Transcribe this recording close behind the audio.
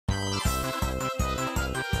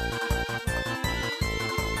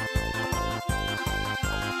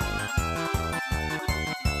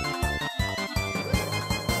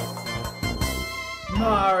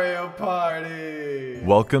Mario Party!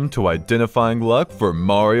 Welcome to Identifying Luck for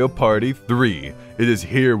Mario Party 3. It is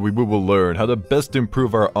here we will learn how to best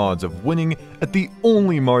improve our odds of winning at the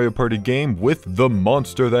only Mario Party game with the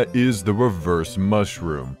monster that is the Reverse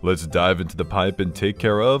Mushroom. Let's dive into the pipe and take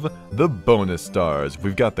care of the bonus stars.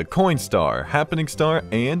 We've got the Coin Star, Happening Star,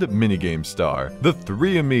 and Minigame Star. The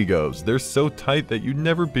three amigos. They're so tight that you'd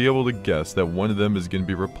never be able to guess that one of them is going to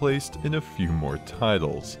be replaced in a few more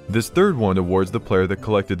titles. This third one awards the player that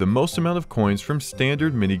collected the most amount of coins from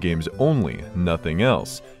standard minigames only, nothing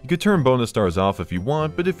else. You could turn bonus stars off if you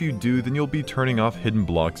want, but if you do, then you'll be turning off hidden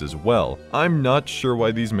blocks as well. I'm not sure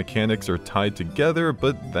why these mechanics are tied together,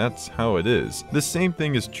 but that's how it is. The same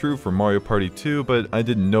thing is true for Mario Party 2, but I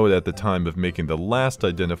didn't know it at the time of making the last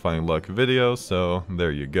Identifying Luck video, so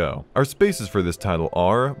there you go. Our spaces for this title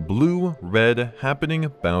are Blue, Red,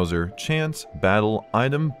 Happening, Bowser, Chance, Battle,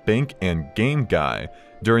 Item, Bank, and Game Guy.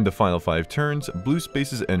 During the final 5 turns, blue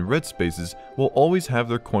spaces and red spaces will always have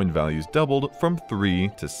their coin values doubled from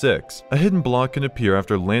 3 to 6. A hidden block can appear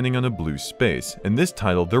after landing on a blue space. In this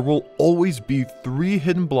title, there will always be 3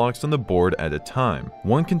 hidden blocks on the board at a time.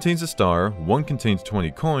 One contains a star, one contains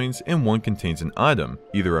 20 coins, and one contains an item,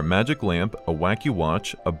 either a magic lamp, a Wacky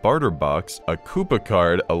Watch, a Barter Box, a Koopa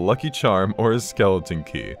Kard, a Lucky Charm, or a skeleton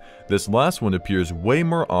key. This last one appears way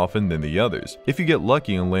more often than the others. If you get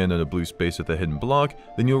lucky and land on a blue space with a hidden block,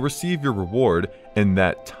 then you'll receive your reward, and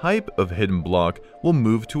that type of hidden block will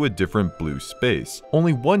move to a different blue space.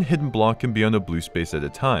 Only one hidden block can be on a blue space at a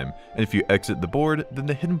time, and if you exit the board, then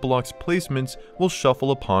the hidden block's placements will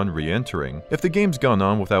shuffle upon re-entering. If the game's gone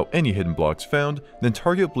on without any hidden blocks found, then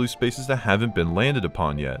target blue spaces that haven't been landed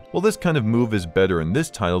upon yet. While this kind of move is better in this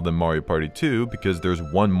title than Mario Party 2 because there's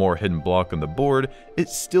one more hidden block on the board, it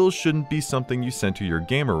still shouldn't be something you center your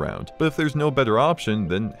game around. But if there's no better option,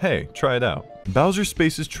 then hey, try it out. Bowser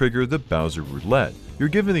spaces trigger the Bowser Roulette. You're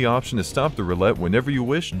given the option to stop the roulette whenever you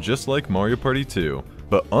wish, just like Mario Party 2.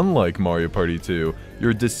 But unlike Mario Party 2,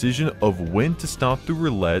 your decision of when to stop the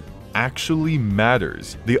roulette actually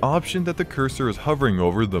matters. The option that the cursor is hovering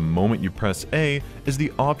over the moment you press A is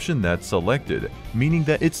the option that's selected, meaning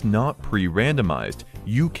that it's not pre-randomized.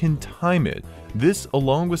 You can time it. This,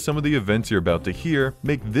 along with some of the events you're about to hear,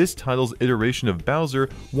 make this title's iteration of Bowser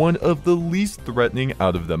one of the least threatening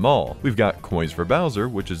out of them all. We've got Coins for Bowser,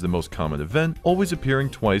 which is the most common event, always appearing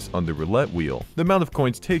twice on the roulette wheel. The amount of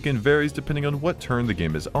coins taken varies depending on what turn the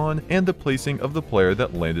game is on and the placing of the player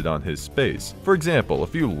that landed on his space. For example,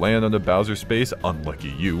 if you land on a Bowser space,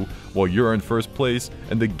 unlucky you, while you're in first place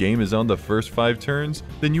and the game is on the first 5 turns,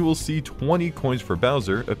 then you will see 20 Coins for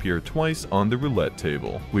Bowser appear twice on the roulette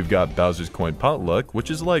table. We've got Bowser's Coin Potluck,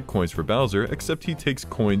 which is like Coins for Bowser, except he takes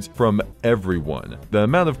coins from everyone. The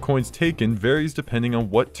amount of coins taken varies depending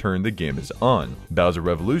on what turn the game is on. Bowser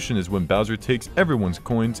Revolution is when Bowser takes everyone's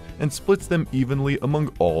coins and splits them evenly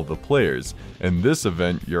among all the players. In this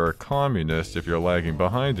event, you're a communist if you're lagging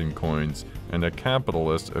behind in coins, and a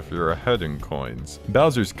capitalist if you're ahead in coins.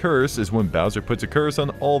 Bowser's Curse is when Bowser puts a curse on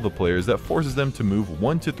all the players that forces them to move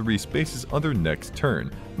 1 to 3 spaces on their next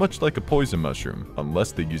turn, much like a poison mushroom,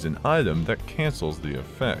 unless they use an item that cancels the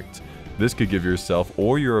effect. This could give yourself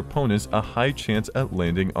or your opponents a high chance at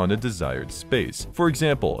landing on a desired space. For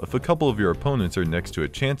example, if a couple of your opponents are next to a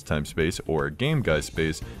chance time space or a game guy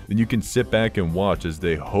space, then you can sit back and watch as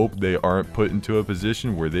they hope they aren't put into a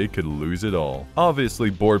position where they could lose it all.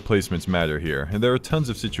 Obviously, board placements matter here, and there are tons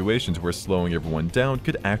of situations where slowing everyone down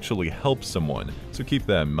could actually help someone, so keep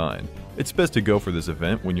that in mind. It's best to go for this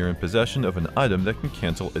event when you're in possession of an item that can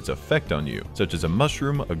cancel its effect on you, such as a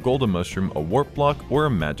mushroom, a golden mushroom, a warp block, or a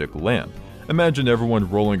magic lamp. Imagine everyone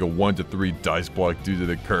rolling a 1 to 3 dice block due to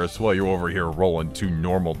the curse while you're over here rolling 2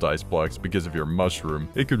 normal dice blocks because of your mushroom.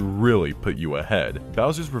 It could really put you ahead.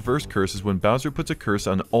 Bowser's Reverse Curse is when Bowser puts a curse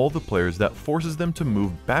on all the players that forces them to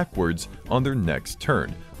move backwards on their next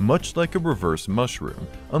turn, much like a reverse mushroom,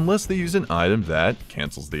 unless they use an item that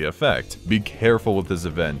cancels the effect. Be careful with this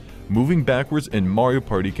event. Moving backwards in Mario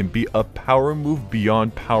Party can be a power move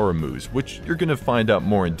beyond power moves, which you're going to find out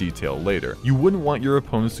more in detail later. You wouldn't want your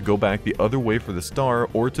opponents to go back the other way for the star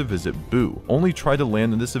or to visit Boo. Only try to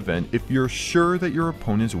land in this event if you're sure that your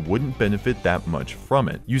opponents wouldn't benefit that much from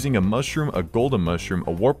it. Using a mushroom, a golden mushroom,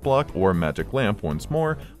 a warp block, or a magic lamp once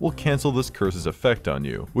more will cancel this curse's effect on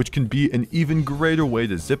you, which can be an even greater way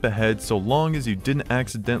to zip ahead so long as you didn't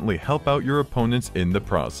accidentally help out your opponents in the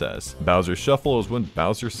process. Bowser Shuffle is when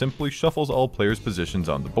Bowser simply shuffles all players' positions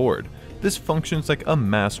on the board. This functions like a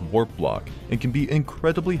mass warp block and can be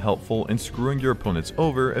incredibly helpful in screwing your opponents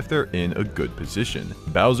over if they're in a good position.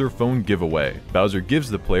 Bowser Phone Giveaway. Bowser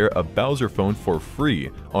gives the player a Bowser phone for free.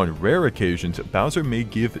 On rare occasions, Bowser may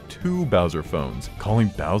give 2 Bowser phones. Calling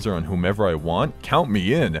Bowser on whomever I want? Count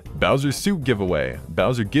me in! Bowser Suit Giveaway.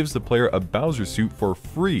 Bowser gives the player a Bowser suit for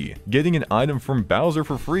free. Getting an item from Bowser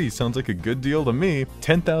for free sounds like a good deal to me.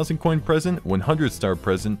 10,000 coin present, 100 star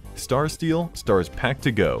present, Star Steal, Stars Pack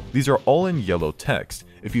to Go. These are all in yellow text.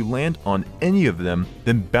 If you land on any of them,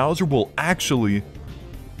 then Bowser will actually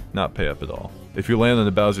not pay up at all. If you land on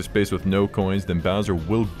the Bowser space with no coins, then Bowser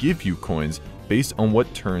will give you coins based on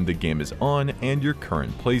what turn the game is on and your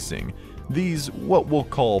current placing. These, what we'll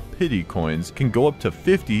call pity coins, can go up to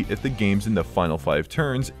 50 if the game's in the final 5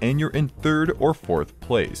 turns and you're in 3rd or 4th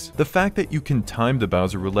place. The fact that you can time the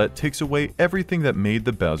Bowser Roulette takes away everything that made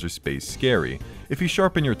the Bowser space scary. If you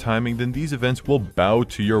sharpen your timing, then these events will bow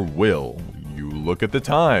to your will. You look at the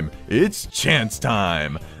time, it's chance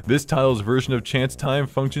time! This title's version of chance time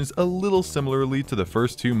functions a little similarly to the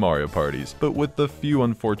first 2 Mario parties, but with the few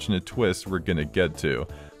unfortunate twists we're gonna get to.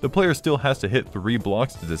 The player still has to hit 3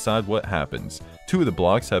 blocks to decide what happens. 2 of the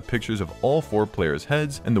blocks have pictures of all 4 players'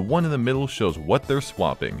 heads, and the one in the middle shows what they're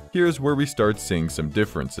swapping. Here's where we start seeing some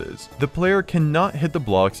differences. The player cannot hit the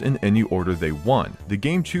blocks in any order they want. The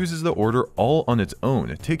game chooses the order all on its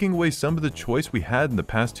own, taking away some of the choice we had in the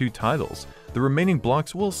past 2 titles. The remaining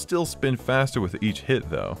blocks will still spin faster with each hit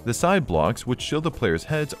though. The side blocks, which show the players'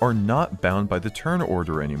 heads, are not bound by the turn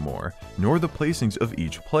order anymore, nor the placings of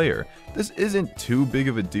each player. This isn't too big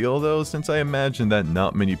of a deal though, since I imagine that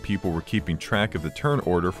not many people were keeping track of the turn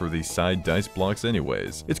order for these side dice blocks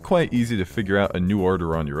anyways. It's quite easy to figure out a new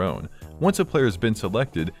order on your own. Once a player has been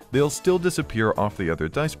selected, they'll still disappear off the other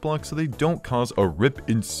dice blocks so they don't cause a rip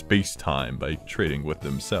in space-time by trading with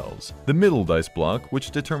themselves. The middle dice block,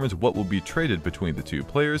 which determines what will be traded between the 2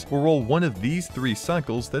 players, will roll one of these 3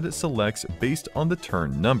 cycles that it selects based on the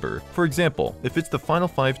turn number. For example, if it's the final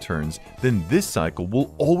 5 turns, then this cycle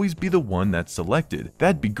will always be the one that's selected.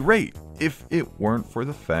 That'd be great! If it weren't for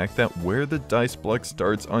the fact that where the dice block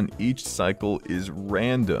starts on each cycle is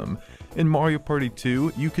random. In Mario Party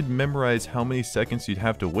 2, you could memorize how many seconds you'd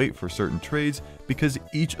have to wait for certain trades because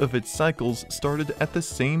each of its cycles started at the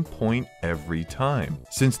same point every time.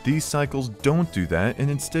 Since these cycles don't do that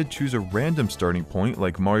and instead choose a random starting point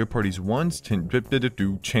like Mario Party's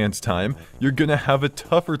 1's chance time, you're gonna have a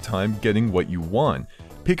tougher time getting what you want.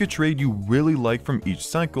 Pick a trade you really like from each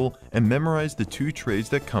cycle and memorize the 2 trades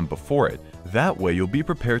that come before it. That way you'll be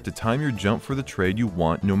prepared to time your jump for the trade you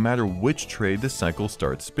want no matter which trade the cycle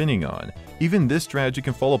starts spinning on. Even this strategy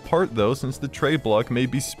can fall apart though, since the trade block may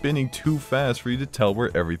be spinning too fast for you to tell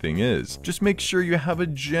where everything is. Just make sure you have a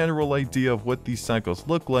general idea of what these cycles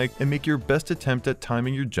look like and make your best attempt at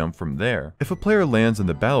timing your jump from there. If a player lands in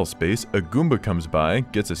the battle space, a Goomba comes by,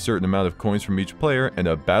 gets a certain amount of coins from each player, and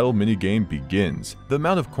a battle minigame begins. The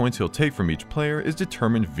amount of coins he'll take from each player is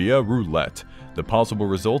determined via roulette. The possible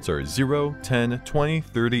results are 0, 10, 20,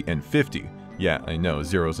 30, and 50. Yeah, I know,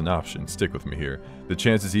 0 is an option, stick with me here. The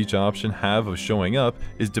chances each option have of showing up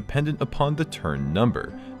is dependent upon the turn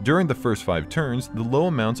number. During the first 5 turns, the low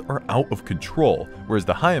amounts are out of control, whereas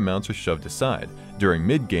the high amounts are shoved aside. During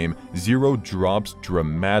mid-game, 0 drops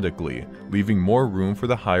dramatically, leaving more room for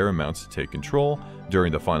the higher amounts to take control.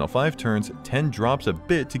 During the final 5 turns, 10 drops a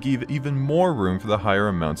bit to give even more room for the higher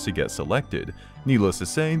amounts to get selected. Needless to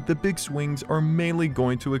say, the big swings are mainly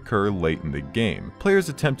going to occur late in the game. Players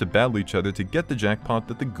attempt to battle each other to get the jackpot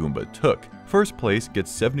that the Goomba took. First place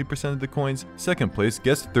gets 70% of the coins, second place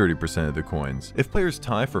gets 30% of the coins. If players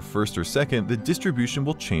tie for first or second, the distribution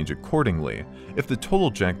will change accordingly. If the total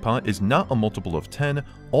jackpot is not a multiple of 10,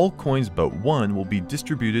 all coins but 1 will be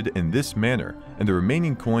distributed in this manner, and the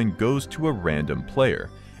remaining coin goes to a random player.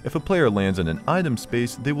 If a player lands in an item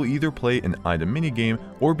space, they will either play an item minigame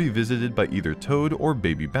or be visited by either Toad or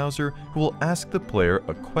Baby Bowser, who will ask the player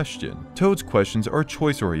a question. Toad's questions are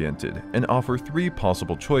choice-oriented and offer 3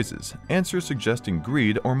 possible choices. Answers suggesting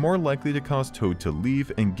greed are more likely to cause Toad to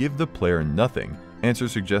leave and give the player nothing.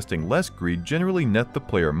 Answers suggesting less greed generally net the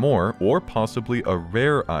player more, or possibly a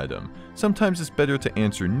rare item. Sometimes it's better to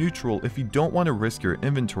answer neutral if you don't want to risk your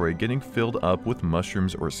inventory getting filled up with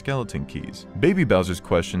mushrooms or skeleton keys. Baby Bowser's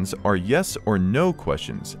questions are yes or no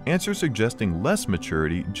questions. Answers suggesting less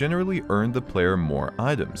maturity generally earn the player more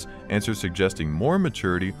items. Answers suggesting more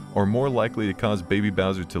maturity are more likely to cause Baby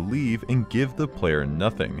Bowser to leave and give the player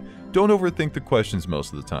nothing. Don't overthink the questions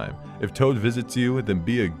most of the time. If Toad visits you, then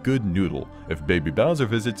be a good noodle. If Baby Bowser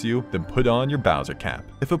visits you, then put on your Bowser cap.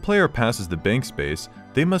 If a player passes the bank space,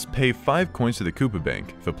 they must pay 5 coins to the Koopa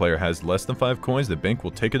Bank. If a player has less than 5 coins, the bank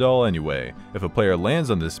will take it all anyway. If a player lands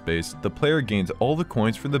on this space, the player gains all the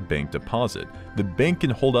coins from the bank deposit. The bank can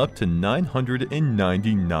hold up to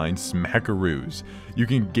 999 smackaroos. You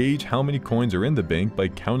can gauge how many coins are in the bank by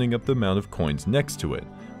counting up the amount of coins next to it.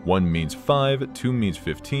 1 means 5, 2 means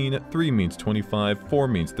 15, 3 means 25, 4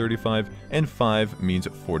 means 35, and 5 means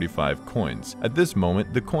 45 coins. At this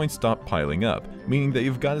moment, the coins stop piling up, meaning that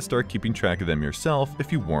you've got to start keeping track of them yourself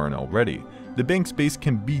if you weren't already. The bank space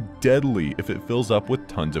can be deadly if it fills up with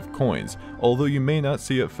tons of coins, although you may not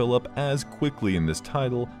see it fill up as quickly in this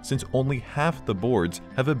title since only half the boards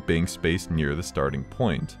have a bank space near the starting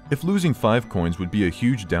point. If losing 5 coins would be a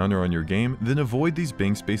huge downer on your game, then avoid these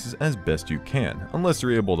bank spaces as best you can, unless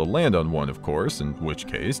you're able to land on one of course, in which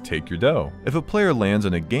case take your dough. If a player lands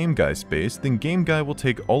on a Game Guy space, then Game Guy will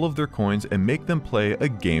take all of their coins and make them play a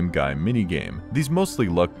Game Guy minigame. These mostly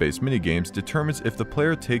luck-based minigames determines if the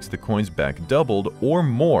player takes the coins back doubled or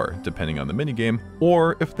more, depending on the minigame,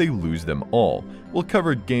 or if they lose them all. We'll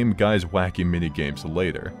cover Game Guy's wacky minigames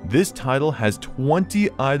later. This title has 20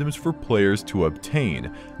 items for players to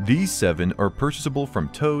obtain. These 7 are purchasable from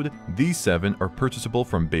Toad, these 7 are purchasable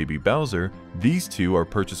from Baby Bowser, these 2 are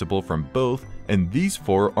purchasable from both, and these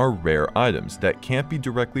 4 are rare items that can't be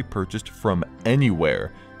directly purchased from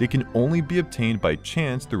anywhere. They can only be obtained by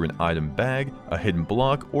chance through an item bag, a hidden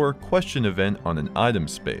block, or a question event on an item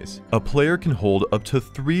space. A player can hold up to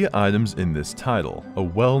 3 items in this title, a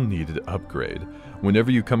well-needed upgrade.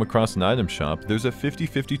 Whenever you come across an item shop, there's a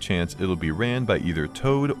 50-50 chance it'll be ran by either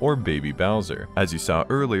Toad or Baby Bowser. As you saw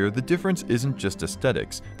earlier, the difference isn't just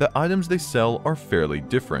aesthetics. The items they sell are fairly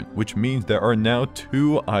different, which means there are now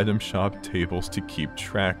 2 item shop tables to keep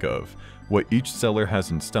track of. What each seller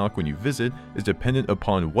has in stock when you visit is dependent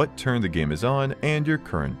upon what turn the game is on and your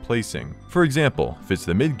current placing. For example, if it's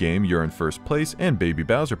the mid-game, you're in first place and Baby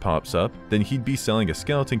Bowser pops up, then he'd be selling a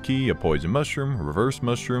skeleton key, a poison mushroom, reverse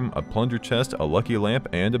mushroom, a plunder chest, a lucky lamp,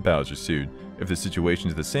 and a Bowser suit. If the situation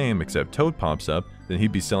is the same except Toad pops up, then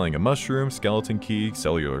he'd be selling a mushroom, skeleton key,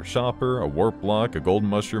 cellular shopper, a warp block, a golden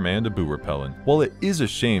mushroom, and a boo repellent. While it is a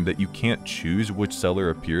shame that you can't choose which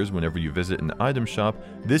seller appears whenever you visit an item shop,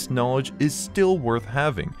 this knowledge is still worth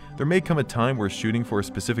having. There may come a time where shooting for a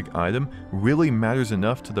specific item really matters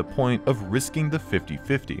enough to the point of risking the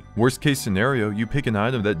 50-50. Worst case scenario, you pick an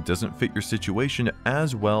item that doesn't fit your situation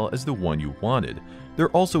as well as the one you wanted. There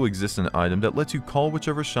also exists an item that lets you call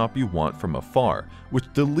whichever shop you want from afar, which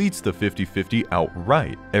deletes the 50-50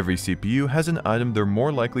 outright. Every CPU has an item they're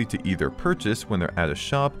more likely to either purchase when they're at a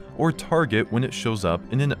shop or target when it shows up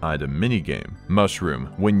in an item minigame.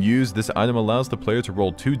 Mushroom. When used, this item allows the player to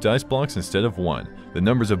roll 2 dice blocks instead of 1. The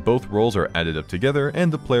numbers of both rolls are added up together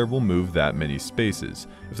and the player will move that many spaces.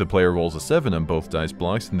 If the player rolls a 7 on both dice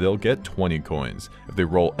blocks, then they'll get 20 coins. If they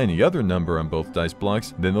roll any other number on both dice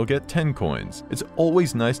blocks, then they'll get 10 coins. It's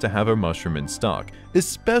always nice to have a mushroom in stock,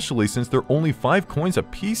 especially since they're only 5 coins a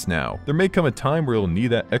piece now. There may come a time where you'll need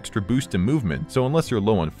that extra boost in movement, so unless you're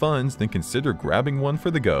low on funds, then consider grabbing one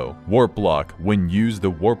for the go. Warp block. When used, the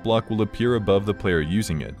warp block will appear above the player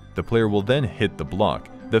using it. The player will then hit the block.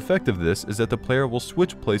 The effect of this is that the player will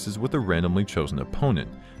switch places with a randomly chosen opponent.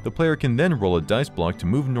 The player can then roll a dice block to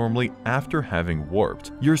move normally after having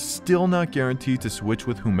warped. You're still not guaranteed to switch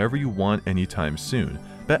with whomever you want anytime soon,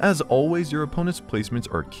 but as always, your opponent's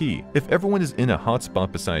placements are key. If everyone is in a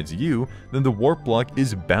hotspot besides you, then the warp block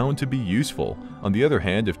is bound to be useful. On the other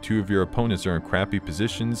hand, if 2 of your opponents are in crappy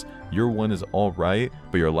positions, your one is alright,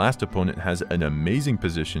 but your last opponent has an amazing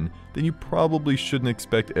position, then you probably shouldn't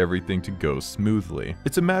expect everything to go smoothly.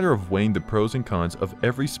 It's a matter of weighing the pros and cons of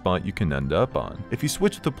every spot you can end up on. If you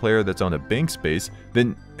switch with a player that's on a bank space,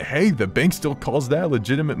 then hey, the bank still calls that a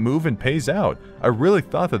legitimate move and pays out. I really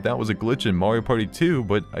thought that was a glitch in Mario Party 2,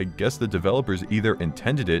 but I guess the developers either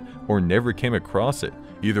intended it or never came across it.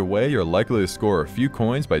 Either way, you're likely to score a few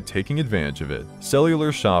coins by taking advantage of it.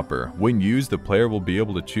 Cellular Shopper. When used, the player will be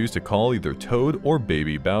able to choose to call either Toad or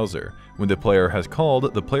Baby Bowser. When the player has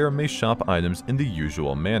called, the player may shop items in the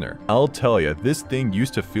usual manner. I'll tell ya, this thing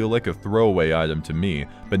used to feel like a throwaway item to me,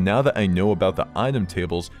 but now that I know about the item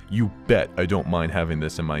tables, you bet I don't mind having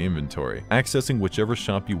this in my inventory. Accessing whichever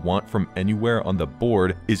shop you want from anywhere on the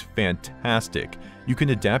board is fantastic. You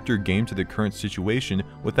can adapt your game to the current situation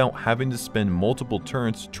without having to spend multiple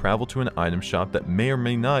turns to travel to an item shop that may or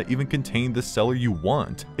may not even contain the seller you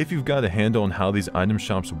want. If you've got a handle on how these item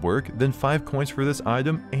shops work, then 5 coins for this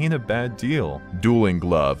item ain't a bad bad deal. Dueling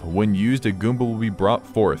Glove. When used, a Goomba will be brought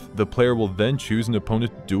forth. The player will then choose an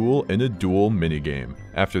opponent to duel in a duel minigame.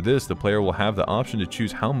 After this, the player will have the option to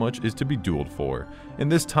choose how much is to be dueled for. In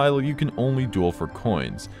this title, you can only duel for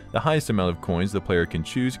coins. The highest amount of coins the player can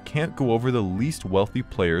choose can't go over the least wealthy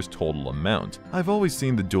player's total amount. I've always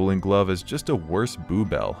seen the Dueling Glove as just a worse boo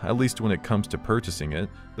bell, at least when it comes to purchasing it.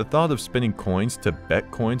 The thought of spending coins to bet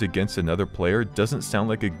coins against another player doesn't sound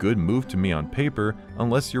like a good move to me on paper,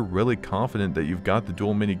 unless you're really confident that you've got the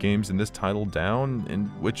duel minigames in this title down, in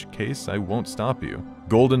which case I won't stop you.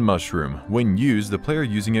 Golden Mushroom. When used, the player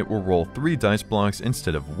using it will roll 3 dice blocks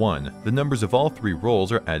instead of 1. The numbers of all 3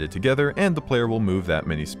 rolls are added together and the player will move that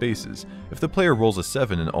many spaces. If the player rolls a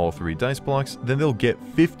 7 in all 3 dice blocks, then they'll get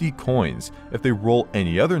 50 coins. If they roll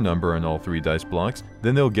any other number on all 3 dice blocks,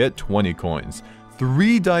 then they'll get 20 coins.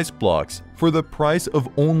 3 dice blocks for the price of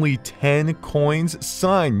only 10 coins?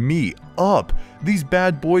 Sign me up! These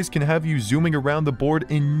bad boys can have you zooming around the board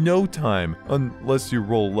in no time, unless you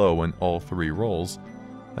roll low in all 3 rolls.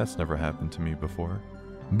 That's never happened to me before.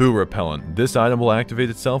 Boo Repellent. This item will activate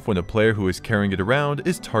itself when a player who is carrying it around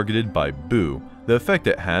is targeted by Boo. The effect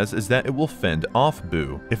it has is that it will fend off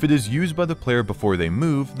Boo. If it is used by the player before they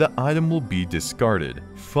move, the item will be discarded.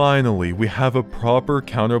 Finally, we have a proper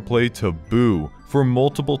counterplay to Boo. For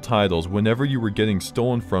multiple titles, whenever you were getting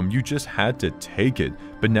stolen from, you just had to take it.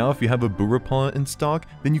 But now if you have a Boo Repellent in stock,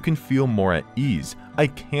 then you can feel more at ease. I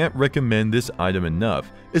can't recommend this item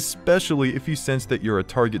enough, especially if you sense that you're a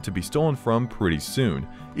target to be stolen from pretty soon.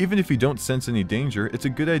 Even if you don't sense any danger, it's a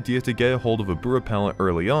good idea to get a hold of a Boo Repellent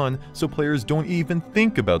early on so players don't even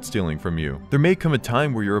think about stealing from you. There may come a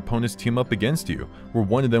time where your opponents team up against you, where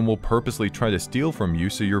one of them will purposely try to steal from you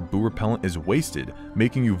so your Boo Repellent is wasted,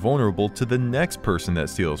 making you vulnerable to the next person that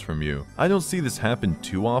steals from you. I don't see this happen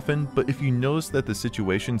too often, but if you notice that the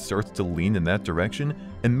situation starts to lean in that direction,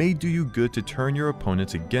 it may do you good to turn your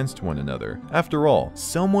opponents against one another. After all,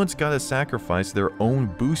 someone's gotta sacrifice their own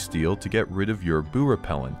Boo steal to get rid of your Boo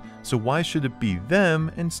Repellent, so why should it be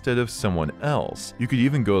them instead of someone else? You could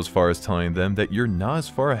even go as far as telling them that you're not as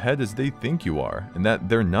far ahead as they think you are, and that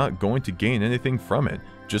they're not going to gain anything from it,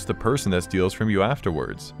 just the person that steals from you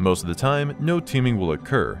afterwards. Most of the time, no teaming will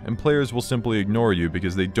occur, and players will simply ignore you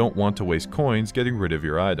because they don't want to waste coins getting rid of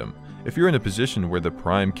your item. If you're in a position where the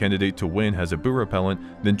prime candidate to win has a Boo Repellent,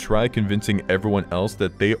 then try convincing everyone else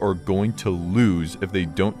that they are going to lose if they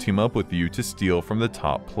don't team up with you to steal from the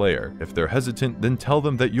top player. If they're hesitant, then tell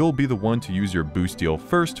them that you'll be the one to use your Boo steal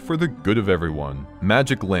first for the good of everyone.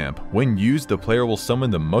 Magic Lamp. When used, the player will summon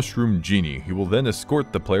the Mushroom Genie. He will then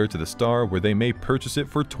escort the player to the star where they may purchase it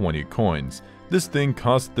for 20 coins. This thing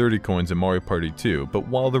costs 30 coins in Mario Party 2, but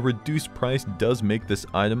while the reduced price does make this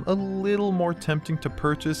item a little more tempting to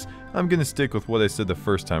purchase, I'm gonna stick with what I said the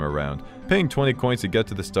first time around. Paying 20 coins to get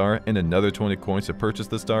to the star and another 20 coins to purchase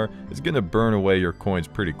the star is gonna burn away your coins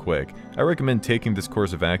pretty quick. I recommend taking this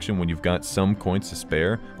course of action when you've got some coins to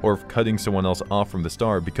spare, or if cutting someone else off from the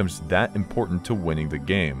star becomes that important to winning the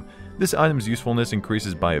game. This item's usefulness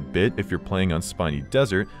increases by a bit if you're playing on Spiny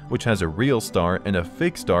Desert, which has a real star and a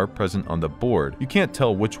fake star present on the board. You can't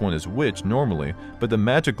tell which one is which normally, but the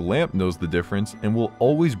magic lamp knows the difference and will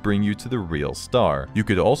always bring you to the real star. You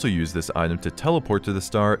could also use this item to teleport to the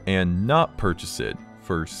star and not purchase it,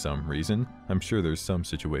 for some reason. I'm sure there's some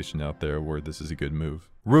situation out there where this is a good move.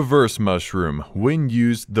 Reverse Mushroom. When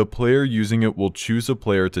used, the player using it will choose a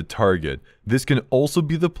player to target. This can also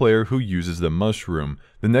be the player who uses the mushroom.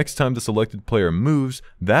 The next time the selected player moves,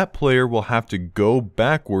 that player will have to go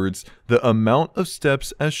backwards the amount of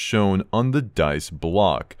steps as shown on the dice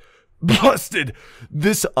block. Busted!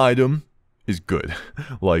 This item is good.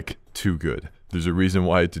 Like, too good. There's a reason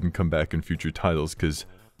why it didn't come back in future titles, because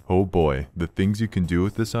oh boy, the things you can do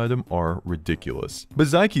with this item are ridiculous.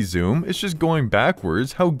 Bazaki Zoom, it's just going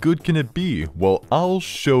backwards. How good can it be? Well, I'll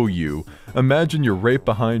show you. Imagine you're right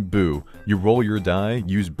behind Boo. You roll your die,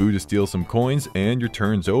 use Boo to steal some coins, and your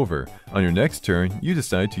turn's over. On your next turn, you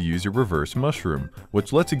decide to use your Reverse Mushroom,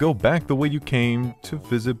 which lets you go back the way you came to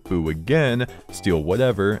visit Boo again, steal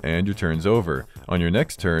whatever, and your turn's over. On your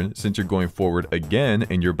next turn, since you're going forward again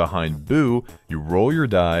and you're behind Boo, you roll your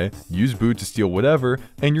die, use Boo to steal whatever,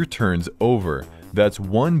 and your turn's over. That's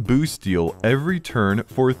one Boo steal every turn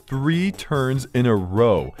for 3 turns in a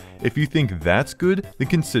row. If you think that's good, then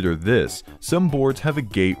consider this. Some boards have a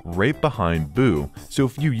gate right behind Boo, so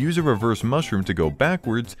if you use a Reverse Mushroom to go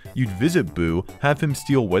backwards, you'd visit Boo, have him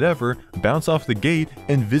steal whatever, bounce off the gate,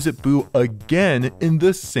 and visit Boo again in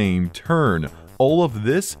the same turn. all of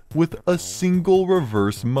this with a single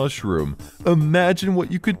reverse mushroom. Imagine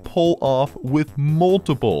what you could pull off with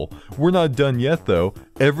multiple. We're not done yet though.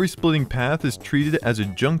 Every splitting path is treated as a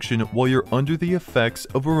junction while you're under the effects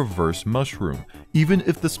of a reverse mushroom, even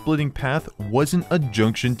if the splitting path wasn't a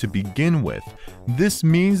junction to begin with. This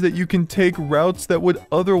means that you can take routes that would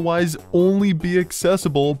otherwise only be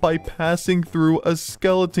accessible by passing through a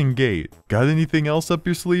skeleton gate. Got anything else up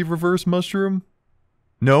your sleeve, reverse mushroom?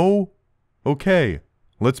 No? Okay.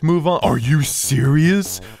 Let's move on. Are you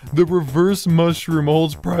serious? The reverse mushroom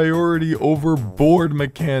holds priority over board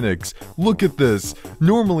mechanics. Look at this.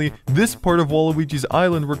 Normally, this part of Waluigi's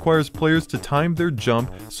island requires players to time their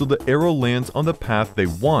jump so the arrow lands on the path they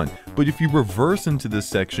want. But if you reverse into this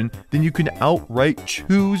section, then you can outright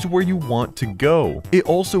choose where you want to go. It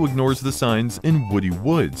also ignores the signs in Woody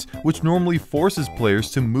Woods, which normally forces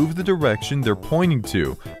players to move the direction they're pointing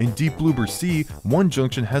to. In Deep Bloober Sea, one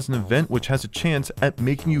junction has an event which has a chance at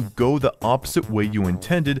making you go the opposite way you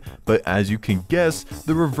intended, but as you can guess,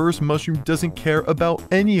 the reverse mushroom doesn't care about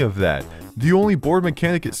any of that. The only board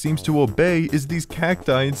mechanic it seems to obey is these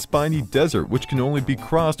cacti in Spiny Desert, which can only be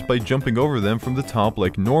crossed by jumping over them from the top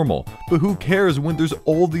like normal. But who cares when there's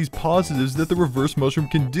all these positives that the reverse mushroom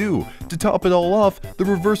can do? To top it all off, the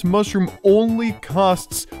reverse mushroom only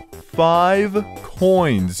costs 5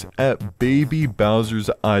 coins at Baby Bowser's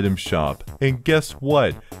item shop. And guess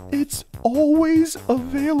what? It's always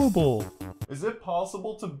available. Is it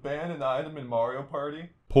possible to ban an item in Mario Party?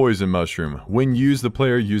 Poison mushroom. When used, the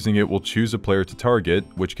player using it will choose a player to target,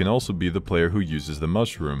 which can also be the player who uses the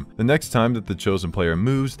mushroom. The next time that the chosen player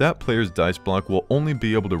moves, that player's dice block will only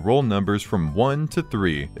be able to roll numbers from 1 to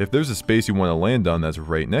 3. If there's a space you want to land on that's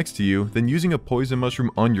right next to you, then using a poison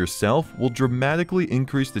mushroom on yourself will dramatically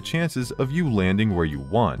increase the chances of you landing where you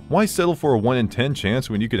want. Why settle for a 1 in 10 chance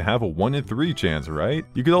when you could have a 1 in 3 chance, right?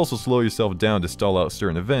 You could also slow yourself down to stall out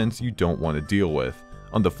certain events you don't want to deal with.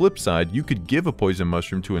 On the flip side, you could give a poison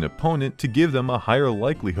mushroom to an opponent to give them a higher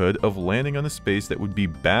likelihood of landing on a space that would be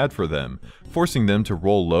bad for them. Forcing them to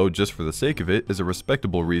roll low just for the sake of it is a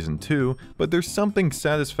respectable reason too, but there's something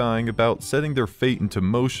satisfying about setting their fate into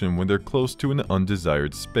motion when they're close to an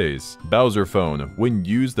undesired space. Bowser phone. When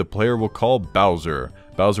used, the player will call Bowser.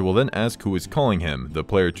 Bowser will then ask who is calling him. The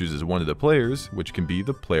player chooses one of the players, which can be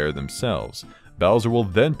the player themselves. Bowser will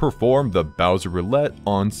then perform the Bowser Roulette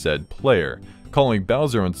on said player. Calling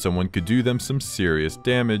Bowser on someone could do them some serious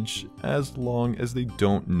damage, as long as they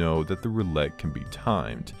don't know that the roulette can be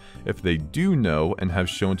timed. If they do know and have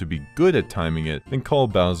shown to be good at timing it, then call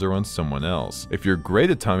Bowser on someone else. If you're great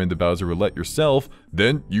at timing the Bowser roulette yourself,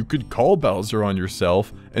 then you could call Bowser on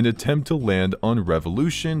yourself and attempt to land on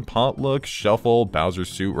Revolution, Potluck, Shuffle, Bowser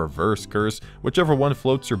Suit, Reverse Curse, whichever one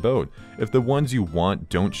floats your boat. If the ones you want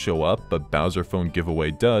don't show up but Bowser Phone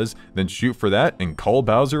Giveaway does, then shoot for that and call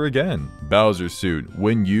Bowser again. Bowser Suit.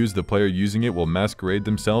 When used, the player using it will masquerade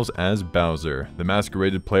themselves as Bowser. The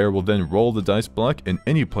masqueraded player will then roll the dice block, and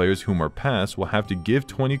any players whom are passed will have to give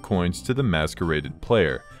 20 coins to the masqueraded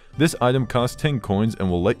player. This item costs 10 coins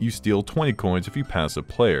and will let you steal 20 coins if you pass a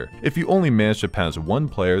player. If you only manage to pass one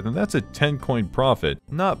player, then that's a 10 coin profit.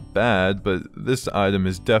 Not bad, but this item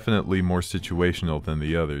is definitely more situational than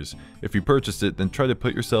the others. If you purchase it, then try to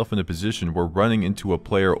put yourself in a position where running into a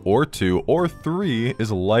player or 2 or 3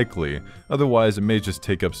 is likely. Otherwise, it may just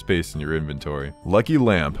take up space in your inventory. Lucky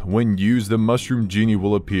Lamp. When used, the Mushroom Genie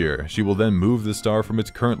will appear. She will then move the star from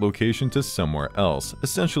its current location to somewhere else,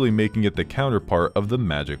 essentially making it the counterpart of the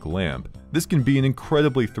magic lamp. This can be an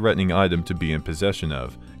incredibly threatening item to be in possession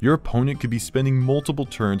of. Your opponent could be spending multiple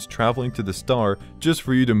turns traveling to the star just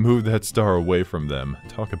for you to move that star away from them.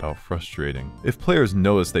 Talk about frustrating. If players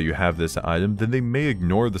notice that you have this item, then they may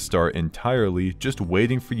ignore the star entirely, just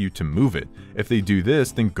waiting for you to move it. If they do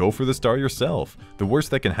this, then go for the star yourself. The worst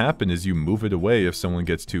that can happen is you move it away if someone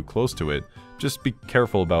gets too close to it. Just be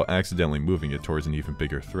careful about accidentally moving it towards an even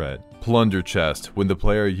bigger threat. Plunder Chest. When the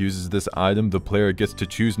player uses this item, the player gets to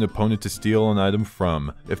choose an opponent to steal an item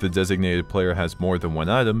from. If the designated player has more than one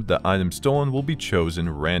item, the item stolen will be chosen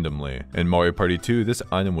randomly. In Mario Party 2, this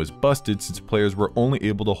item was busted since players were only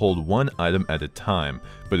able to hold one item at a time.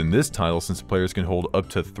 But in this title, since players can hold up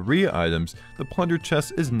to 3 items, the Plunder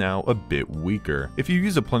Chest is now a bit weaker. If you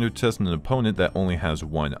use a Plunder Chest on an opponent that only has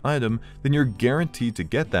one item, then you're guaranteed to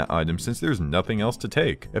get that item since there's nothing else to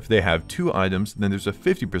take. If they have 2 items, then there's a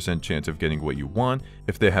 50% chance of getting what you want.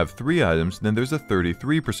 If they have 3 items, then there's a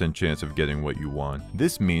 33% chance of getting what you want.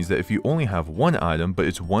 This means that if you only have one item, but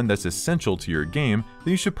it's it's one that's essential to your game,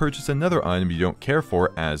 then you should purchase another item you don't care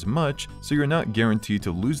for as much, so you're not guaranteed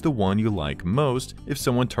to lose the one you like most if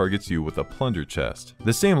someone targets you with a Plunder Chest.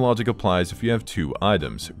 The same logic applies if you have 2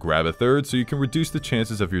 items. Grab a third so you can reduce the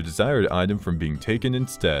chances of your desired item from being taken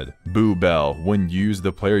instead. Boo Bell. When used,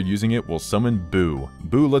 the player using it will summon Boo.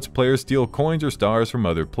 Boo lets players steal coins or stars from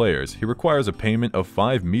other players. He requires a payment of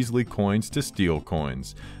 5 measly coins to steal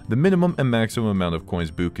coins. The minimum and maximum amount of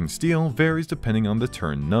coins Boo can steal varies depending on the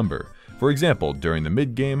turn number. For example, during the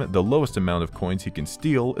mid-game, the lowest amount of coins he can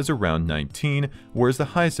steal is around 19, whereas the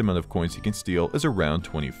highest amount of coins he can steal is around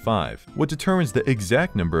 25. What determines the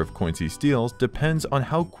exact number of coins he steals depends on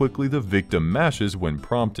how quickly the victim mashes when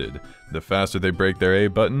prompted. The faster they break their A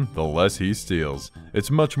button, the less he steals.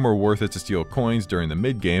 It's much more worth it to steal coins during the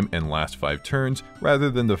mid-game and last 5 turns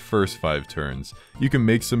rather than the first 5 turns. You can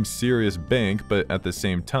make some serious bank, but at the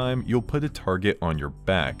same time, you'll put a target on your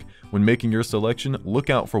back. When making your selection, look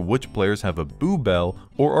out for which players have a Boo Bell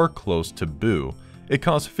or are close to Boo. It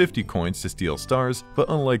costs 50 coins to steal stars, but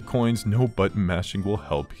unlike coins, no button mashing will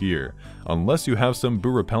help here. Unless you have some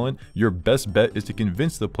Boo Repellent, your best bet is to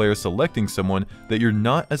convince the player selecting someone that you're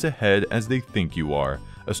not as ahead as they think you are.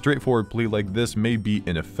 A straightforward plea like this may be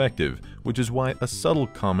ineffective, which is why a subtle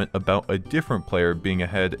comment about a different player being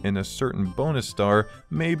ahead in a certain bonus star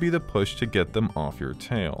may be the push to get them off your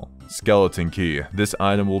tail. Skeleton Key. This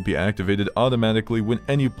item will be activated automatically when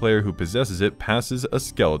any player who possesses it passes a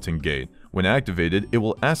skeleton gate. When activated, it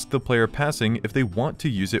will ask the player passing if they want to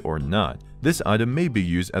use it or not. This item may be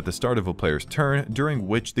used at the start of a player's turn, during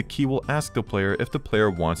which the key will ask the player if the player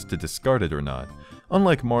wants to discard it or not.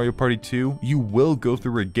 Unlike Mario Party 2, you will go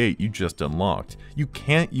through a gate you just unlocked. You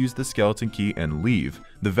can't use the skeleton key and leave.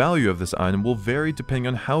 The value of this item will vary depending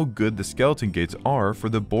on how good the skeleton gates are for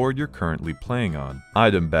the board you're currently playing on.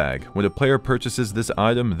 Item Bag. When a player purchases this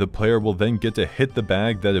item, the player will then get to hit the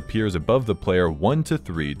bag that appears above the player 1 to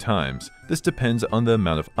 3 times. This depends on the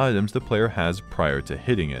amount of items the player has prior to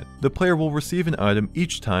hitting it. The player will receive an item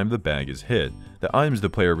each time the bag is hit. The items the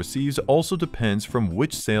player receives also depends from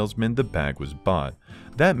which salesman the bag was bought.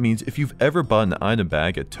 That means if you've ever bought an item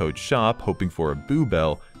bag at Toad's shop hoping for a Boo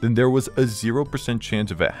Bell, then there was a 0%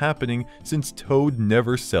 chance of it happening since Toad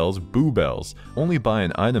never sells Boo Bells. Only buy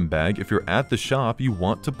an item bag if you're at the shop you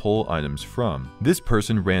want to pull items from. This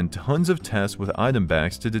person ran tons of tests with item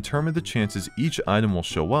bags to determine the chances each item will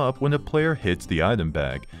show up when a player hits the item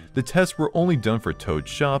bag. The tests were only done for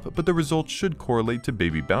Toad's shop, but the results should correlate to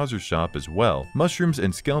Baby Bowser's shop as well. Mushrooms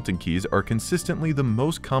and skeleton keys are consistently the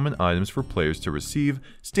most common items for players to receive,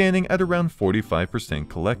 standing at around 45%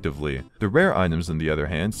 collectively. The rare items, on the other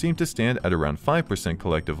hand, seem to stand at around 5%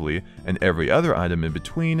 collectively, and every other item in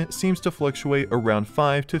between seems to fluctuate around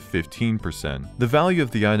 5 to 15%. The value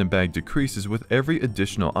of the item bag decreases with every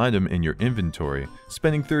additional item in your inventory.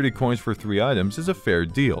 Spending 30 coins for 3 items is a fair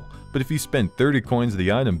deal, but if you spend 30 coins of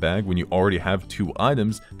the item bag when you already have 2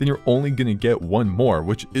 items, then you're only gonna get 1 more,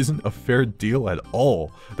 which isn't a fair deal at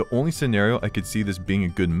all. The only scenario I could see this being a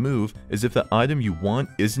good move is if the item you want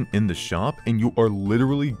isn't in the shop and you are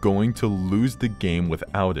literally going to lose the game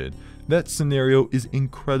without it. That scenario is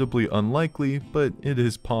incredibly unlikely, but it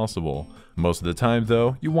is possible. Most of the time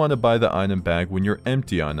though, you want to buy the item bag when you're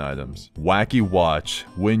empty on items. Wacky Watch.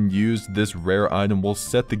 When used, this rare item will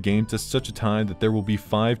set the game to such a time that there will be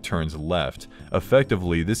 5 turns left.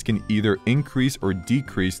 Effectively, this can either increase or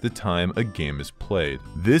decrease the time a game is played.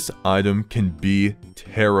 This item can be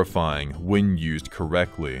terrifying when used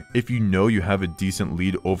correctly. If you know you have a decent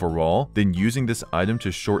lead overall, then using this item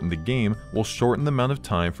to shorten the game will shorten the amount of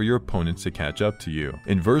time for your opponents to catch up to you.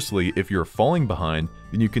 Inversely, if you're falling behind,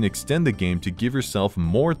 then you can extend the game to give yourself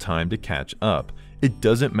more time to catch up. It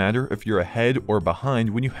doesn't matter if you're ahead or behind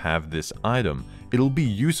when you have this item. It'll be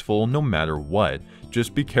useful no matter what.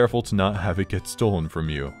 Just be careful to not have it get stolen from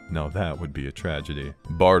you. Now that would be a tragedy.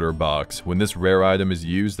 Barter Box. When this rare item is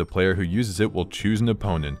used, the player who uses it will choose an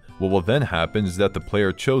opponent. What will then happen is that the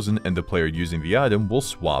player chosen and the player using the item will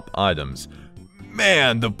swap items.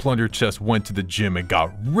 Man, the Plunder Chest went to the gym and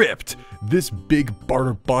got ripped! This big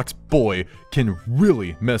Barter Box boy can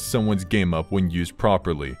really mess someone's game up when used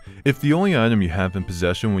properly. If the only item you have in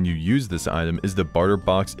possession when you use this item is the Barter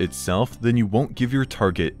Box itself, then you won't give your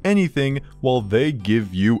target anything while they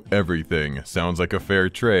give you everything. Sounds like a fair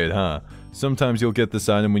trade, huh? Sometimes you'll get this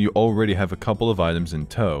item when you already have a couple of items in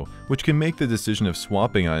tow, which can make the decision of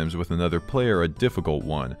swapping items with another player a difficult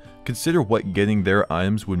one. Consider what getting their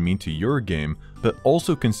items would mean to your game, but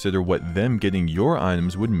also consider what them getting your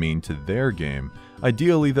items would mean to their game.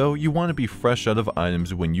 Ideally though, you want to be fresh out of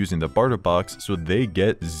items when using the Barter Box so they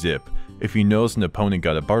get zip. If you notice an opponent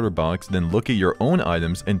got a barter box, then look at your own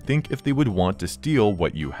items and think if they would want to steal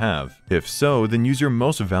what you have. If so, then use your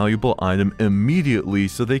most valuable item immediately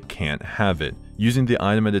so they can't have it. Using the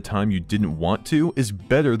item at a time you didn't want to is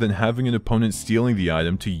better than having an opponent stealing the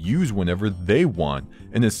item to use whenever they want.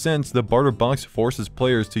 In a sense, the barter box forces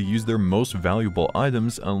players to use their most valuable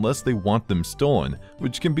items unless they want them stolen,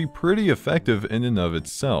 which can be pretty effective in and of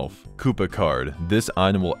itself. Koopa Kard. This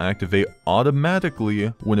item will activate automatically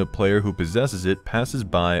when a player who possesses it passes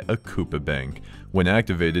by a Koopa bank. When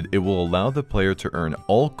activated, it will allow the player to earn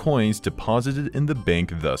all coins deposited in the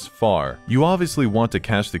bank thus far. You obviously want to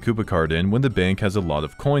cash the Koopa Kard in when the bank has a lot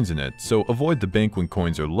of coins in it, so avoid the bank when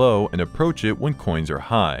coins are low and approach it when coins are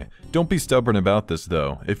high. Don't be stubborn about this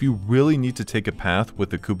though. If you really need to take a path with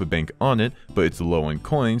the Koopa bank on it, but it's low in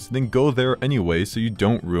coins, then go there anyway so you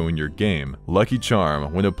don't ruin your game. Lucky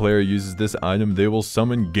Charm. When a player uses this item, they will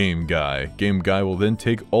summon Game Guy. Game Guy will then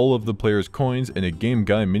take all of the player's coins and a Game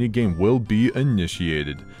Guy minigame will be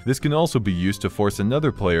initiated. This can also be used to force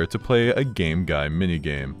another player to play a Game Guy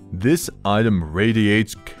minigame. This item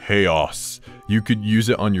radiates chaos. You could use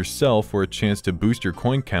it on yourself for a chance to boost your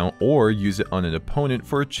coin count, or use it on an opponent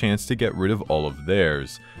for a chance to get rid of all of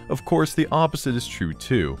theirs. Of course, the opposite is true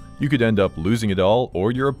too. You could end up losing it all,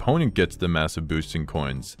 or your opponent gets the massive boost in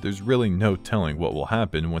coins. There's really no telling what will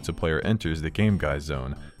happen once a player enters the Game Guy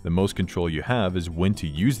zone. The most control you have is when to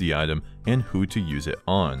use the item and who to use it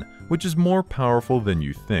on, which is more powerful than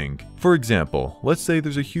you think. For example, let's say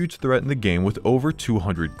there's a huge threat in the game with over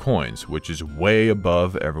 200 coins, which is way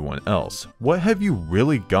above everyone else. What have you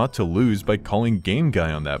really got to lose by calling Game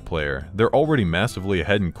Guy on that player? They're already massively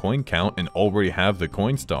ahead in coin count and already have the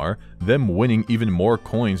coin star. Them winning even more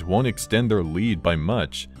coins won't extend their lead by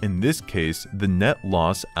much. In this case, the net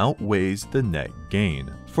loss outweighs the net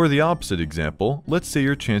gain. For the opposite example, let's say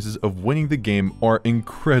your chances of winning the game are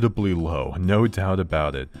incredibly low, no doubt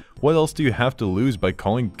about it. What else do you have to lose by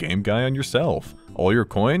calling Game Guy on yourself? All your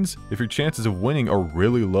coins? If your chances of winning are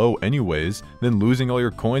really low anyways, then losing all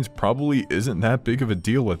your coins probably isn't that big of a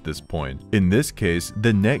deal at this point. In this case,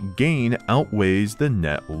 the net gain outweighs the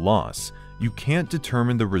net loss. You can't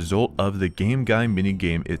determine the result of the Game Guy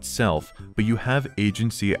minigame itself, but you have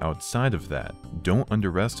agency outside of that. Don't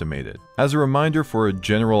underestimate it. As a reminder for a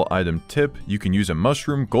general item tip, you can use a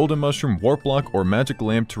mushroom, golden mushroom, warp block, or magic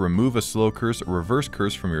lamp to remove a slow curse or reverse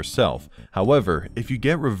curse from yourself. However, if you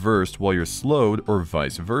get reversed while you're slowed or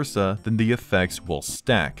vice versa, then the effects will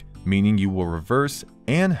stack, meaning you will reverse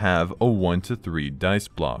and have a 1 to 3 dice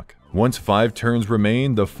block. Once 5 turns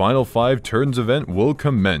remain, the final 5 turns event will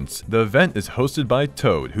commence. The event is hosted by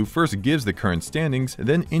Toad, who first gives the current standings,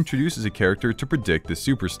 then introduces a character to predict the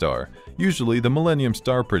superstar. Usually the Millennium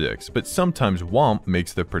Star predicts, but sometimes Womp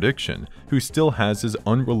makes the prediction, who still has his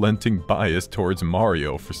unrelenting bias towards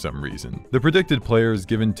Mario for some reason. The predicted player is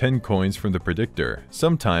given 10 coins from the predictor.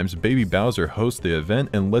 Sometimes Baby Bowser hosts the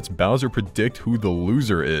event and lets Bowser predict who the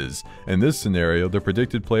loser is. In this scenario, the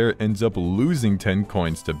predicted player ends up losing 10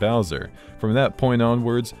 coins to Bowser. From that point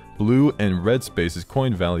onwards, blue and red spaces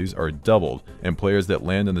coin values are doubled, and players that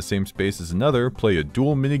land in the same space as another play a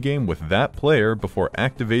duel minigame with that player before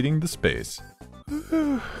activating the space.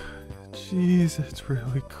 Jeez, it's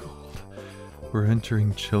really cold. We're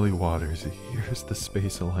entering chilly waters. Here's the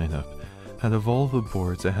space lineup. Out of all the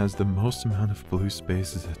boards, it has the most amount of blue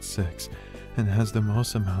spaces at 6, and has the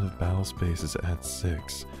most amount of battle spaces at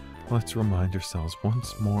 6. Let's remind ourselves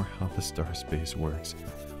once more how the star space works.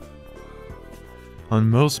 On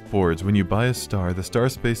most boards, when you buy a star, the star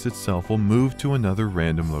space itself will move to another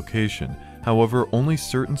random location. However, only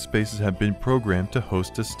certain spaces have been programmed to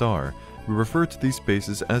host a star. We refer to these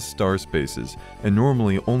spaces as star spaces, and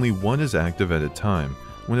normally only one is active at a time.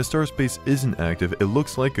 When a star space isn't active, it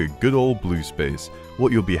looks like a good old blue space.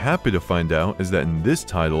 What you'll be happy to find out is that in this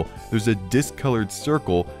title, there's a discolored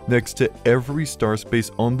circle next to every star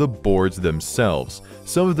space on the boards themselves.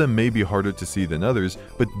 Some of them may be harder to see than others,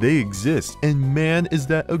 but they exist, and man is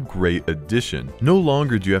that a great addition. No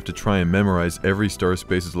longer do you have to try and memorize every star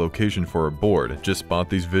space's location for a board. Just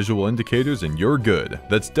spot these visual indicators and you're good.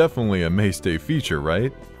 That's definitely a mainstay feature,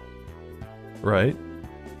 right? Right?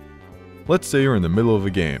 Let's say you're in the middle of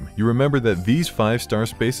a game. You remember that these 5 star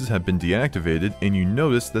spaces have been deactivated, and you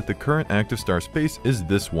notice that the current active star space is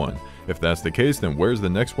this one. If that's the case, then where's the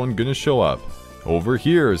next one gonna show up? Over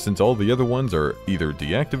here, since all the other ones are either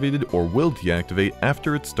deactivated or will deactivate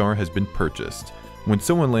after its star has been purchased. When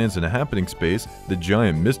someone lands in a happening space, the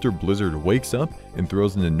giant Mr. Blizzard wakes up and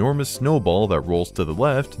throws an enormous snowball that rolls to the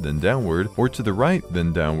left, then downward, or to the right,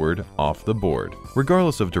 then downward, off the board.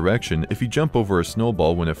 Regardless of direction, if you jump over a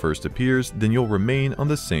snowball when it first appears, then you'll remain on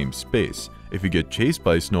the same space. If you get chased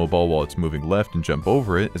by a snowball while it's moving left and jump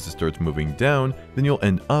over it as it starts moving down, then you'll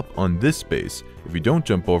end up on this space. If you don't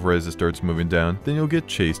jump over it as it starts moving down, then you'll get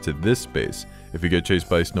chased to this space. If you get chased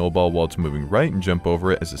by a snowball while it's moving right and jump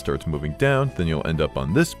over it as it starts moving down, then you'll end up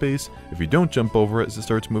on this space. If you don't jump over it as it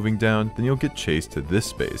starts moving down, then you'll get chased to this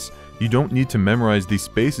space. You don't need to memorize these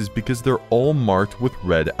spaces because they're all marked with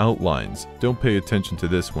red outlines. Don't pay attention to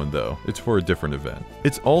this one though, it's for a different event.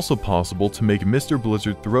 It's also possible to make Mr.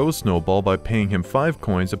 Blizzard throw a snowball by paying him 5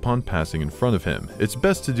 coins upon passing in front of him. It's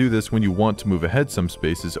best to do this when you want to move ahead some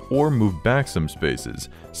spaces or move back some spaces.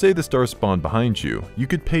 Say the star spawned behind you. You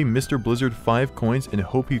could pay Mr. Blizzard 5 coins and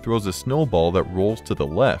hope he throws a snowball that rolls to the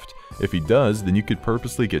left. If he does, then you could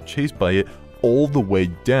purposely get chased by it all the way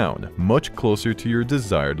down, much closer to your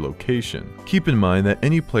desired location. Keep in mind that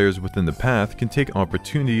any players within the path can take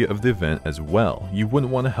opportunity of the event as well. You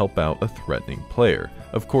wouldn't want to help out a threatening player.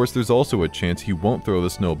 Of course, there's also a chance he won't throw the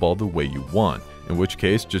snowball the way you want, in which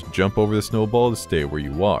case just jump over the snowball to stay where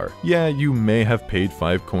you are. Yeah, you may have paid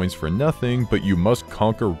 5 coins for nothing, but you must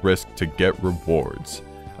conquer risk to get rewards.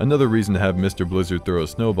 Another reason to have Mr. Blizzard throw a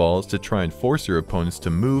snowball is to try and force your opponents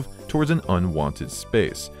to move towards an unwanted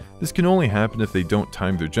space. This can only happen if they don't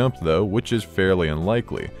time their jump though, which is fairly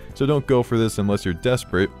unlikely, so don't go for this unless you're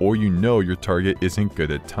desperate or you know your target isn't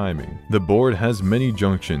good at timing. The board has many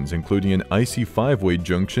junctions, including an icy 5-way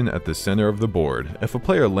junction at the center of the board. If a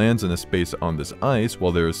player lands in a space on this ice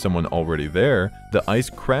while there is someone already there, the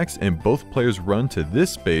ice cracks and both players run to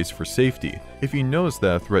this space for safety. If you notice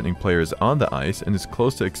that a threatening player is on the ice and is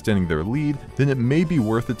close to extending their lead, then it may be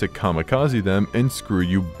worth it to kamikaze them and screw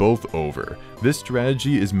you both over. This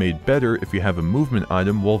strategy is made better if you have a movement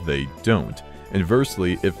item while they don't.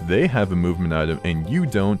 Inversely, if they have a movement item and you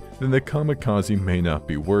don't, then the kamikaze may not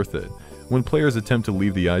be worth it. When players attempt to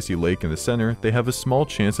leave the icy lake in the center, they have a small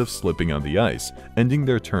chance of slipping on the ice, ending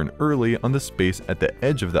their turn early on the space at the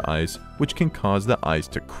edge of the ice, which can cause the ice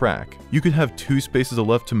to crack. You could have 2 spaces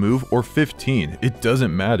left to move or 15, it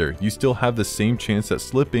doesn't matter, you still have the same chance at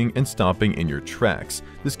slipping and stopping in your tracks.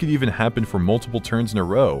 This could even happen for multiple turns in a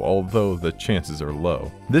row, although the chances are low.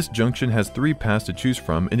 This junction has 3 paths to choose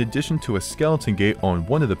from in addition to a skeleton gate on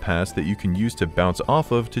one of the paths that you can use to bounce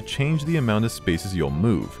off of to change the amount of spaces you'll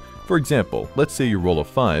move. For example, let's say you roll a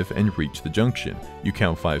 5 and reach the junction. You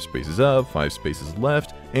count 5 spaces up, 5 spaces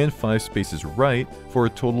left, and 5 spaces right for a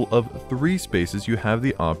total of 3 spaces you have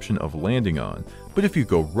the option of landing on. But if you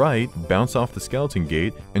go right, bounce off the skeleton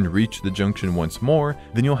gate, and reach the junction once more,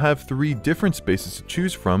 then you'll have 3 different spaces to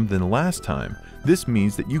choose from than last time. This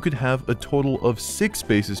means that you could have a total of 6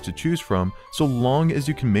 spaces to choose from, so long as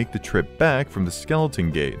you can make the trip back from the skeleton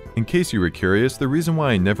gate. In case you were curious, the reason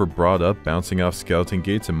why I never brought up bouncing off skeleton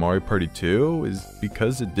gates in Mario Party 2 is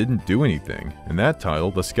because it didn't do anything. In that title,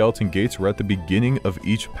 the skeleton gates were at the beginning of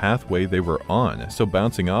each pathway they were on, so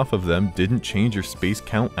bouncing off of them didn't change your space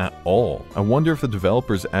count at all. I wonder if the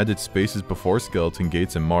developers added spaces before skeleton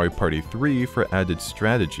gates in Mario Party 3 for added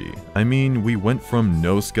strategy. I mean, we went from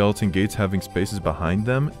no skeleton gates having spaces behind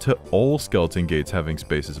them to all skeleton gates having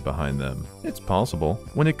spaces behind them. It's possible.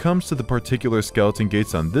 When it comes to the particular skeleton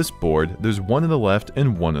gates on this board, there's one on the left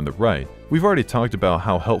and one on the right. We've already talked about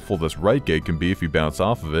how helpful this right gate can be if you bounce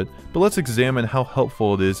off of it, but let's examine how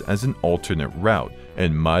helpful it is as an alternate route.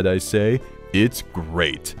 And might I say, it's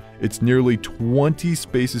great. It's nearly 20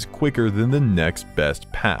 spaces quicker than the next best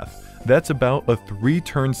path. That's about a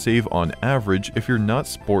 3-turn save on average if you're not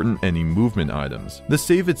sporting any movement items. The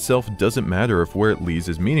save itself doesn't matter if where it leads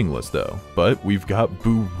is meaningless though, but we've got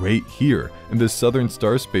Boo right here, and the southern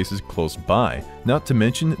star space is close by. Not to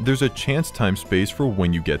mention, there's a chance time space for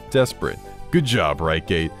when you get desperate. Good job, right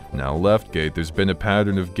gate. Now left gate, there's been a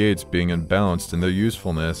pattern of gates being unbalanced in their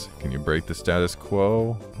usefulness. Can you break the status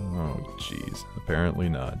quo? Oh jeez, apparently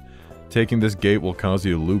not. Taking this gate will cause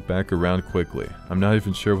you to loop back around quickly. I'm not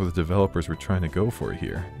even sure what the developers were trying to go for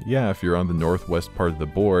here. Yeah, if you're on the northwest part of the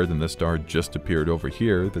board and the star just appeared over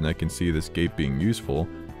here, then I can see this gate being useful,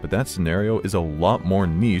 but that scenario is a lot more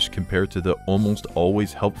niche compared to the almost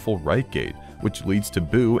always helpful right gate, which leads to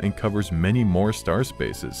Boo and covers many more star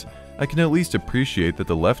spaces. I can at least appreciate that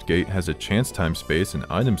the left gate has a chance time space and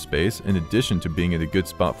item space in addition to being in a good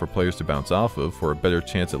spot for players to bounce off of for a better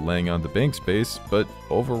chance at laying on the bank space, but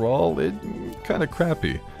overall it's kinda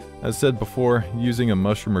crappy. As said before, using a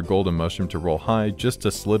mushroom or golden mushroom to roll high just to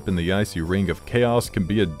slip in the icy ring of chaos can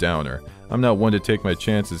be a downer. I'm not one to take my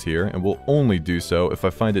chances here and will only do so if I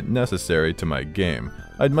find it necessary to my game.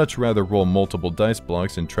 I'd much rather roll multiple dice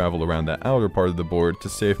blocks and travel around the outer part of the board to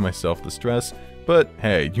save myself the stress But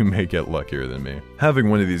hey, you may get luckier than me. Having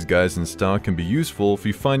one of these guys in stock can be useful if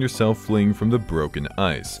you find yourself fleeing from the broken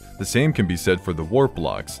ice. The same can be said for the warp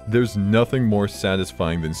blocks. There's nothing more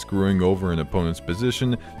satisfying than screwing over an opponent's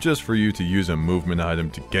position just for you to use a movement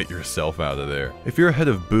item to get yourself out of there. If you're ahead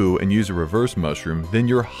of Boo and use a reverse mushroom, then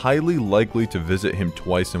you're highly likely to visit him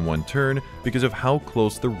twice in one turn because of how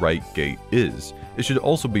close the right gate is. It should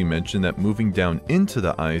also be mentioned that moving down into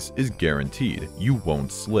the ice is guaranteed. You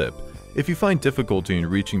won't slip. If you find difficulty in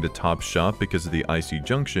reaching the top shop because of the icy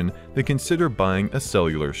junction, then consider buying a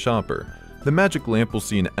Cellular Shopper. The magic lamp will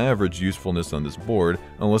see an average usefulness on this board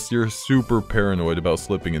unless you're super paranoid about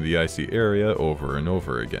slipping in the icy area over and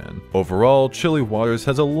over again. Overall, Chilly Waters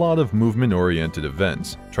has a lot of movement-oriented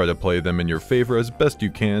events. Try to play them in your favor as best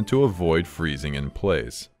you can to avoid freezing in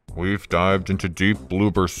place. We've dived into deep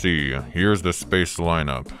Bloober Sea. Here's the space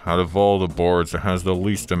lineup. Out of all the boards, it has the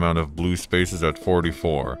least amount of blue spaces at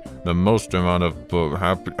 44, the most amount of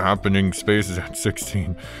happening spaces at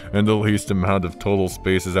 16, and the least amount of total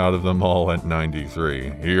spaces out of them all at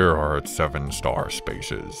 93. Here are its 7-star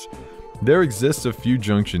spaces. There exists a few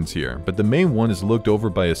junctions here, but the main one is looked over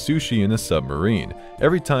by a sushi in a submarine.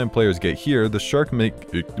 Every time players get here, the shark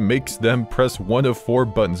makes them press one of 4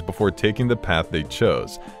 buttons before taking the path they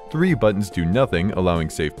chose. 3 buttons do nothing,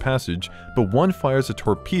 allowing safe passage, but 1 fires a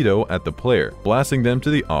torpedo at the player, blasting them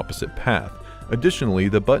to the opposite path. Additionally,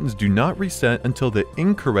 the buttons do not reset until the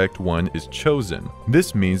incorrect one is chosen.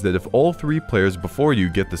 This means that if all 3 players before you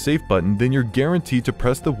get the safe button, then you're guaranteed to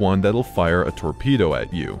press the one that'll fire a torpedo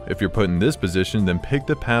at you. If you're put in this position, then pick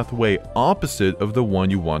the pathway opposite of the one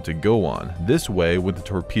you want to go on. This way, when the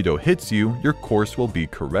torpedo hits you, your course will be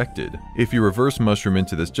corrected. If you reverse mushroom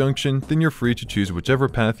into this junction, then you're free to choose whichever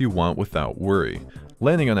path you want without worry.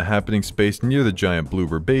 Landing on a happening space near the giant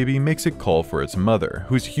Bloober baby makes it call for its mother,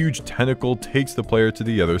 whose huge tentacle takes the player to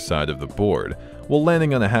the other side of the board. While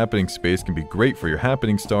landing on a happening space can be great for your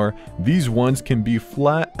happening star, these ones can be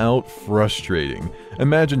flat out frustrating.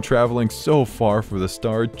 Imagine traveling so far for the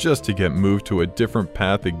star just to get moved to a different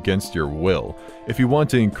path against your will. If you want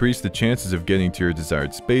to increase the chances of getting to your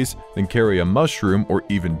desired space, then carry a mushroom, or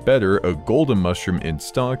even better, a golden mushroom in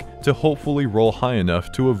stock to hopefully roll high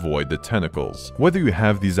enough to avoid the tentacles. Whether you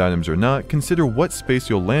have these items or not, consider what space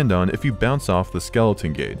you'll land on if you bounce off the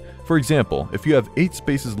skeleton gate. For example, if you have 8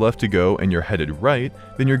 spaces left to go and you're headed right,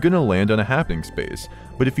 then you're gonna land on a happening space.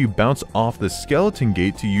 But if you bounce off the skeleton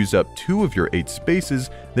gate to use up 2 of your 8 spaces,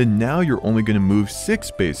 then now you're only going to move 6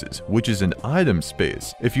 spaces, which is an item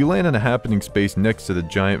space. If you land on a happening space next to the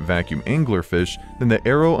giant vacuum anglerfish, then the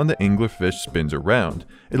arrow on the anglerfish spins around.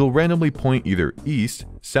 It'll randomly point either east,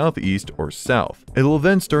 southeast, or south. It'll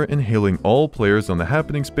then start inhaling all players on the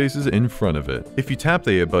happening spaces in front of it. If you tap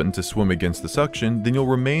the A button to swim against the suction, then you'll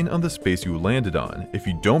remain on the space you landed on. If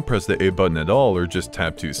you don't press the A button at all or just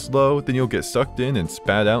tap too slow, then you'll get sucked in and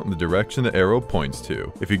spat out in the direction the arrow points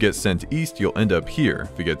to. If you get sent east, you'll end up here.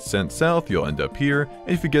 If you get sent south, you'll end up here.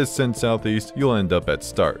 And if you get sent southeast, you'll end up at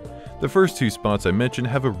start. The first 2 spots I mentioned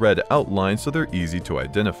have a red outline, so they're easy to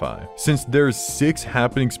identify. Since there's 6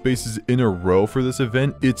 happening spaces in a row for this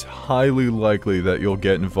event, it's highly likely that you'll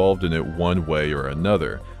get involved in it one way or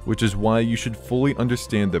another, which is why you should fully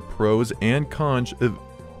understand the pros and cons of...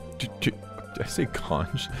 Did I say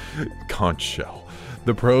conch? Conch shell.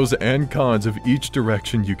 The pros and cons of each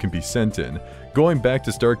direction you can be sent in. Going back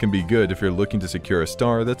to start can be good if you're looking to secure a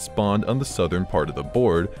star that's spawned on the southern part of the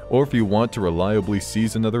board, or if you want to reliably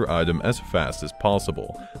seize another item as fast as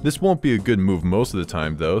possible. This won't be a good move most of the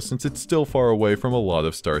time though, since it's still far away from a lot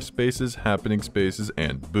of star spaces, happening spaces,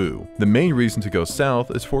 and Boo. The main reason to go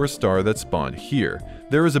south is for a star that spawned here.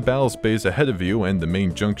 There is a battle space ahead of you and the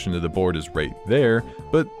main junction of the board is right there,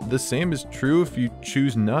 but the same is true if you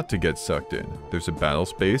choose not to get sucked in. There's a battle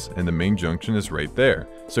space and the main junction is right there,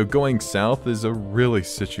 so going south is a really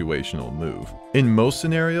situational move. In most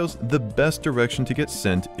scenarios, the best direction to get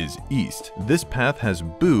sent is east. This path has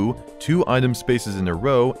Boo, 2 item spaces in a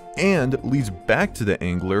row, and leads back to the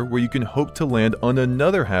angler where you can hope to land on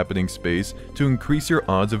another happening space to increase your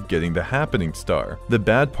odds of getting the happening star. The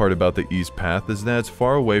bad part about the east path is that it's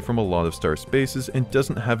far away from a lot of star spaces and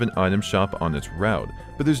doesn't have an item shop on its route,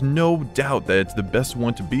 but there's no doubt that it's the best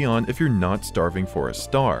one to be on if you're not starving for a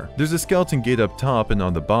star. There's a skeleton gate up top and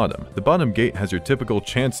on the bottom. The bottom gate has your typical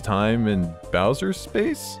chance time and Bowser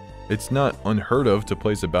space? It's not unheard of to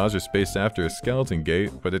place a Bowser space after a Skeleton Gate,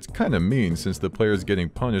 but it's kinda mean since the player is getting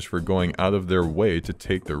punished for going out of their way to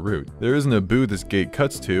take the route. There isn't a boo this gate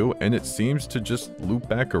cuts to, and it seems to just loop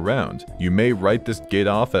back around. You may write this gate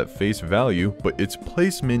off at face value, but its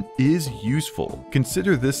placement is useful.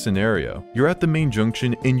 Consider this scenario. You're at the main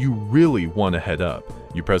junction and you really want to head up.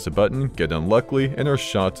 You press a button, get unlucky, and are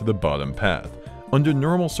shot to the bottom path. Under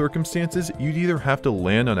normal circumstances, you'd either have to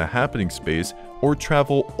land on a happening space or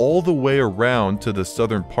travel all the way around to the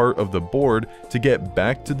southern part of the board to get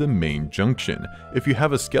back to the main junction. If you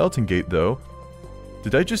have a Skeleton Gate though,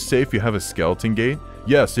 did I just say if you have a Skeleton Gate?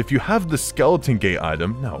 Yes, if you have the Skeleton Gate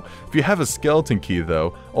item. No, if you have a Skeleton Key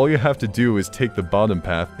though, all you have to do is take the bottom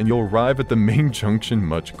path and you'll arrive at the main junction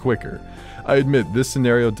much quicker. I admit this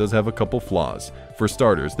scenario does have a couple flaws. For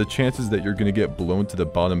starters, the chances that you're going to get blown to the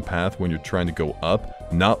bottom path when you're trying to go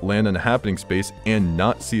up, not land on a happening space, and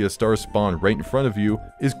not see a star spawn right in front of you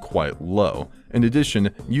is quite low. In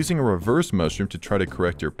addition, using a reverse mushroom to try to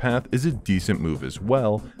correct your path is a decent move as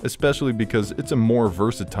well, especially because it's a more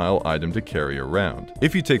versatile item to carry around.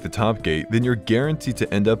 If you take the top gate, then you're guaranteed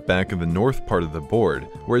to end up back in the north part of the board,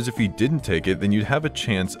 whereas if you didn't take it, then you'd have a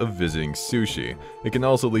chance of visiting Sushi. It can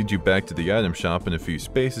also lead you back to the item shop in a few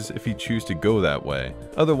spaces if you choose to go that way.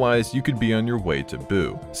 Otherwise, you could be on your way to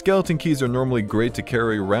Boo. Skeleton keys are normally great to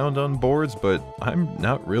carry around on boards, but I'm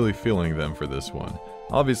not really feeling them for this one.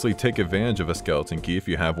 Obviously, take advantage of a skeleton key if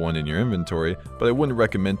you have one in your inventory, but I wouldn't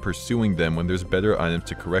recommend pursuing them when there's better items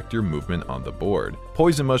to correct your movement on the board.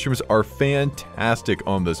 Poison mushrooms are fantastic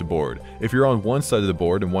on this board. If you're on one side of the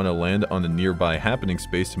board and want to land on a nearby happening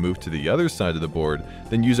space to move to the other side of the board,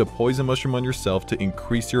 then use a poison mushroom on yourself to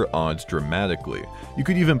increase your odds dramatically. You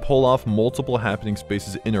could even pull off multiple happening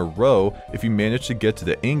spaces in a row if you manage to get to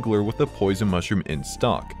the angler with a poison mushroom in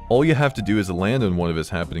stock. All you have to do is land on one of his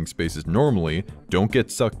happening spaces normally, don't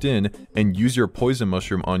get sucked in, and use your poison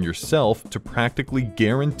mushroom on yourself to practically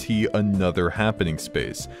guarantee another happening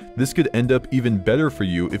space. This could end up even better for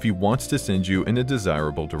you if he wants to send you in a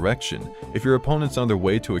desirable direction. If your opponent's on their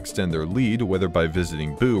way to extend their lead, whether by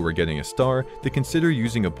visiting Boo or getting a star, then consider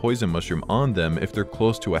using a poison mushroom on them if they're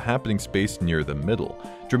close to a happening space near the middle.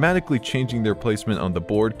 Dramatically changing their placement on the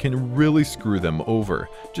board can really screw them over.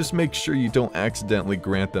 Just make sure you don't accidentally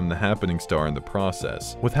grant them the happening star in the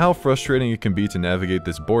process. With how frustrating it can be to navigate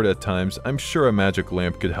this board at times, I'm sure a magic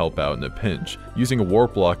lamp could help out in a pinch. Using a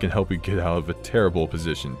warp block can help you get out of a terrible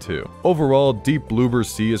position too. Overall, Deep Bloober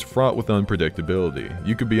Sea is fraught with unpredictability.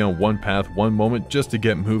 You could be on one path one moment just to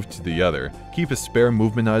get moved to the other. Keep a spare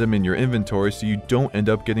movement item in your inventory so you don't end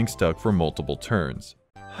up getting stuck for multiple turns.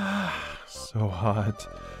 So hot.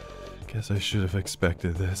 Guess I should have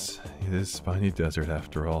expected this. It is Spiny Desert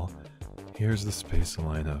after all. Here's the space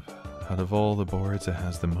lineup. Out of all the boards, it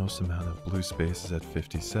has the most amount of blue spaces at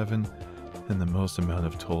 57, and the most amount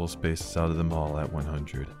of total spaces out of them all at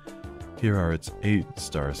 100. Here are its 8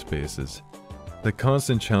 star spaces. The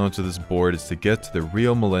constant challenge of this board is to get to the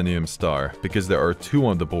real Millennium Star, because there are 2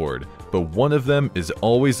 on the board, but one of them is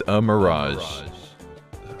always a mirage.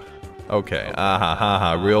 Okay,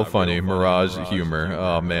 real funny, mirage humor.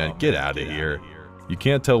 Oh man, get out of here. You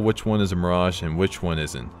can't tell which one is a mirage and which one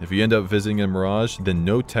isn't. If you end up visiting a mirage, then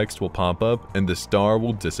no text will pop up and the star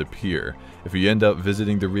will disappear. If you end up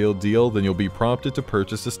visiting the real deal, then you'll be prompted to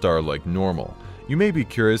purchase the star like normal. You may be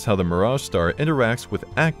curious how the Mirage Star interacts with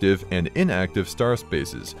active and inactive star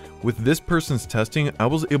spaces. With this person's testing, I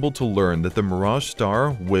was able to learn that the Mirage Star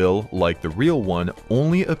will, like the real one,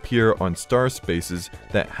 only appear on star spaces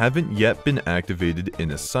that haven't yet been activated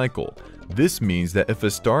in a cycle. This means that if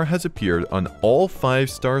a star has appeared on all 5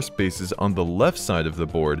 star spaces on the left side of the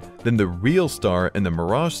board, then the real star and the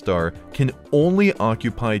Mirage Star can only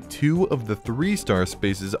occupy 2 of the 3 star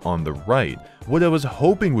spaces on the right. What I was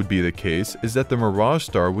hoping would be the case is that the Mirage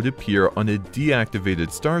Star would appear on a deactivated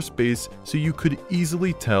star space so you could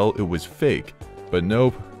easily tell it was fake. But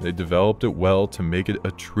nope, they developed it well to make it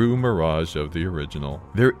a true mirage of the original.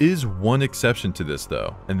 There is one exception to this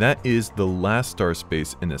though, and that is the last star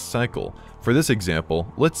space in a cycle. For this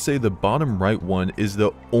example, let's say the bottom right one is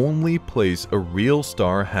the only place a real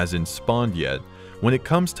star hasn't spawned yet. When it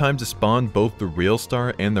comes time to spawn both the real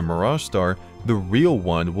star and the Mirage Star, the real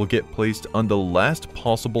one will get placed on the last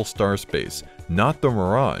possible star space, not the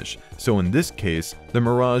Mirage. So in this case, the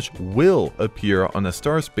Mirage will appear on a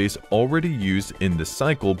star space already used in the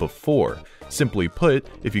cycle before. Simply put,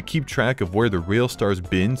 if you keep track of where the real star's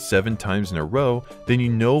been 7 times in a row, then you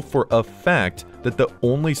know for a fact that the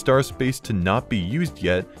only star space to not be used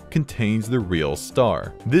yet contains the real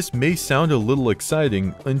star. This may sound a little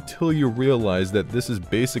exciting until you realize that this is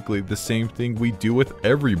basically the same thing we do with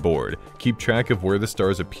every board. Keep track of where the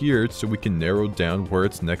stars appeared so we can narrow down where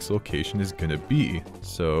its next location is gonna be.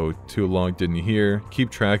 So, too long didn't hear, keep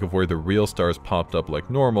track of where the real stars popped up like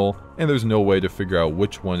normal, and there's no way to figure out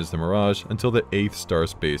which one is the Mirage until the 8th star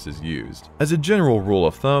space is used. As a general rule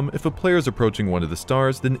of thumb, if a player is approaching one of the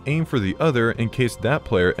stars, then aim for the other in case that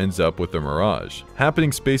player ends up with the Mirage.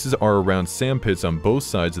 Happening spaces are around sand pits on both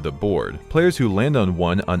sides of the board. Players who land on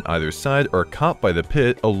one on either side are caught by the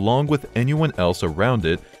pit along with anyone else around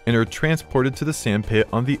it and are transported to the sand pit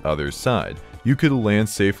on the other side. You could land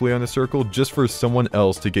safely on a circle just for someone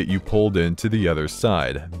else to get you pulled into the other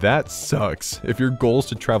side. That sucks. If your goal is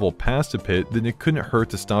to travel past a pit, then it couldn't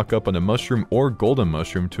hurt to stock up on a mushroom or golden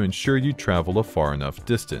mushroom to ensure you travel a far enough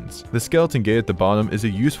distance. The skeleton gate at the bottom is a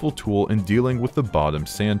useful tool in dealing with the bottom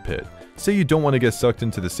sand pit. Say you don't want to get sucked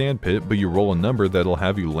into the sand pit, but you roll a number that'll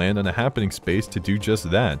have you land on a happening space to do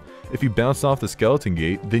just that. If you bounce off the skeleton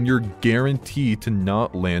gate, then you're guaranteed to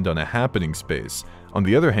not land on a happening space. On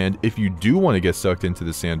the other hand, if you do want to get sucked into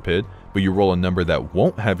the sand pit, but you roll a number that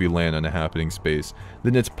won't have you land on a happening space,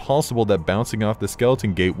 then it's possible that bouncing off the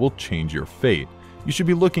skeleton gate will change your fate. You should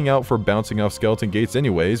be looking out for bouncing off skeleton gates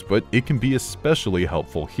anyways, but it can be especially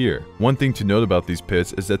helpful here. One thing to note about these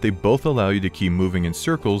pits is that they both allow you to keep moving in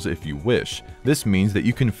circles if you wish. This means that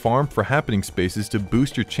you can farm for happening spaces to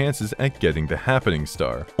boost your chances at getting the happening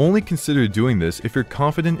star. Only consider doing this if you're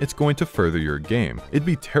confident it's going to further your game. It'd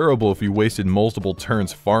be terrible if you wasted multiple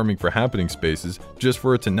turns farming for happening spaces just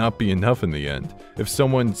for it to not be enough in the end. If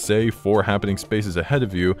someone, say, 4 happening spaces ahead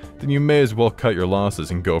of you, then you may as well cut your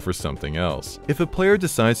losses and go for something else. If a player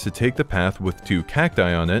decides to take the path with 2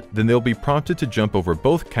 cacti on it, then they'll be prompted to jump over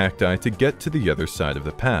both cacti to get to the other side of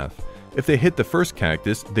the path. If they hit the first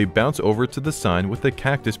cactus, they bounce over to the sign with the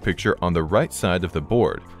cactus picture on the right side of the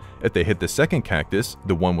board. If they hit the second cactus,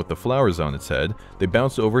 the one with the flowers on its head, they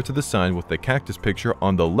bounce over to the sign with the cactus picture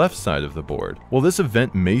on the left side of the board. While this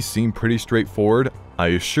event may seem pretty straightforward, I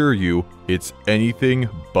assure you, it's anything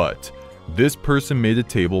but. This person made a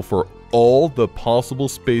table for all the possible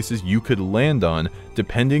spaces you could land on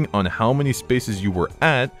depending on how many spaces you were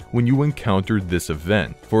at when you encountered this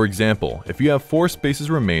event. For example, if you have 4 spaces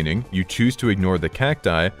remaining, you choose to ignore the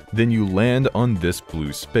cacti, then you land on this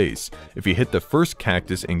blue space. If you hit the first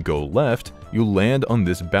cactus and go left, you land on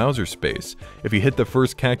this Bowser space. If you hit the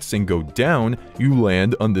first cactus and go down, you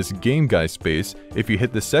land on this Game Guy space. If you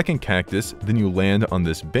hit the second cactus, then you land on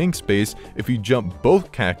this bank space. If you jump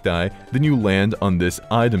both cacti, then you land on this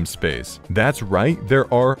item space. That's right,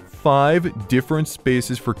 there are 5 different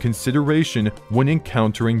spaces for consideration when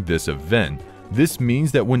encountering this event. This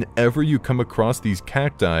means that whenever you come across these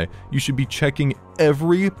cacti, you should be checking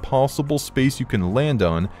every possible space you can land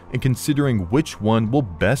on and considering which one will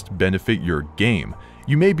best benefit your game.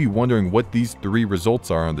 You may be wondering what these 3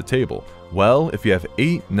 results are on the table. Well, if you have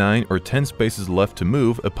 8, 9, or 10 spaces left to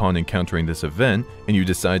move upon encountering this event, and you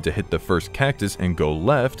decide to hit the first cactus and go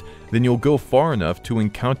left, then you'll go far enough to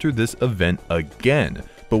encounter this event again,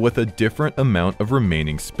 but with a different amount of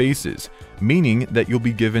remaining spaces, meaning that you'll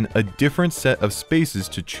be given a different set of spaces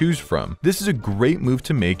to choose from. This is a great move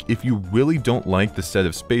to make if you really don't like the set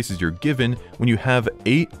of spaces you're given when you have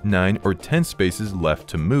 8, 9, or 10 spaces left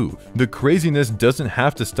to move. The craziness doesn't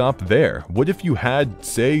have to stop there. What if you had,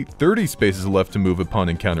 say, 30 spaces left to move upon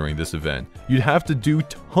encountering this event? You'd have to do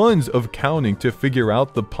tons of counting to figure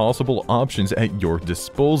out the possible options at your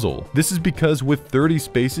disposal. This is because with 30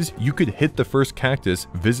 spaces, you could hit the first cactus,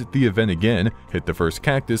 visit the event again, hit the first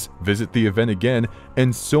cactus, visit the event again,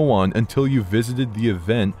 and so on until you visited the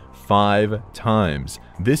event 5 times.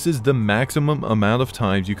 This is the maximum amount of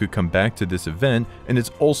times you could come back to this event, and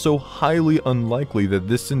it's also highly unlikely that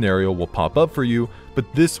this scenario will pop up for you,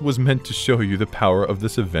 but this was meant to show you the power of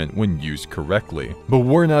this event when used correctly. But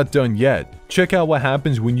we're not done yet. Check out what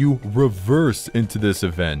happens when you reverse into this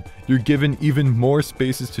event. You're given even more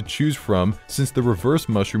spaces to choose from since the reverse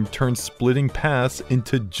mushroom turns splitting paths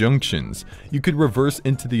into junctions. You could reverse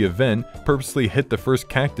into the event, purposely hit the first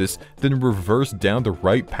cactus, then reverse down the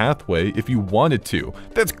right pathway if you wanted to.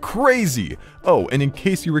 That's crazy! Oh, and in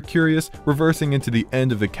case you were curious, reversing into the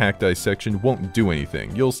end of the cacti section won't do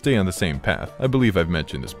anything. You'll stay on the same path. I believe I've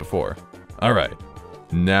mentioned this before. Alright.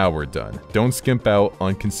 Now we're done. Don't skimp out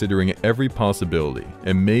on considering every possibility.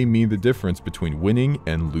 It may mean the difference between winning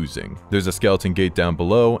and losing. There's a skeleton gate down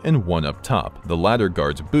below and one up top. The latter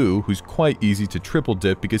guards Boo, who's quite easy to triple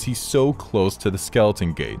dip because he's so close to the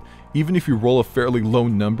skeleton gate. Even if you roll a fairly low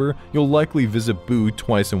number, you'll likely visit Boo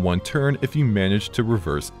twice in one turn if you manage to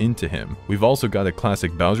reverse into him. We've also got a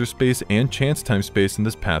classic Bowser space and chance time space in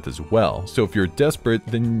this path as well, so if you're desperate,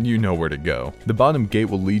 then you know where to go. The bottom gate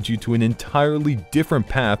will lead you to an entirely different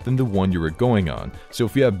path than the one you were going on, so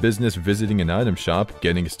if you have business visiting an item shop,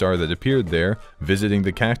 getting a star that appeared there, visiting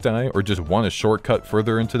the cacti, or just want a shortcut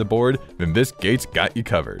further into the board, then this gate's got you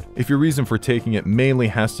covered. If your reason for taking it mainly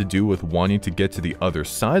has to do with wanting to get to the other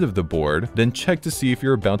side of the board, then check to see if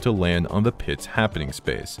you're about to land on the pit's happening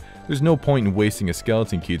space. There's no point in wasting a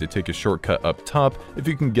skeleton key to take a shortcut up top if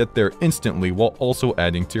you can get there instantly while also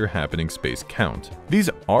adding to your happening space count.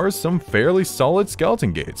 These are some fairly solid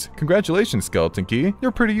skeleton gates. Congratulations, skeleton key,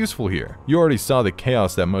 you're pretty useful here. You already saw the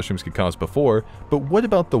chaos that mushrooms could cause before, but what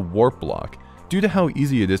about the warp block? Due to how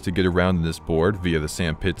easy it is to get around in this board via the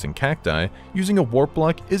sand pits and cacti, using a warp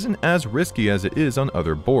block isn't as risky as it is on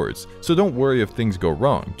other boards, so don't worry if things go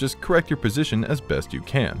wrong, just correct your position as best you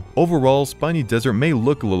can. Overall, Spiny Desert may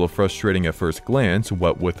look a little frustrating at first glance,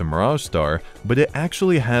 what with the Mirage Star, but it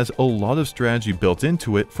actually has a lot of strategy built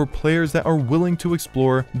into it for players that are willing to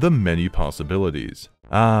explore the many possibilities.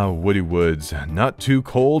 Ah, Woody Woods, not too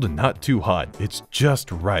cold, not too hot, it's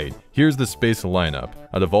just right. Here's the space lineup.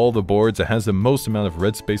 Out of all the boards, it has the most amount of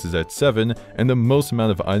red spaces at 7 and the most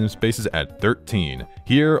amount of item spaces at 13.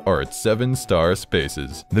 Here are its 7-star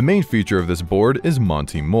spaces. The main feature of this board is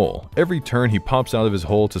Monty Mole. Every turn he pops out of his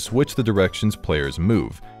hole to switch the directions players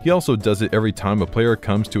move. He also does it every time a player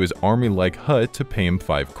comes to his army-like hut to pay him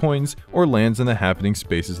 5 coins or lands in the happening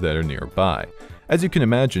spaces that are nearby. As you can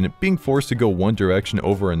imagine, being forced to go one direction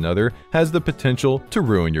over another has the potential to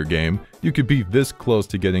ruin your game. You could be this close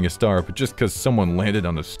to getting a star, but just because someone landed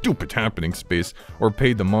on a stupid happening space or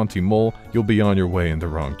paid the Monty Mole, you'll be on your way in the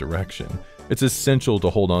wrong direction. It's essential to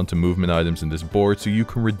hold on to movement items in this board so you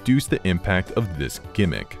can reduce the impact of this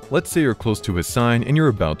gimmick. Let's say you're close to a sign and you're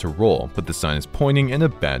about to roll, but the sign is pointing in a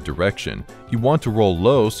bad direction. You want to roll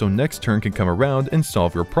low so next turn can come around and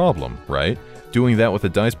solve your problem, right? Doing that with a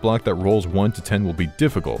dice block that rolls 1 to 10 will be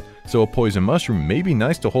difficult, so a poison mushroom may be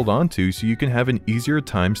nice to hold on to so you can have an easier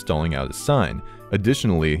time stalling out a sign.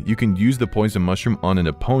 Additionally, you can use the poison mushroom on an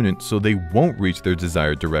opponent so they won't reach their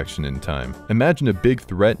desired direction in time. Imagine a big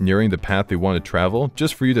threat nearing the path they want to travel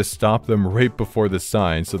just for you to stop them right before the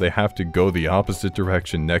sign so they have to go the opposite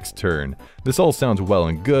direction next turn. This all sounds well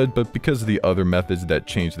and good, but because of the other methods that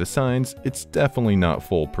change the signs, it's definitely not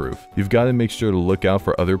foolproof. You've got to make sure to look out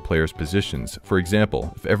for other players' positions. For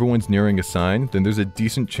example, if everyone's nearing a sign, then there's a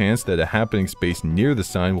decent chance that a happening space near the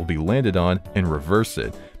sign will be landed on and reverse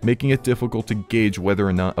it, making it difficult to gauge whether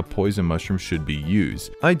or not a poison mushroom should be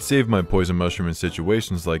used. I'd save my poison mushroom in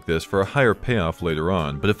situations like this for a higher payoff later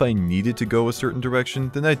on, but if I needed to go a certain direction,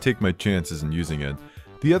 then I'd take my chances in using it.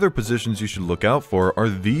 The other positions you should look out for are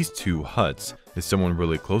these 2 huts. Is someone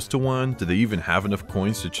really close to one? Do they even have enough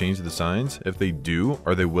coins to change the signs? If they do,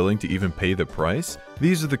 are they willing to even pay the price?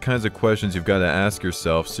 These are the kinds of questions you've got to ask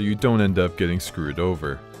yourself so you don't end up getting screwed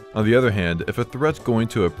over. On the other hand, if a threat's going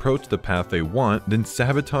to approach the path they want, then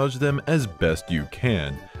sabotage them as best you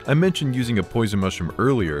can. I mentioned using a poison mushroom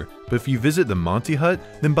earlier, but if you visit the Monty hut,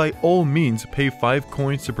 then by all means pay 5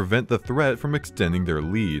 coins to prevent the threat from extending their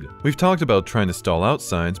lead. We've talked about trying to stall out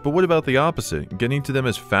signs, but what about the opposite, getting to them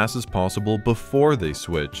as fast as possible before they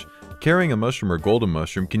switch? Carrying a mushroom or golden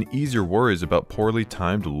mushroom can ease your worries about poorly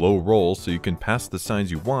timed low rolls so you can pass the signs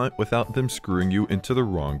you want without them screwing you into the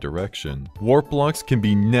wrong direction. Warp blocks can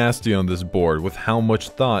be nasty on this board with how much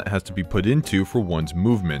thought has to be put into for one's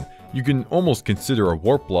movement. You can almost consider a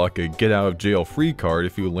warp block a get out of jail free card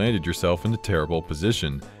if you landed yourself in a terrible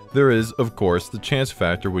position. There is, of course, the chance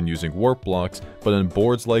factor when using warp blocks, but on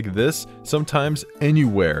boards like this, sometimes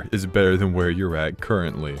anywhere is better than where you're at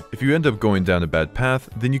currently. If you end up going down a bad path,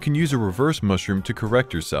 then you can use a reverse mushroom to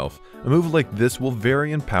correct yourself. A move like this will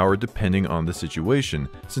vary in power depending on the situation,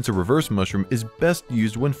 since a reverse mushroom is best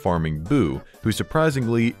used when farming Boo, who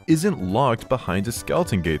surprisingly isn't locked behind a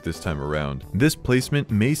skeleton gate this time around. This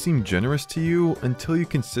placement may seem generous to you until you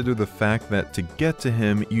consider the fact that to get to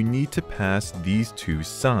him, you need to pass these 2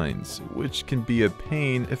 signs, which can be a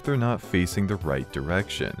pain if they're not facing the right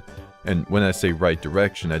direction. And when I say right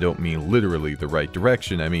direction, I don't mean literally the right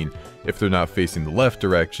direction, I mean if they're not facing the left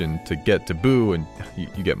direction to get to Boo, and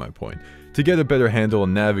you get my point. To get a better handle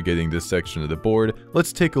on navigating this section of the board,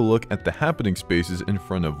 let's take a look at the happening spaces in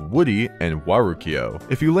front of Woody and Waluigi.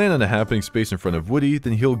 If you land on a happening space in front of Woody,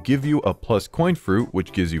 then he'll give you a plus coin fruit,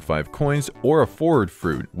 which gives you 5 coins, or a forward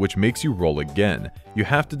fruit, which makes you roll again. You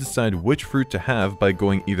have to decide which fruit to have by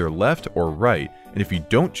going either left or right, and if you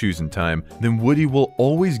don't choose in time, then Woody will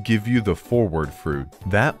always give you the forward fruit.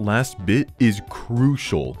 That last bit is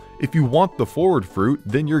crucial. If you want the forward fruit,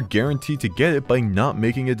 then you're guaranteed to get it by not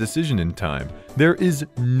making a decision in time. There is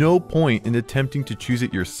no point in attempting to choose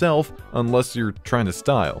it yourself unless you're trying to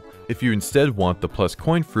style. If you instead want the plus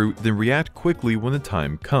coin fruit, then react quickly when the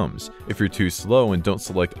time comes. If you're too slow and don't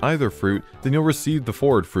select either fruit, then you'll receive the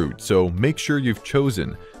forward fruit, so make sure you've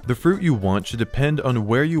chosen. The fruit you want should depend on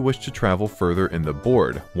where you wish to travel further in the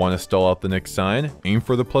board. Want to stall out the next sign? Aim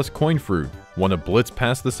for the plus coin fruit. Want to blitz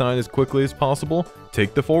past the sign as quickly as possible?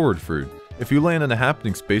 Take the forward fruit. If you land on a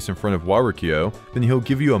happening space in front of Waluigi, then he'll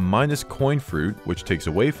give you a minus coin fruit, which takes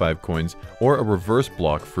away 5 coins, or a reverse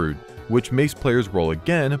block fruit, which makes players roll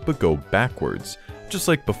again but go backwards. Just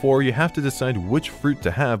like before, you have to decide which fruit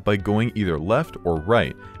to have by going either left or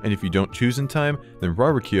right, and if you don't choose in time, then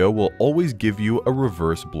Waluigi will always give you a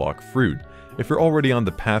reverse block fruit. If you're already on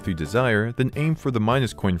the path you desire, then aim for the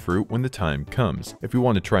minus coin fruit when the time comes. If you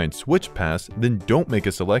want to try and switch paths, then don't make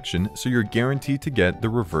a selection so you're guaranteed to get the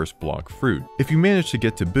reverse block fruit. If you manage to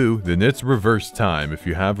get to Boo, then it's reverse time if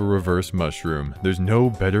you have a reverse mushroom. There's no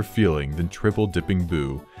better feeling than triple dipping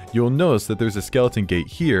Boo. You'll notice that there's a skeleton gate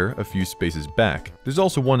here a few spaces back. There's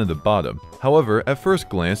also one at the bottom. However, at first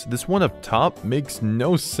glance, this one up top makes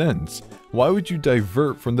no sense. Why would you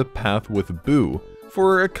divert from the path with Boo?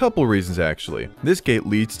 For a couple reasons actually. This gate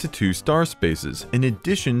leads to 2 star spaces, in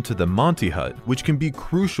addition to the Monty Hut, which can be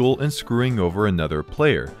crucial in screwing over another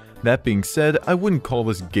player. That being said, I wouldn't call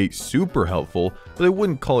this gate super helpful, but I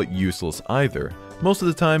wouldn't call it useless either. Most of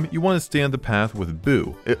the time, you want to stay on the path with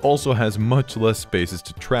Boo. It also has much less spaces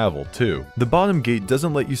to travel too. The bottom gate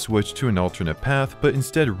doesn't let you switch to an alternate path, but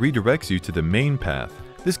instead redirects you to the main path.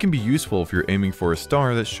 This can be useful if you're aiming for a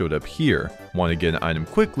star that showed up here, want to get an item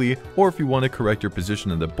quickly, or if you want to correct your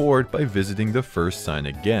position on the board by visiting the first sign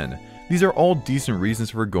again. These are all decent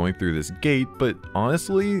reasons for going through this gate, but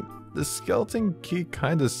honestly, the skeleton key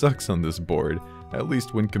kinda sucks on this board, at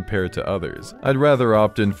least when compared to others. I'd rather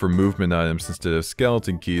opt in for movement items instead of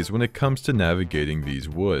skeleton keys when it comes to navigating these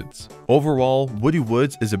woods. Overall, Woody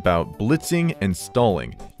Woods is about blitzing and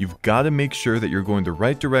stalling. You've got to make sure that you're going the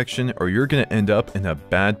right direction or you're going to end up in a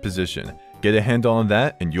bad position. Get a handle on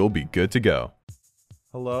that and you'll be good to go.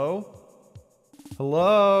 Hello?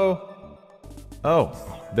 Hello?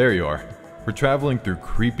 Oh, there you are. We're traveling through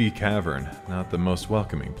creepy Cavern. Not the most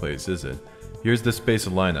welcoming place, is it? Here's the space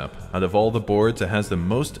lineup. Out of all the boards, it has the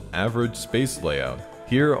most average space layout.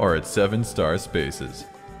 Here are its 7-star spaces.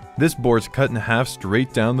 This board's cut in half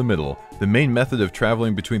straight down the middle. The main method of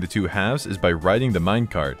traveling between the 2 halves is by riding the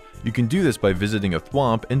minecart. You can do this by visiting a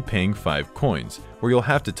thwomp and paying 5 coins, where you'll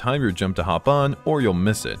have to time your jump to hop on or you'll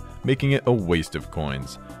miss it, making it a waste of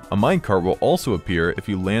coins. A minecart will also appear if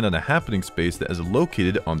you land on a happening space that is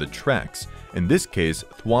located on the tracks. In this case,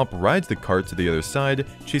 Thwomp rides the cart to the other side,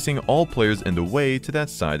 chasing all players in the way to that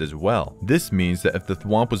side as well. This means that if the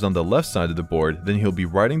Thwomp was on the left side of the board, then he'll be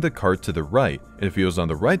riding the cart to the right, and if he was on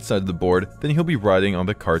the right side of the board, then he'll be riding on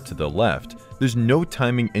the cart to the left. There's no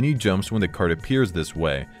timing any jumps when the cart appears this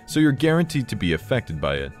way, so you're guaranteed to be affected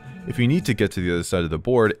by it. If you need to get to the other side of the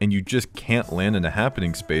board and you just can't land in a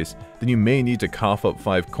happening space, then you may need to cough up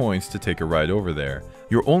 5 coins to take a ride over there.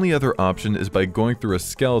 Your only other option is by going through a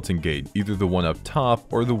skeleton gate, either the one up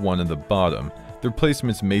top or the one in the bottom. Their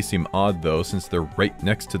placements may seem odd though, since they're right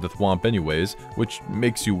next to the thwomp anyways, which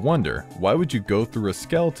makes you wonder, why would you go through a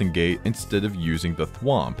skeleton gate instead of using the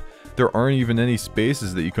thwomp? There aren't even any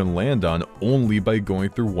spaces that you can land on only by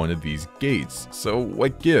going through one of these gates, so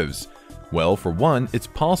what gives? Well, for one, it's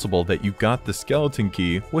possible that you got the skeleton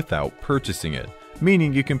key without purchasing it,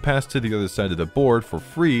 meaning you can pass to the other side of the board for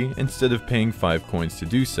free instead of paying 5 coins to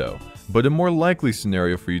do so. But a more likely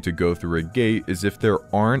scenario for you to go through a gate is if there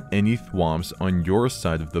aren't any thwomps on your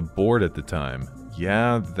side of the board at the time.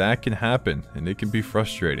 Yeah, that can happen, and it can be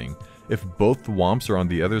frustrating. If both thwomps are on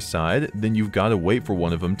the other side, then you've got to wait for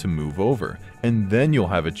one of them to move over, and then you'll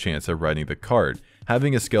have a chance at riding the cart.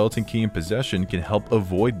 Having a skeleton key in possession can help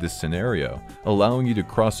avoid this scenario, allowing you to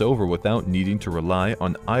cross over without needing to rely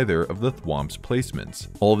on either of the thwomp's placements.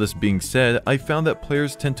 All this being said, I found that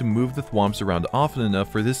players tend to move the thwomps around often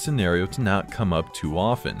enough for this scenario to not come up too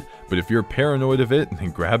often, but if you're paranoid of it,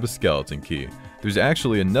 then grab a skeleton key. There's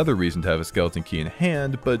actually another reason to have a skeleton key in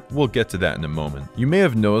hand, but we'll get to that in a moment. You may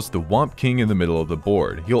have noticed the Womp King in the middle of the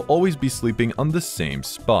board. He'll always be sleeping on the same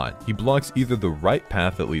spot. He blocks either the right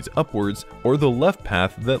path that leads upwards or the left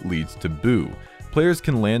path that leads to Boo. Players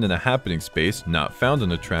can land in a happening space not found on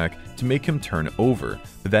the track to make him turn over,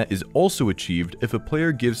 but that is also achieved if a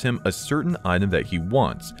player gives him a certain item that he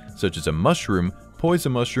wants, such as a mushroom,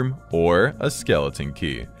 poison mushroom, or a skeleton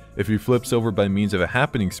key. If he flips over by means of a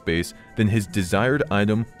happening space, then his desired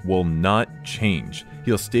item will not change.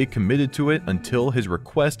 He'll stay committed to it until his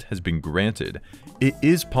request has been granted. It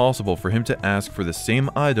is possible for him to ask for the same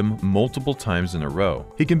item multiple times in a row.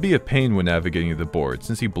 He can be a pain when navigating the board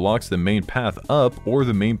since he blocks the main path up or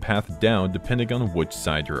the main path down depending on which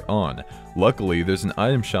side you're on. Luckily, there's an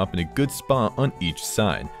item shop in a good spot on each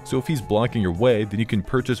side, so if he's blocking your way, then you can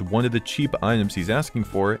purchase one of the cheap items he's asking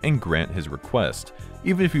for and grant his request.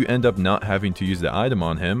 Even if you end up not having to use the item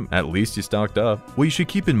on him, at least you stocked up. What you should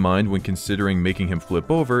keep in mind when considering making him flip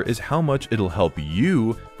over is how much it'll help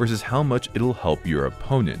you versus how much it'll help your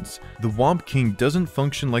opponents. The Womp King doesn't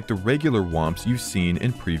function like the regular Womps you've seen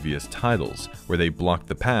in previous titles, where they block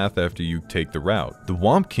the path after you take the route. The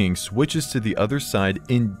Womp King switches to the other side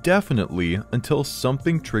indefinitely until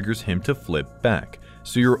something triggers him to flip back.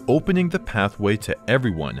 So you're opening the pathway to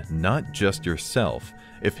everyone, not just yourself.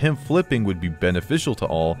 If him flipping would be beneficial to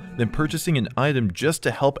all, then purchasing an item just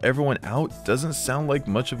to help everyone out doesn't sound like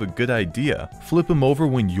much of a good idea. Flip him over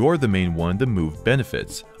when you're the main one the move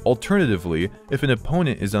benefits. Alternatively, if an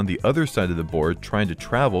opponent is on the other side of the board trying to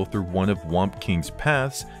travel through one of Womp King's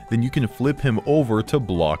paths, then you can flip him over to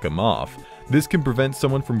block him off. This can prevent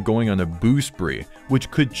someone from going on a boo spree,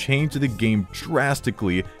 which could change the game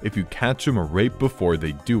drastically if you catch them right before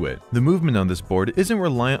they do it. The movement on this board isn't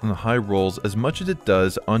reliant on high rolls as much as it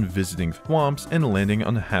does on visiting thwomps and landing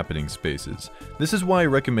on happening spaces. This is why I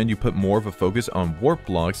recommend you put more of a focus on warp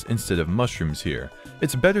blocks instead of mushrooms here.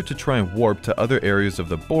 It's better to try and warp to other areas of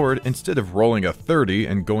the board instead of rolling a 30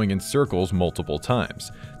 and going in circles multiple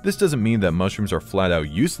times. This doesn't mean that mushrooms are flat out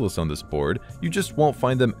useless on this board, you just won't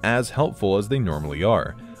find them as helpful as they normally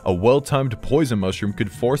are. A well-timed poison mushroom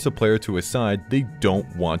could force a player to a side they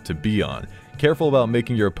don't want to be on. Careful about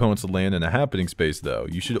making your opponents land in a happening space though.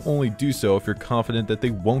 You should only do so if you're confident that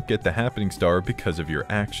they won't get the happening star because of your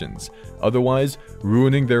actions. Otherwise,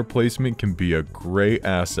 ruining their placement can be a great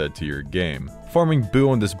asset to your game. Farming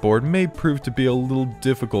Boo on this board may prove to be a little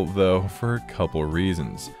difficult though, for a couple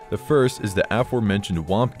reasons. The first is the aforementioned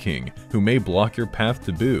Womp King, who may block your path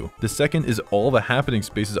to Boo. The second is all the happening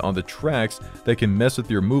spaces on the tracks that can mess with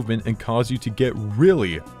your movement and cause you to get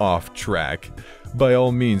really off track. By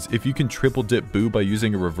all means, if you can triple dip Boo by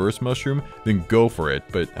using a reverse mushroom, then go for it,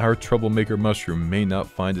 but our troublemaker mushroom may not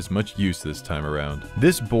find as much use this time around.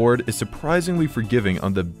 This board is surprisingly forgiving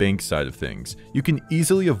on the bank side of things. You can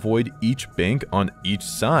easily avoid each bank on each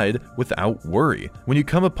side without worry. When you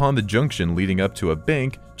come upon the junction leading up to a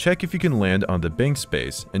bank, check if you can land on the bank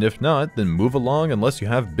space, and if not, then move along unless you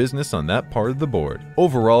have business on that part of the board.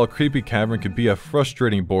 Overall, Creepy Cavern can be a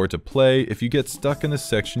frustrating board to play if you get stuck in a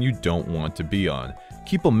section you don't want to be on.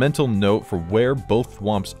 Keep a mental note for where both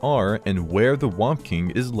thwomps are and where the Womp King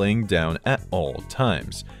is laying down at all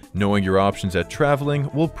times. Knowing your options at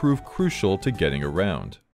traveling will prove crucial to getting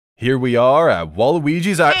around. Here we are at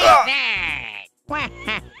Waluigi's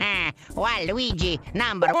Waluigi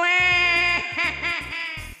number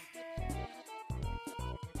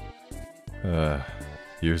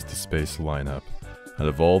Here's the space lineup. Out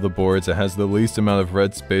of all the boards, it has the least amount of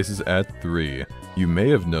red spaces at 3. You may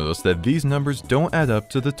have noticed that these numbers don't add up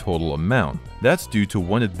to the total amount. That's due to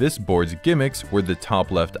one of this board's gimmicks where the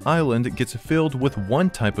top left island gets filled with one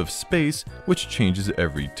type of space, which changes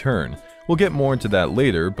every turn. We'll get more into that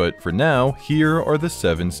later, but for now, here are the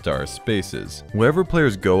 7-star spaces. Wherever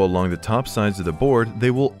players go along the top sides of the board,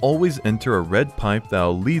 they will always enter a red pipe that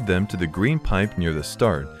will lead them to the green pipe near the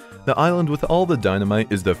start. The island with all the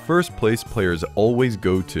dynamite is the first place players always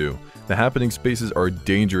go to. The happening spaces are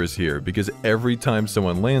dangerous here because every time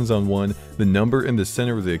someone lands on one, the number in the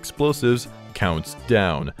center of the explosives counts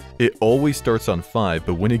down. It always starts on 5,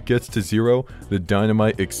 but when it gets to 0, the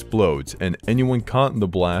dynamite explodes, and anyone caught in the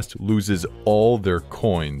blast loses all their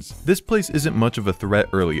coins. This place isn't much of a threat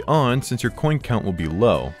early on since your coin count will be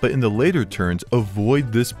low, but in the later turns,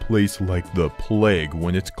 avoid this place like the plague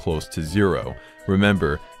when it's close to 0.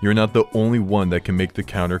 Remember, you're not the only one that can make the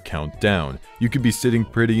counter count down. You could be sitting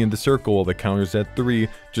pretty in the circle while the counter's at 3,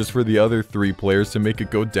 just for the other 3 players to make it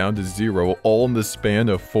go down to 0, all in the span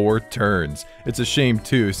of 4 turns. It's a shame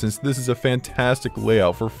too, since this is a fantastic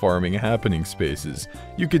layout for farming happening spaces.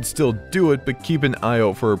 You could still do it, but keep an eye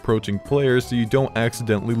out for approaching players so you don't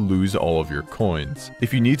accidentally lose all of your coins.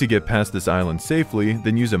 If you need to get past this island safely,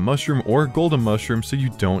 then use a mushroom or golden mushroom so you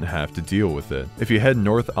don't have to deal with it. If you head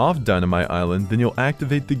north off Dynamite Island, then you'll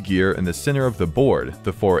activate the gear in the center of the board.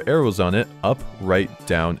 The 4 arrows on it, up, right,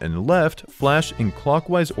 down, and left, flash in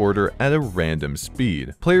clockwise order at a random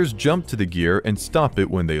speed. Players jump to the gear and stop it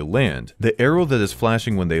when they land. The arrow that is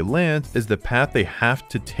flashing when they land is the path they have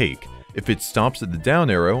to take. If it stops at the down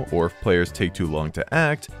arrow, or if players take too long to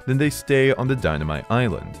act, then they stay on the Dynamite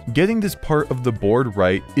Island. Getting this part of the board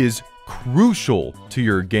right is crucial to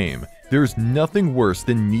your game. There's nothing worse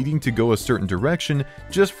than needing to go a certain direction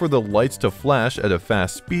just for the lights to flash at a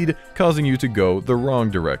fast speed, causing you to go the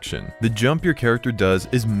wrong direction. The jump your character does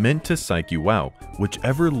is meant to psych you out.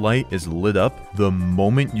 Whichever light is lit up the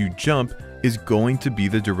moment you jump is going to be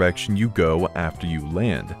the direction you go after you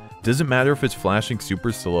land. Doesn't matter if it's flashing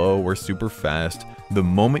super slow or super fast, the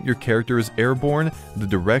moment your character is airborne, the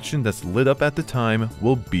direction that's lit up at the time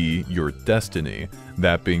will be your destiny.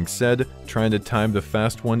 That being said, trying to time the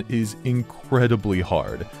fast one is incredibly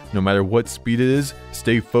hard. No matter what speed it is,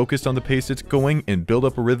 stay focused on the pace it's going and build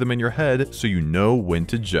up a rhythm in your head so you know when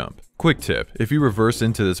to jump. Quick tip, if you reverse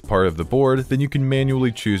into this part of the board, then you can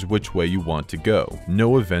manually choose which way you want to go.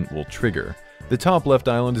 No event will trigger. The top left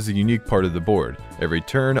island is a unique part of the board. Every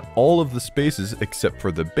turn, all of the spaces except for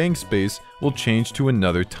the bank space will change to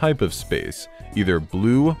another type of space. Either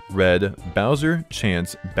blue, red, Bowser,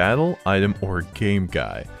 chance, battle, item, or game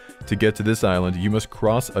guy. To get to this island, you must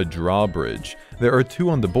cross a drawbridge. There are 2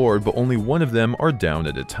 on the board, but only one of them are down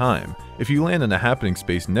at a time. If you land in a happening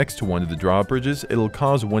space next to one of the drawbridges, it'll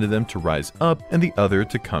cause one of them to rise up and the other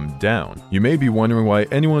to come down. You may be wondering why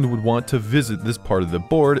anyone would want to visit this part of the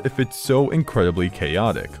board if it's so incredibly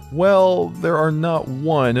chaotic. Well, there are not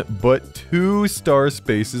 1, but 2 star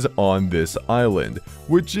spaces on this island,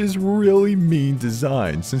 which is really mean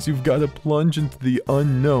design since you've got to plunge into the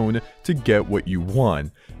unknown to get what you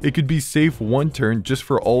want. It could be safe 1 turn just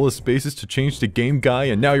for all the spaces to change to game guy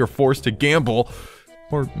and now you're forced to gamble.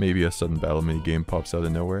 Or maybe a sudden battle minigame pops out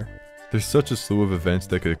of nowhere. There's such a slew of events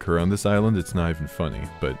that could occur on this island, it's not even funny.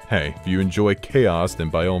 But hey, if you enjoy chaos, then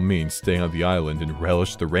by all means stay on the island and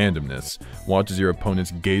relish the randomness. Watch as your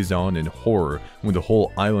opponents gaze on in horror when the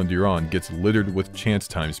whole island you're on gets littered with chance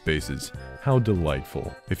time spaces. How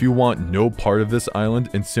delightful. If you want no part of this island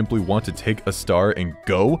and simply want to take a star and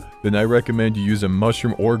go, then I recommend you use a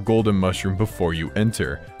mushroom or golden mushroom before you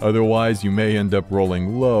enter. Otherwise, you may end up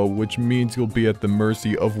rolling low, which means you'll be at the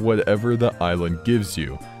mercy of whatever the island gives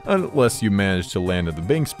you. Unless you manage to land at the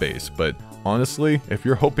bank space, but honestly, if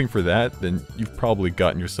you're hoping for that, then you've probably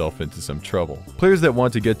gotten yourself into some trouble. Players that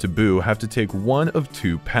want to get to Boo have to take one of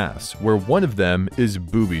 2 paths, where one of them is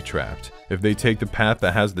booby-trapped. If they take the path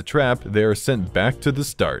that has the trap, they are sent back to the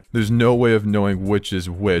start. There's no way of knowing which is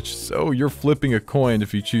which, so you're flipping a coin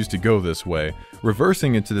if you choose to go this way.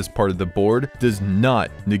 Reversing into this part of the board does not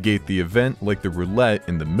negate the event like the roulette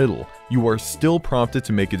in the middle. You are still prompted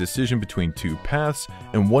to make a decision between 2 paths,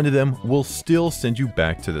 and one of them will still send you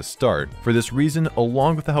back to the start. For this reason,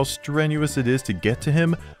 along with how strenuous it is to get to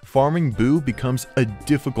him, farming Boo becomes a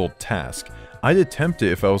difficult task. I'd attempt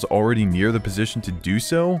it if I was already near the position to do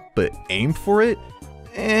so, but aim for it?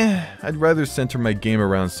 I'd rather center my game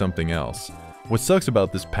around something else. What sucks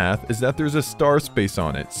about this path is that there's a star space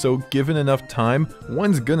on it, so given enough time,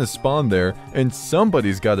 one's gonna spawn there, and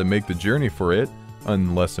somebody's gotta make the journey for it.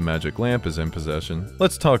 Unless a magic lamp is in possession.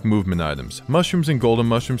 Let's talk movement items. Mushrooms and golden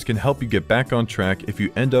mushrooms can help you get back on track if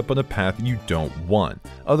you end up on a path you don't want.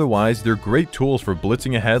 Otherwise, they're great tools for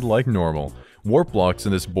blitzing ahead like normal. Warp blocks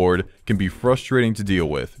in this board can be frustrating to deal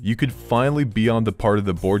with. You could finally be on the part of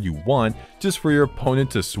the board you want just for your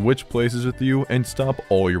opponent to switch places with you and stop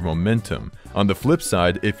all your momentum. On the flip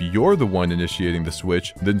side, if you're the one initiating the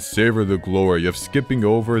switch, then savor the glory of skipping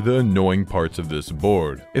over the annoying parts of this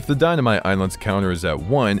board. If the Dynamite Island's counter is at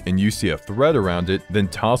 1 and you see a threat around it, then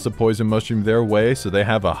toss a poison mushroom their way so they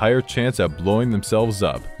have a higher chance at blowing themselves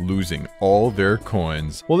up, losing all their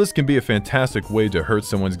coins. While this can be a fantastic way to hurt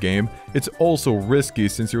someone's game, it's also risky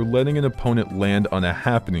since you're letting an opponent land on a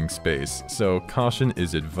happening space, so caution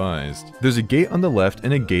is advised. There's a gate on the left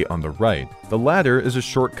and a gate on the right. The latter is a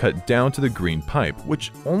shortcut down to the green pipe,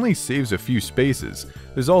 which only saves a few spaces.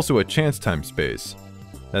 There's also a chance time space.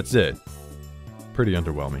 That's it. Pretty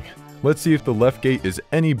underwhelming. Let's see if the left gate is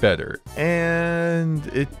any better. And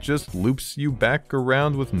it just loops you back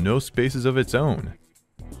around with no spaces of its own.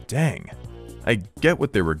 Dang. I get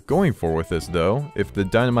what they were going for with this though. If the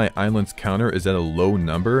Dynamite Island's counter is at a low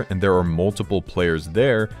number and there are multiple players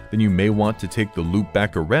there, then you may want to take the loop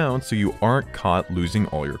back around so you aren't caught losing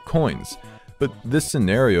all your coins. But this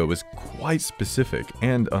scenario is quite specific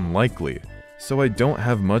and unlikely, so I don't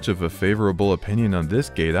have much of a favorable opinion on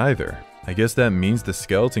this gate either. I guess that means the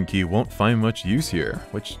skeleton key won't find much use here,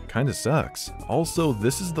 which kinda sucks. Also,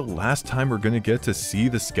 this is the last time we're gonna get to see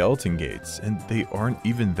the skeleton gates, and they aren't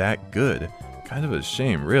even that good. Kind of a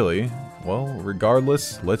shame, really. Well,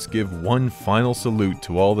 regardless, let's give one final salute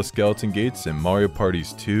to all the skeleton gates in Mario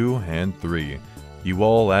Parties 2 and 3. You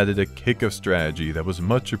all added a kick of strategy that was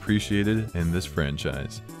much appreciated in this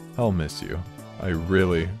franchise. I'll miss you. I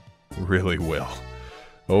really, really will.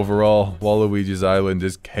 Overall, Waluigi's Island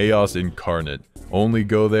is chaos incarnate. Only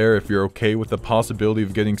go there if you're okay with the possibility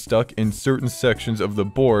of getting stuck in certain sections of the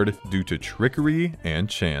board due to trickery and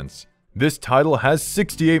chance. This title has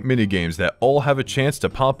 68 minigames that all have a chance to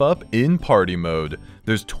pop up in party mode.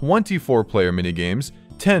 There's 24 player minigames,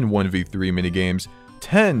 10 1v3 minigames,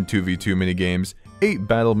 10 2v2 minigames, 8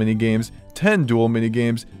 battle minigames, 10 duel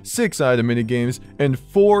minigames, 6 item minigames, and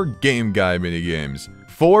 4 game guy minigames.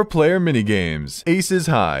 4 player minigames. Aces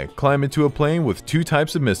high. Climb into a plane with 2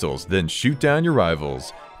 types of missiles, then shoot down your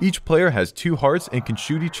rivals. Each player has 2 hearts and can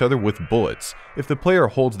shoot each other with bullets. If the player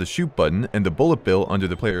holds the shoot button and the bullet bill under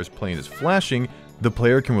the player's plane is flashing, the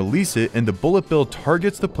player can release it and the bullet bill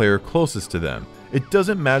targets the player closest to them. It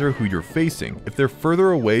doesn't matter who you're facing. If they're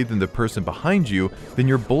further away than the person behind you, then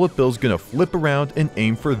your bullet bill's gonna flip around and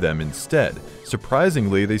aim for them instead.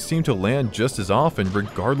 Surprisingly, they seem to land just as often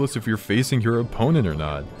regardless if you're facing your opponent or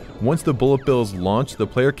not. Once the bullet bill is launched, the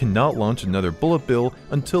player cannot launch another bullet bill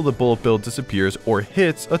until the bullet bill disappears or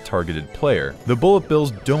hits a targeted player. The bullet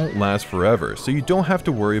bills don't last forever, so you don't have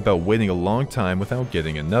to worry about waiting a long time without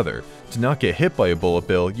getting another. To not get hit by a bullet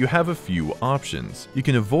bill, you have a few options. You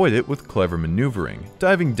can avoid it with clever maneuvering.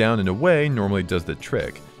 Diving down and away normally does the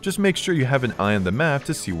trick. Just make sure you have an eye on the map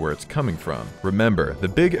to see where it's coming from. Remember, the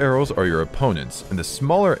big arrows are your opponents, and the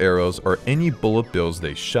smaller arrows are any bullet bills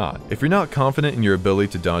they shot. If you're not confident in your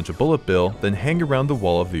ability to dodge a bullet bill, then hang around the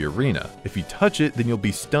wall of the arena. If you touch it, then you'll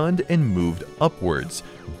be stunned and moved upwards,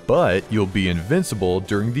 but you'll be invincible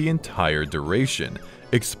during the entire duration.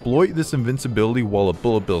 Exploit this invincibility while a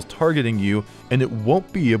bullet bill's targeting you, and it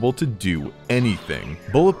won't be able to do anything.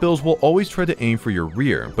 Bullet bills will always try to aim for your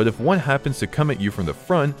rear, but if one happens to come at you from the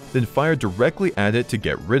front, then fire directly at it to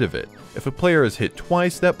get rid of it. If a player is hit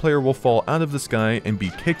twice, that player will fall out of the sky and be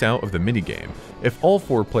kicked out of the minigame. If all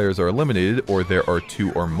 4 players are eliminated, or there are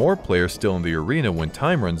 2 or more players still in the arena when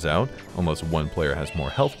time runs out, unless one player has more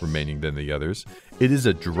health remaining than the others, it is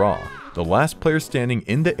a draw. The last player standing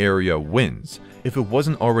in the area wins. If it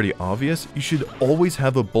wasn't already obvious, you should always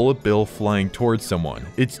have a bullet bill flying towards someone.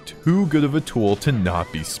 It's too good of a tool to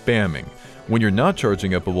not be spamming. When you're not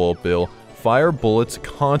charging up a bullet bill, fire bullets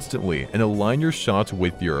constantly and align your shots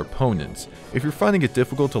with your opponents. If you're finding it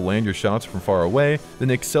difficult to land your shots from far away, then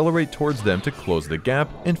accelerate towards them to close the gap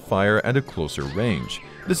and fire at a closer range.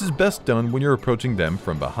 This is best done when you're approaching them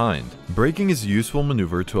from behind. Braking is a useful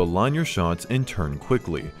maneuver to align your shots and turn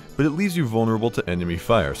quickly, but it leaves you vulnerable to enemy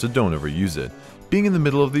fire, so don't overuse it. Being in the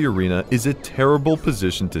middle of the arena is a terrible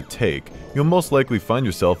position to take. You'll most likely find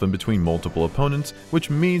yourself in between multiple opponents, which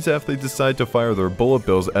means if they decide to fire their bullet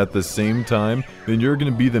bills at the same time, then you're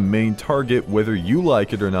going to be the main target whether you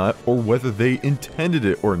like it or not, or whether they intended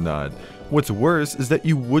it or not. What's worse is that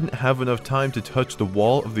you wouldn't have enough time to touch the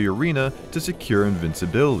wall of the arena to secure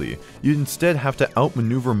invincibility. You'd instead have to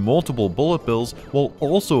outmaneuver multiple bullet bills while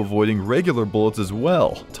also avoiding regular bullets as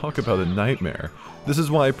well. Talk about a nightmare. This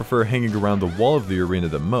is why I prefer hanging around the wall of the arena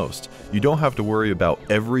the most. You don't have to worry about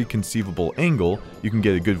every conceivable angle, you can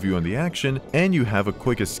get a good view on the action, and you have a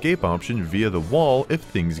quick escape option via the wall if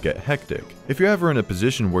things get hectic. If you're ever in a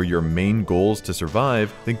position where your main goal is to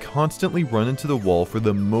survive, then constantly run into the wall for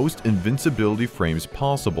the most invincibility frames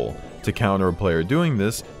possible. To counter a player doing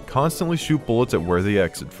this, constantly shoot bullets at where they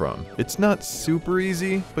exit from. It's not super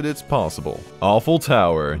easy, but it's possible. Awful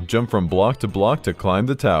Tower. Jump from block to climb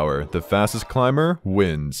the tower. The fastest climber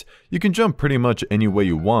wins. You can jump pretty much any way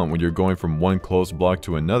you want when you're going from one close block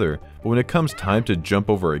to another, but when it comes time to jump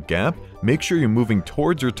over a gap, make sure you're moving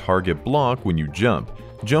towards your target block when you jump.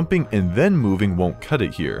 Jumping and then moving won't cut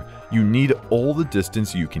it here. You need all the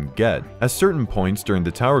distance you can get. At certain points during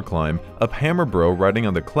the tower climb, a hammer bro riding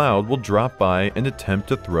on the cloud will drop by and attempt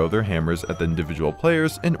to throw their hammers at the individual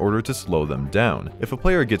players in order to slow them down. If a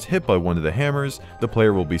player gets hit by one of the hammers, the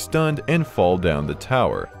player will be stunned and fall down the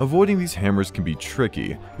tower. Avoiding these hammers can be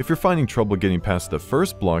tricky. If you're finding trouble getting past the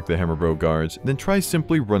first block the hammer bro guards, then try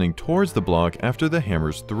simply running towards the block after the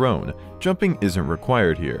hammer's thrown. Jumping isn't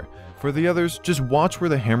required here. For the others, just watch where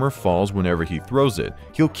the hammer falls whenever he throws it.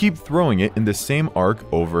 He'll keep throwing it in the same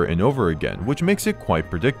arc over and over again, which makes it quite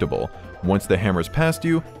predictable. Once the hammer's past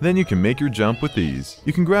you, then you can make your jump with ease.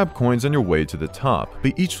 You can grab coins on your way to the top,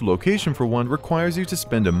 but each location for one requires you to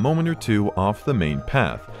spend a moment or two off the main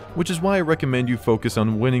path, which is why I recommend you focus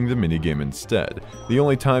on winning the minigame instead. The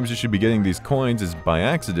only times you should be getting these coins is by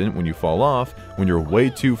accident when you fall off, when you're way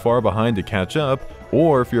too far behind to catch up,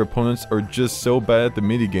 or if your opponents are just so bad at the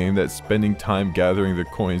minigame that spending time gathering the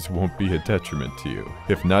coins won't be a detriment to you.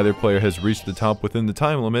 If neither player has reached the top within the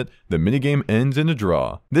time limit, the minigame ends in a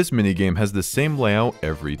draw. This minigame has the same layout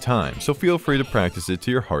every time, so feel free to practice it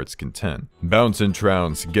to your heart's content. Bounce and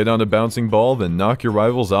Trounce. Get on a bouncing ball, then knock your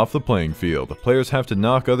rivals off the playing field. Players have to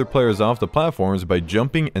knock other players off the platforms by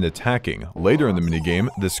jumping and attacking. Later in the minigame,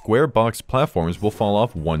 the square box platforms will fall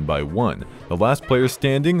off one by one. The last player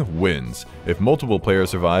standing wins. If multiple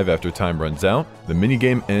players survive after time runs out, the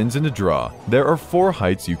minigame ends in a draw. There are 4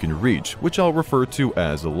 heights you can reach, which I'll refer to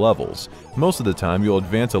as levels. Most of the time, you'll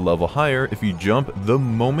advance a level higher if you jump the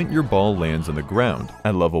moment your ball lands on the ground.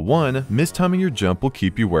 At level 1, mistiming your jump will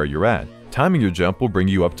keep you where you're at. Timing your jump will bring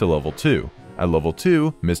you up to level 2. At level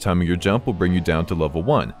 2, mistiming your jump will bring you down to level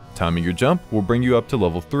 1. Timing your jump will bring you up to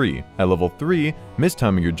level 3. At level 3,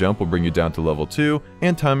 mistiming your jump will bring you down to level 2,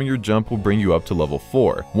 and timing your jump will bring you up to level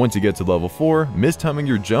 4. Once you get to level 4, mistiming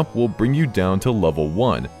your jump will bring you down to level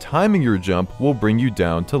 1. Timing your jump will bring you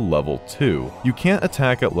down to level 2. You can't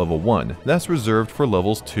attack at level 1, that's reserved for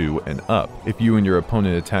levels 2 and up. If you and your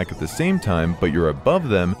opponent attack at the same time, but you're above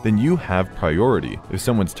them, then you have priority. If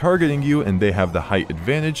someone's targeting you and they have the height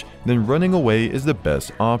advantage, then running away is the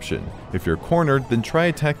best option. If you're cornered, then try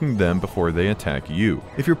attacking them before they attack you.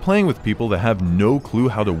 If you're playing with people that have no clue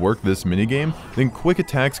how to work this minigame, then quick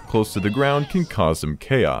attacks close to the ground can cause some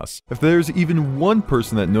chaos. If there's even one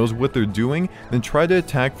person that knows what they're doing, then try to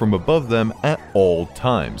attack from above them at all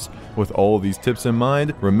times. With all of these tips in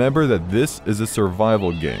mind, remember that this is a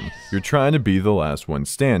survival game. You're trying to be the last one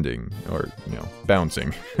standing, or,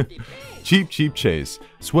 bouncing. Cheep Cheep Chase.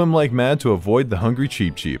 Swim like mad to avoid the hungry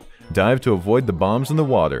Cheep Cheep. Dive to avoid the bombs in the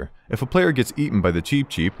water. If a player gets eaten by the Cheep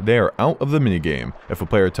Cheep, they are out of the minigame. If a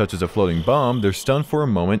player touches a floating bomb, they're stunned for a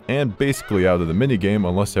moment and basically out of the minigame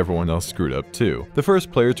unless everyone else screwed up too. The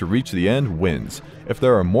first player to reach the end wins. If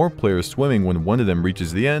there are more players swimming when one of them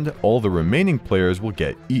reaches the end, all the remaining players will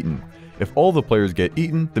get eaten. If all the players get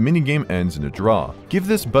eaten, the minigame ends in a draw. Give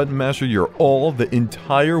this button masher your all the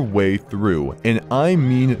entire way through, and I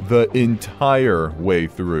mean the entire way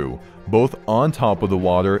through, both on top of the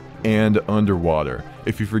water and underwater.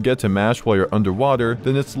 If you forget to mash while you're underwater,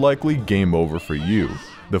 then it's likely game over for you.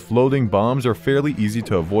 The floating bombs are fairly easy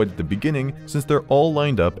to avoid at the beginning since they're all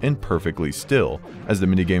lined up and perfectly still. As the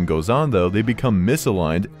minigame goes on though, they become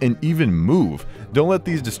misaligned and even move. Don't let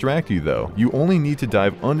these distract you though. You only need to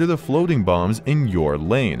dive under the floating bombs in your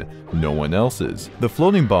lane, no one else's. The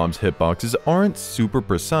floating bombs hitboxes aren't super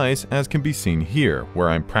precise as can be seen here, where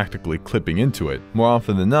I'm practically clipping into it. More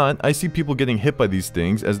often than not, I see people getting hit by these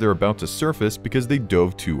things as they're about to surface because they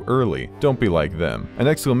dove too early. Don't be like them. An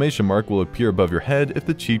exclamation mark will appear above your head if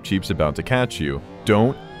the Cheep Cheep's about to catch you.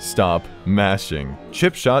 Don't stop mashing.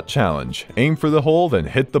 Chip Shot Challenge. Aim for the hole, then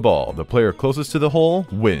hit the ball. The player closest to the hole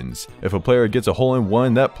wins. If a player gets a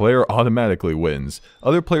hole-in-one, that player automatically wins.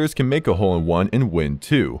 Other players can make a hole-in-one and win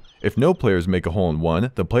too. If no players make a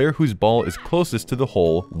hole-in-one, the player whose ball is closest to the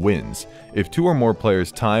hole wins. If 2 or more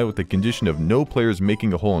players tie with the condition of no players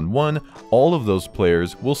making a hole-in-one, all of those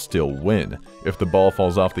players will still win. If the ball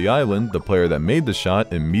falls off the island, the player that made the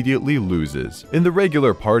shot immediately loses. In the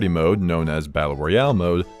regular party mode, known as Battle Royale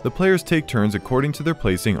mode, the players take turns according to their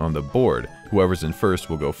placing on the board. Whoever's in first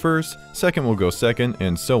will go first, second will go second,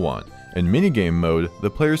 and so on. In minigame mode, the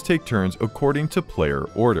players take turns according to player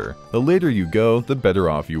order. The later you go, the better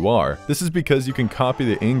off you are. This is because you can copy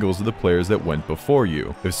the angles of the players that went before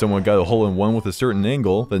you. If someone got a hole-in-one with a certain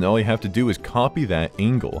angle, then all you have to do is copy that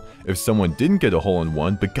angle. If someone didn't get a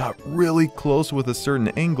hole-in-one but got really close with a certain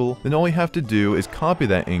angle, then all you have to do is copy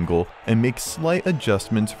that angle and make slight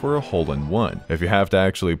adjustments for a hole-in-one. If you have to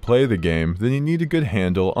actually play the game, then you need a good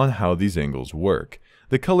handle on how these angles work.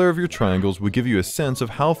 The color of your triangles will give you a sense of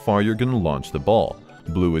how far you're going to launch the ball.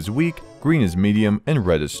 Blue is weak, green is medium, and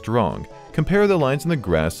red is strong. Compare the lines in the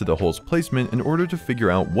grass to the hole's placement in order to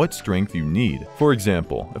figure out what strength you need. For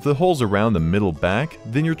example, if the hole's around the middle back,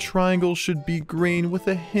 then your triangle should be green with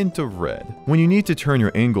a hint of red. When you need to turn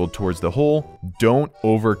your angle towards the hole, don't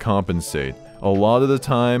overcompensate. A lot of the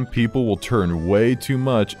time, people will turn way too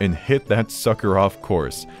much and hit that sucker off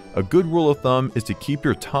course. A good rule of thumb is to keep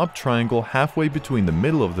your top triangle halfway between the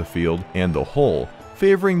middle of the field and the hole,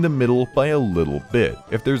 favoring the middle by a little bit.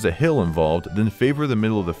 If there's a hill involved, then favor the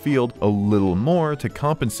middle of the field a little more to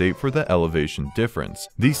compensate for the elevation difference.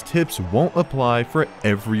 These tips won't apply for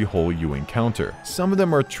every hole you encounter. Some of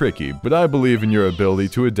them are tricky, but I believe in your ability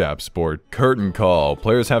to adapt, sport. Curtain call.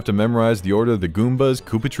 Players have to memorize the order of the Goombas,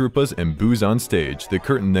 Koopa Troopas, and Boos on stage. The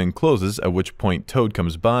curtain then closes, at which point Toad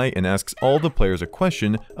comes by and asks all the players a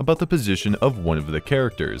question about the position of one of the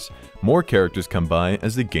characters. More characters come by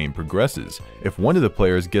as the game progresses. If one of the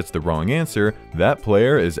players gets the wrong answer, that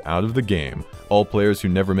player is out of the game. All players who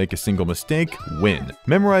never make a single mistake win.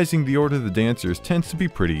 Memorizing the order of the dancers tends to be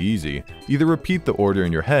pretty easy. Either repeat the order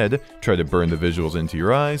in your head, try to burn the visuals into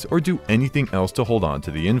your eyes, or do anything else to hold on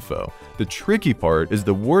to the info. The tricky part is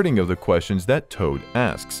the wording of the questions that Toad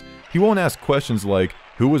asks. He won't ask questions like,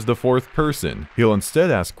 who was the fourth person? He'll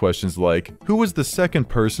instead ask questions like, who was the second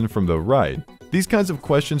person from the right? These kinds of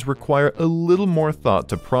questions require a little more thought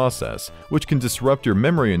to process, which can disrupt your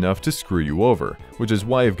memory enough to screw you over, which is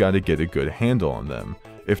why you've got to get a good handle on them.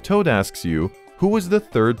 If Toad asks you, who was the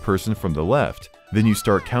third person from the left? Then you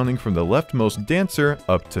start counting from the leftmost dancer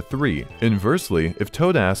up to 3. Inversely, if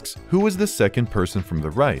Toad asks, who was the second person from the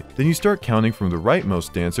right? Then you start counting from the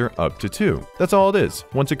rightmost dancer up to 2. That's all it is.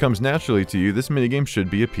 Once it comes naturally to you, this minigame should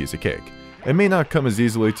be a piece of cake. It may not come as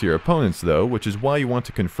easily to your opponents though, which is why you want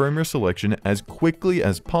to confirm your selection as quickly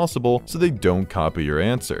as possible so they don't copy your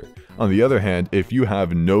answer. On the other hand, if you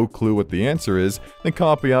have no clue what the answer is, then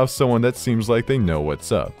copy off someone that seems like they know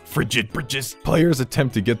what's up. Frigid bridges! Players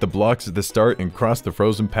attempt to get the blocks at the start and cross the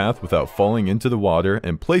frozen path without falling into the water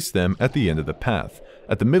and place them at the end of the path.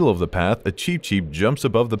 At the middle of the path, a Cheep Cheep jumps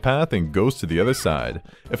above the path and goes to the other side.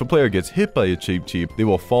 If a player gets hit by a Cheep Cheep, they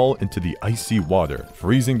will fall into the icy water,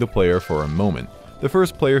 freezing the player for a moment. The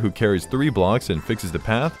first player who carries 3 blocks and fixes the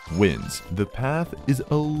path wins. The path is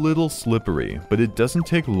a little slippery, but it doesn't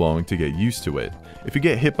take long to get used to it. If you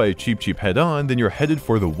get hit by a Cheep Cheep head on, then you're headed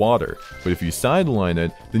for the water, but if you sideline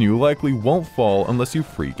it, then you likely won't fall unless you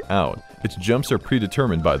freak out. Its jumps are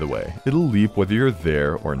predetermined, by the way. It'll leap whether you're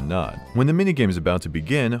there or not. When the minigame is about to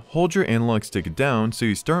begin, hold your analog stick down so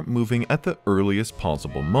you start moving at the earliest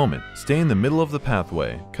possible moment. Stay in the middle of the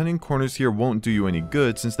pathway. Cutting corners here won't do you any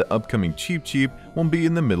good since the upcoming Cheep Cheep won't be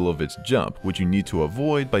in the middle of its jump, which you need to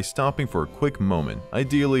avoid by stopping for a quick moment,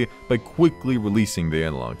 ideally by quickly releasing the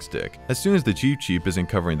analog stick. As soon as the Cheep Cheep isn't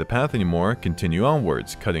covering the path anymore, continue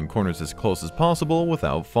onwards, cutting corners as close as possible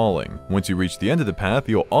without falling. Once you reach the end of the path,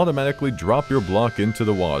 you'll automatically drop your block into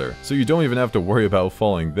the water, so you don't even have to worry about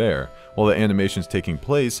falling there. While the animation's taking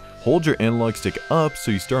place, hold your analog stick up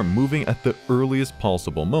so you start moving at the earliest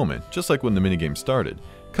possible moment, just like when the minigame started.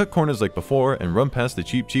 Cut corners like before and run past the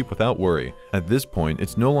Cheep Cheep without worry. At this point,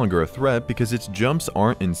 it's no longer a threat because its jumps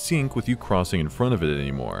aren't in sync with you crossing in front of it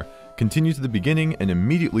anymore. Continue to the beginning and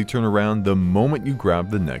immediately turn around the moment you grab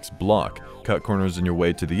the next block. Cut corners on your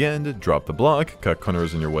way to the end, drop the block, cut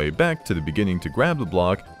corners on your way back to the beginning to grab the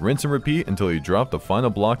block, rinse and repeat until you drop the final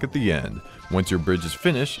block at the end. Once your bridge is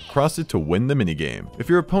finished, cross it to win the minigame. If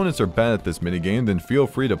your opponents are bad at this minigame, then feel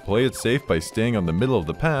free to play it safe by staying on the middle of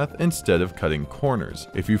the path instead of cutting corners.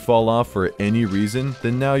 If you fall off for any reason,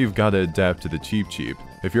 then now you've got to adapt to the Cheep Cheep.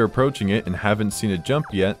 If you're approaching it and haven't seen it jump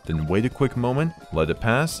yet, then wait a quick moment, let it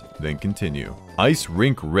pass, then continue. Ice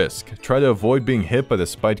Rink Risk. Try to avoid being hit by the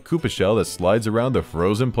spiked Koopa shell that slides around the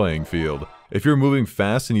frozen playing field. If you're moving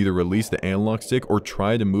fast and either release the analog stick or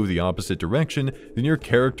try to move the opposite direction, then your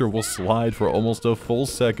character will slide for almost a full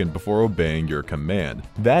second before obeying your command.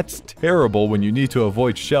 That's terrible when you need to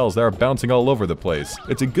avoid shells that are bouncing all over the place.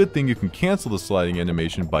 It's a good thing you can cancel the sliding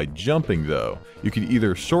animation by jumping though. You can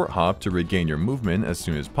either short hop to regain your movement as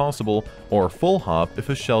soon as possible, or full hop if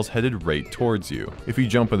a shell's headed right towards you. If you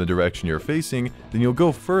jump in the direction you're facing, then you'll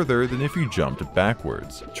go further than if you jumped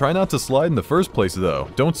backwards. Try not to slide in the first place though.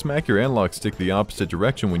 Don't smack your analog stick the opposite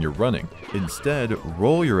direction when you're running. Instead,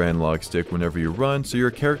 roll your analog stick whenever you run so your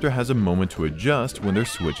character has a moment to adjust when they're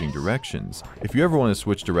switching directions. If you ever want to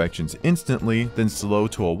switch directions instantly, then slow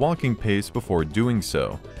to a walking pace before doing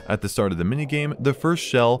so. At the start of the minigame, the first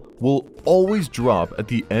shell will always drop at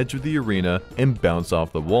the edge of the arena and bounce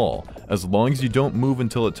off the wall. As long as you don't move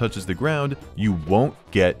until it touches the ground, you won't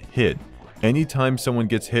get hit. Anytime someone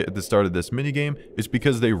gets hit at the start of this minigame, it's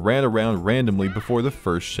because they ran around randomly before the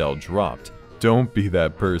first shell dropped. Don't be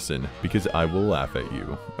that person, because I will laugh at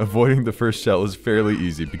you. Avoiding the first shell is fairly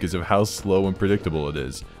easy because of how slow and predictable it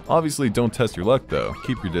is. Obviously, don't test your luck though,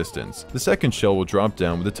 keep your distance. The second shell will drop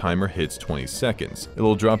down when the timer hits 20 seconds. It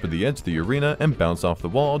will drop at the edge of the arena and bounce off the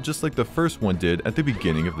wall just like the first one did at the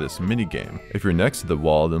beginning of this minigame. If you're next to the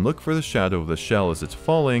wall, then look for the shadow of the shell as it's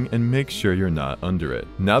falling and make sure you're not under it.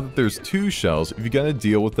 Now that there's two shells, you gotta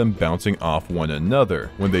deal with them bouncing off one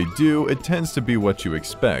another. When they do, it tends to be what you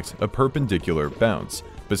expect, a perpendicular bounce.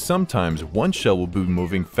 But sometimes one shell will be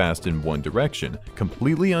moving fast in one direction,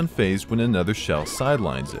 completely unfazed when another shell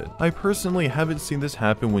sidelines it. I personally haven't seen this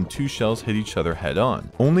happen when two shells hit each other head on,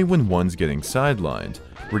 only when one's getting sidelined.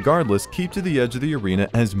 Regardless, keep to the edge of the arena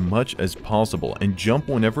as much as possible and jump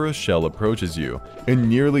whenever a shell approaches you. In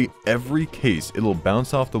nearly every case, it'll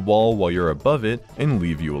bounce off the wall while you're above it and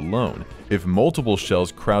leave you alone. If multiple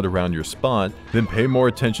shells crowd around your spot, then pay more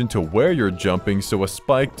attention to where you're jumping so a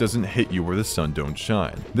spike doesn't hit you where the sun don't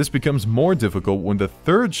shine. This becomes more difficult when the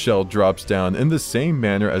third shell drops down in the same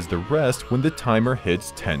manner as the rest when the timer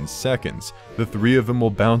hits 10 seconds. The three of them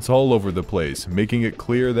will bounce all over the place, making it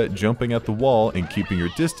clear that jumping at the wall and keeping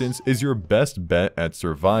your distance is your best bet at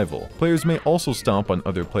survival. Players may also stomp on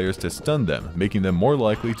other players to stun them, making them more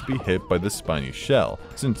likely to be hit by the spiny shell,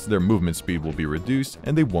 since their movement speed will be reduced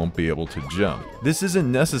and they won't be able to jump. This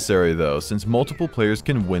isn't necessary though, since multiple players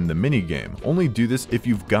can win the minigame. Only do this if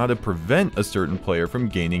you've got to prevent a certain player from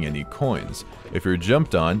gaining any coins. If you're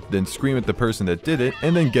jumped on, then scream at the person that did it,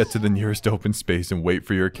 and then get to the nearest open space and wait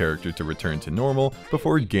for your character to return to normal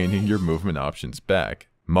before gaining your movement options back.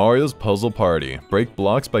 Mario's Puzzle Party. Break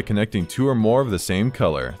blocks by connecting two or more of the same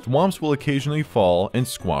color. Thwomps will occasionally fall and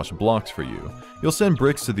squash blocks for you. You'll send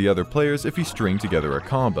bricks to the other players if you string together a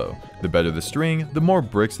combo. The better the string, the more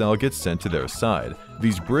bricks that'll get sent to their side.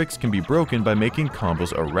 These bricks can be broken by making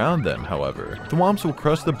combos around them, however. Thwomps will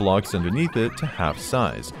crush the blocks underneath it to half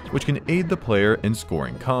size, which can aid the player in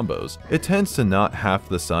scoring combos. It tends to not half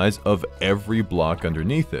the size of every block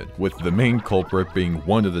underneath it, with the main culprit being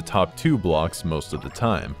one of the top two blocks most of the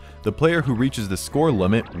time. The player who reaches the score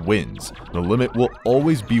limit wins. The limit will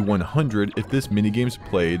always be 100 if this minigame's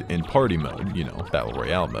played in party mode, Battle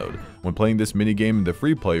Royale mode. When playing this minigame in the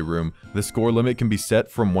free play room, the score limit can be set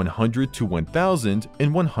from 100 to 1000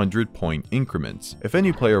 in 100-point increments. If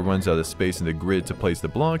any player runs out of space in the grid to place the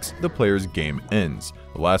blocks, the player's game ends.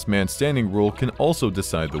 The last man standing rule can also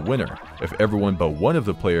decide the winner. If everyone but one of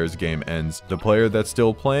the players' game ends, the player that's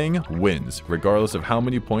still playing wins, regardless of how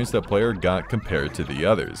many points that player got compared to the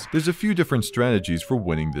others. There's a few different strategies for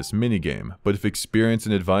winning this minigame, but if experience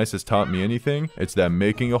and advice has taught me anything, it's that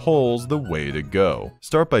making a hole's the way to go.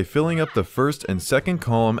 Start by filling up the first and second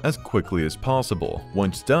column as quickly as possible.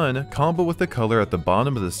 Once done, combo with the color at the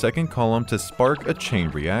bottom of the second column to spark a chain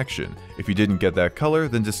reaction. If you didn't get that color,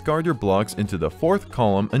 then discard your blocks into the fourth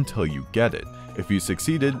column until you get it. If you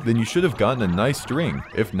succeeded, then you should have gotten a nice string.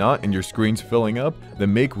 If not, and your screen's filling up,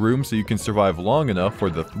 then make room so you can survive long enough for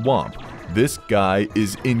the thwomp. This guy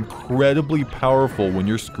is incredibly powerful when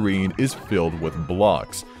your screen is filled with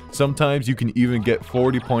blocks. Sometimes you can even get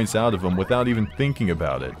 40 points out of them without even thinking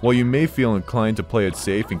about it. While you may feel inclined to play it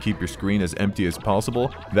safe and keep your screen as empty as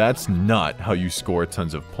possible, that's not how you score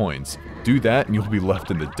tons of points. Do that and you'll be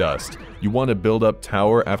left in the dust. You want to build up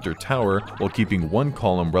tower after tower while keeping one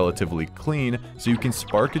column relatively clean so you can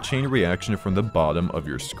spark a chain reaction from the bottom of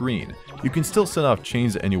your screen. You can still set off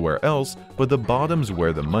chains anywhere else, but the bottom's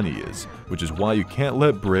where the money is, which is why you can't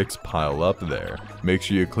let bricks pile up there. Make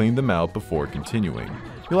sure you clean them out before continuing.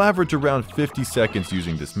 You'll average around 50 seconds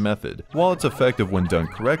using this method. While it's effective when done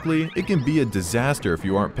correctly, it can be a disaster if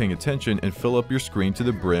you aren't paying attention and fill up your screen to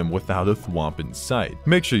the brim without a thwomp in sight.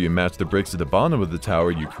 Make sure you match the bricks at the bottom of the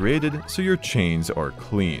tower you created so your chains are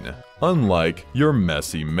clean. Unlike your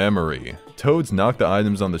messy memory. Toads knock the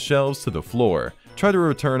items on the shelves to the floor. Try to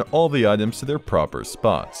return all the items to their proper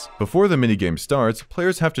spots. Before the minigame starts,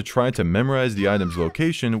 players have to try to memorize the item's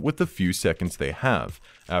location with the few seconds they have.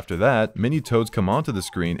 After that, mini toads come onto the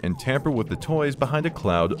screen and tamper with the toys behind a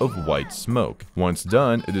cloud of white smoke. Once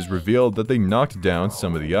done, it is revealed that they knocked down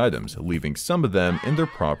some of the items, leaving some of them in their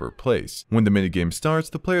proper place. When the minigame starts,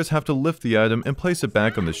 the players have to lift the item and place it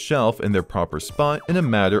back on the shelf in their proper spot in a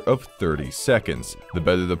matter of 30 seconds. The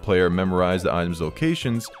better the player memorized the item's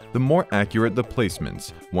locations, the more accurate the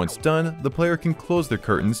placements. Once done, the player can close the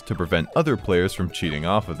curtains to prevent other players from cheating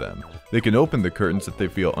off of them. They can open the curtains if they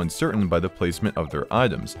feel uncertain by the placement of their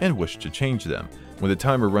items and wish to change them. When the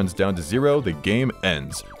timer runs down to 0, the game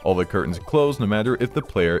ends. All the curtains close no matter if the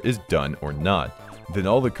player is done or not. Then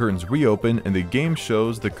all the curtains reopen and the game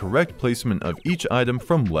shows the correct placement of each item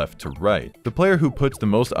from left to right. The player who puts the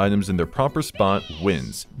most items in their proper spot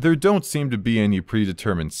wins. There don't seem to be any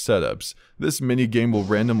predetermined setups. This minigame will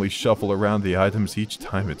randomly shuffle around the items each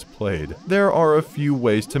time it's played. There are a few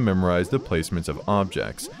ways to memorize the placements of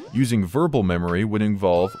objects. Using verbal memory would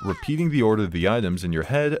involve repeating the order of the items in your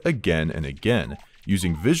head again and again.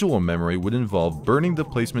 Using visual memory would involve burning the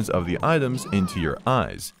placements of the items into your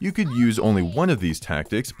eyes. You could use only one of these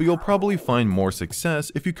tactics, but you'll probably find more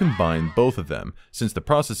success if you combine both of them, since the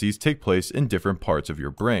processes take place in different parts of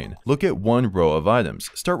your brain. Look at one row of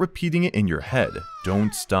items. Start repeating it in your head.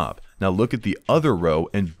 Don't stop. Now look at the other row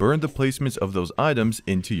and burn the placements of those items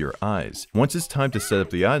into your eyes. Once it's time to set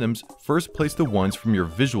up the items, first place the ones from your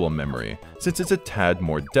visual memory, since it's a tad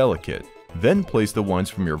more delicate. Then place the ones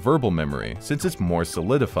from your verbal memory, since it's more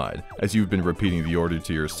solidified, as you've been repeating the order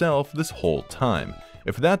to yourself this whole time.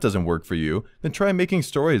 If that doesn't work for you, then try making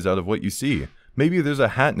stories out of what you see. Maybe there's a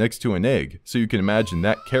hat next to an egg, so you can imagine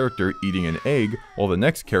that character eating an egg while the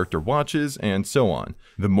next character watches, and so on.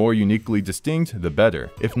 The more uniquely distinct, the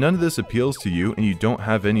better. If none of this appeals to you and you don't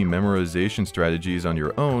have any memorization strategies on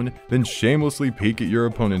your own, then shamelessly peek at your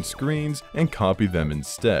opponent's screens and copy them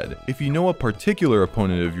instead. If you know a particular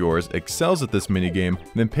opponent of yours excels at this minigame,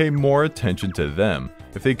 then pay more attention to them.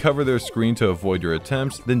 If they cover their screen to avoid your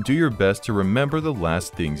attempts, then do your best to remember the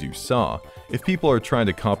last things you saw. If people are trying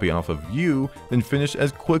to copy off of you, then finish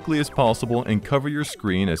as quickly as possible and cover your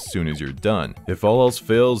screen as soon as you're done. If all else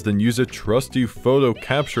fails, then use a trusty photo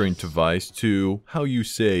capturing device to, how you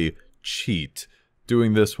say, cheat.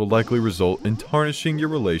 Doing this will likely result in tarnishing your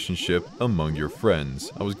relationship among your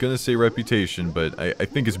friends. I was gonna say reputation, but I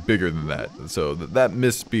think it's bigger than that. So that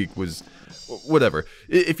misspeak was... whatever.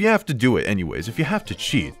 If you have to do it anyways, if you have to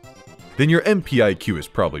cheat, then your MPIQ is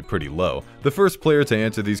probably pretty low. The first player to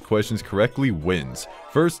answer these questions correctly wins.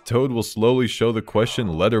 First, Toad will slowly show the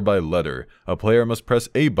question letter by letter. A player must press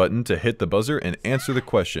A button to hit the buzzer and answer the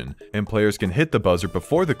question, and players can hit the buzzer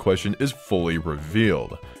before the question is fully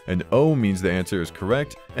revealed. An O means the answer is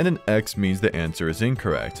correct, and an X means the answer is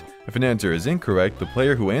incorrect. If an answer is incorrect, the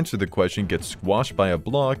player who answered the question gets squashed by a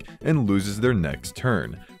block and loses their next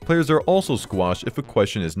turn. Players are also squashed if a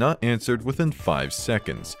question is not answered within 5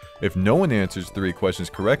 seconds. If no one answers 3 questions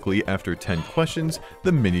correctly after 10 questions,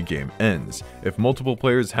 the minigame ends. If multiple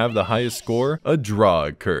players have the highest score, a draw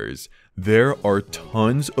occurs. There are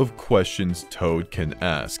tons of questions Toad can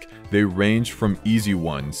ask. They range from easy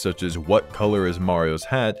ones, such as what color is Mario's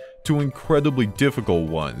hat, to incredibly difficult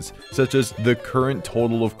ones, such as the current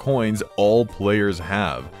total of coins all players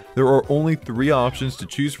have. There are only 3 options to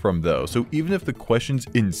choose from though, so even if the question's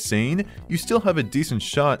insane, you still have a decent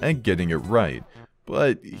shot at getting it right.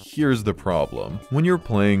 But here's the problem. When you're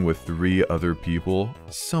playing with 3 other people,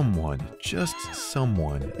 someone, just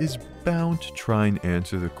someone, is bound to try and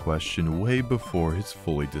answer the question way before it's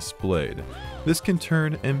fully displayed. This can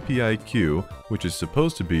turn MPIQ, which is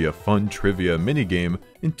supposed to be a fun trivia minigame,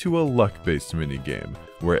 into a luck-based minigame,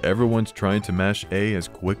 where everyone's trying to mash A as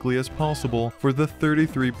quickly as possible for the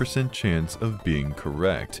 33% chance of being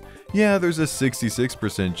correct. Yeah, there's a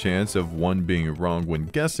 66% chance of one being wrong when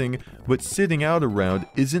guessing, but sitting out a round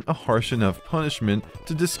isn't a harsh enough punishment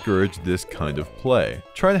to discourage this kind of play.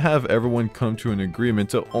 Try to have everyone come to an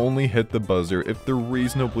agreement to only hit the buzzer if they're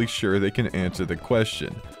reasonably sure they can answer the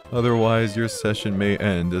question. Otherwise, your session may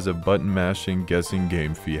end as a button-mashing guessing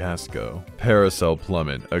game fiasco. Parasol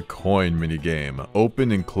Plummet, a coin minigame.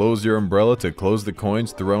 Open and close your umbrella to close the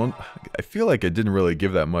coins thrown. I feel like I didn't really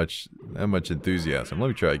give that much enthusiasm. Let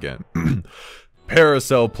me try again.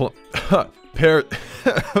 Parasol Plummet,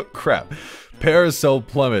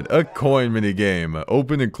 a coin minigame.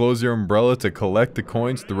 Open and close your umbrella to collect the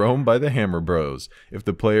coins thrown by the Hammer Bros. If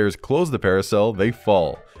the players close the parasol, they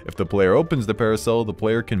fall. If the player opens the parasol, the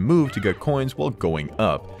player can move to get coins while going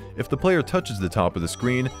up. If the player touches the top of the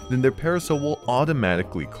screen, then their parasol will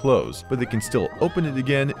automatically close, but they can still open it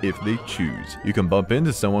again if they choose. You can bump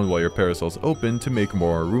into someone while your parasol's open to make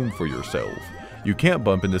more room for yourself. You can't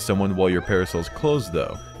bump into someone while your parasol's closed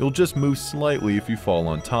though. You'll just move slightly if you fall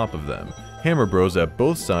on top of them. Hammer Bros at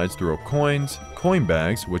both sides throw coins, coin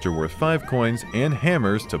bags, which are worth 5 coins, and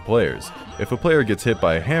hammers to players. If a player gets hit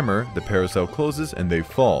by a hammer, the parasol closes and they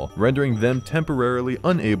fall, rendering them temporarily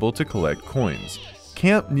unable to collect coins.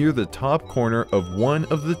 Camp near the top corner of one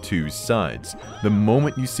of the 2 sides. The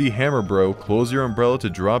moment you see Hammer Bro, close your umbrella to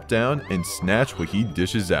drop down and snatch what he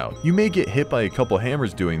dishes out. You may get hit by a couple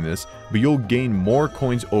hammers doing this, but you'll gain more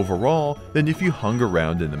coins overall than if you hung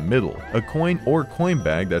around in the middle. A coin or coin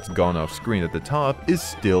bag that's gone off screen at the top is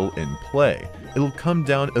still in play. it'll come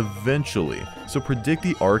down eventually, so predict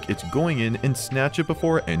the arc it's going in and snatch it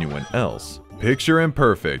before anyone else. Picture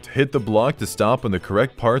Imperfect. Hit the block to stop on the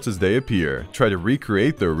correct parts as they appear. Try to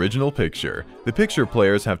recreate the original picture. The picture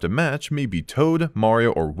players have to match may be Toad,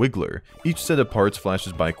 Mario, or Wiggler. Each set of parts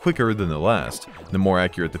flashes by quicker than the last. The more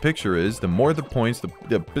accurate the picture is, the more the points the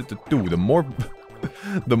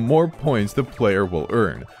more points the player will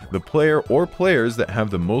earn. The player or players that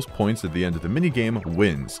have the most points at the end of the minigame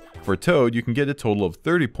wins. For Toad, you can get a total of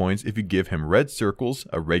 30 points if you give him red circles,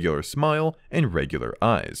 a regular smile, and regular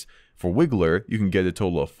eyes. For Wiggler, you can get a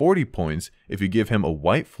total of 40 points if you give him a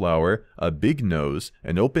white flower, a big nose,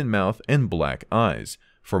 an open mouth, and black eyes.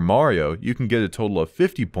 For Mario, you can get a total of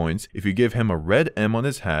 50 points if you give him a red M on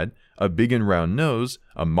his hat, a big and round nose,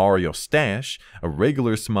 a Mario stash, a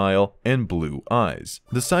regular smile, and blue eyes.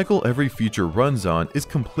 The cycle every feature runs on is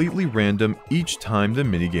completely random each time the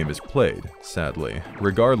minigame is played, sadly.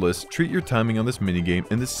 Regardless, treat your timing on this minigame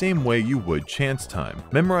in the same way you would chance time.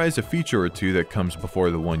 Memorize a feature or two that comes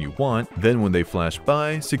before the one you want, then when they flash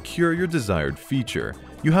by, secure your desired feature.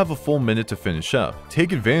 You have a full minute to finish up.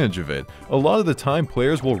 Take advantage of it. A lot of the time,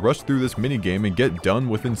 players will rush through this minigame and get done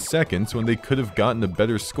within seconds when they could have gotten a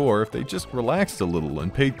better score if they just relaxed a little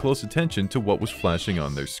and paid close attention to what was flashing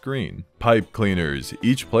on their screen. Pipe cleaners.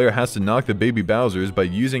 Each player has to knock the baby Bowsers by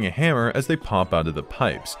using a hammer as they pop out of the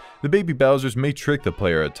pipes. The baby Bowsers may trick the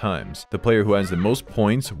player at times. The player who has the most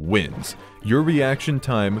points wins. Your reaction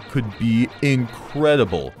time could be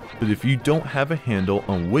incredible, but if you don't have a handle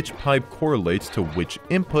on which pipe correlates to which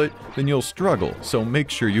input, then you'll struggle, so make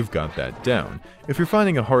sure you've got that down. If you're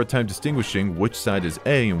finding a hard time distinguishing which side is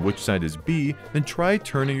A and which side is B, then try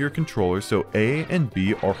turning your controller so A and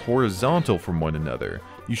B are horizontal from one another.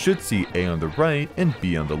 You should see A on the right and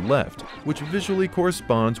B on the left, which visually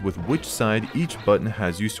corresponds with which side each button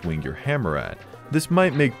has you swing your hammer at. This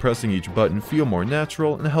might make pressing each button feel more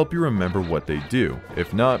natural and help you remember what they do.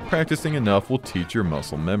 If not, practicing enough will teach your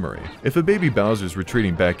muscle memory. If a baby Bowser's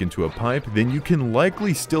retreating back into a pipe, then you can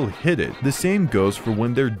likely still hit it. The same goes for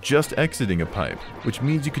when they're just exiting a pipe, which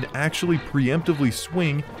means you can actually preemptively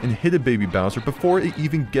swing and hit a baby Bowser before it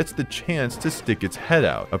even gets the chance to stick its head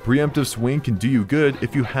out. A preemptive swing can do you good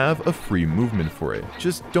if you have a free movement for it.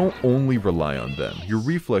 Just don't only rely on them. Your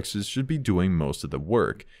reflexes should be doing most of the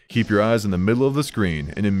work. Keep your eyes in the middle of the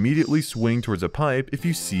screen and immediately swing towards a pipe if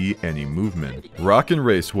you see any movement. Rockin'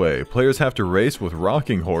 Raceway. Players have to race with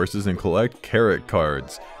rocking horses and collect carrot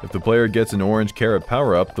cards. If the player gets an orange carrot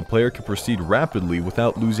power-up, the player can proceed rapidly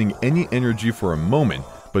without losing any energy for a moment.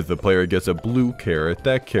 But if the player gets a blue carrot,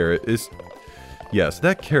 that carrot is... Yes,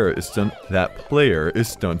 that player is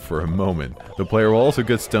stunned for a moment. The player will also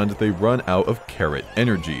get stunned if they run out of carrot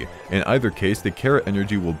energy. In either case, the carrot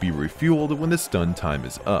energy will be refueled when the stun time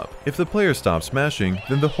is up. If the player stops smashing,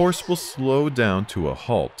 then the horse will slow down to a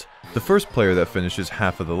halt. The first player that finishes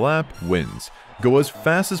half of the lap wins. Go as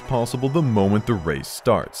fast as possible the moment the race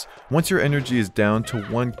starts. Once your energy is down to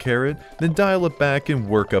 1 carrot, then dial it back and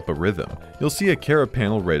work up a rhythm. You'll see a carrot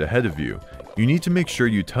panel right ahead of you. You need to make sure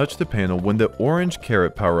you touch the panel when the orange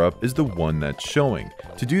carrot power-up is the one that's showing.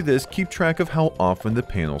 To do this, keep track of how often the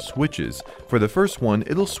panel switches. For the first one,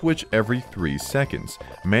 it'll switch every 3 seconds.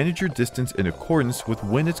 Manage your distance in accordance with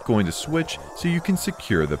when it's going to switch so you can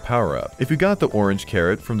secure the power-up. If you got the orange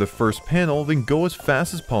carrot from the first panel, then go as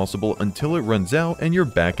fast as possible until it runs out and you're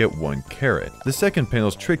back at 1 carrot. The second panel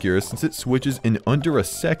is trickier since it switches in under a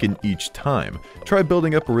second each time. Try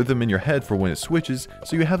building up a rhythm in your head for when it switches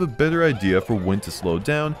so you have a better idea for when to slow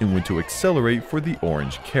down and when to accelerate for the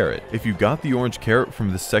orange carrot. If you got the orange carrot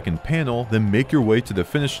from the second panel, then make your way to the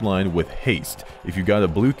finish line with haste. If you got a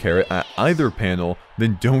blue carrot at either panel,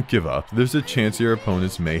 then don't give up. There's a chance your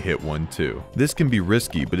opponents may hit one too. This can be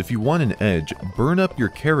risky, but if you want an edge, burn up your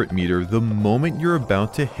carrot meter the moment you're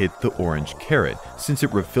about to hit the orange carrot, since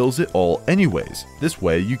it refills it all anyways. This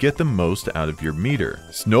way, you get the most out of your meter.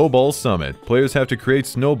 Snowball Summit. Players have to create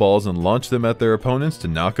snowballs and launch them at their opponents to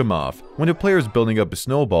knock them off. When a player is building up a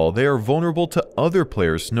snowball, they are vulnerable to other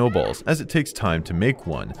players' snowballs, as it takes time to make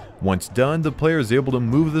one. Once done, the player is able to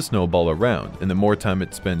move the snowball around, and the more time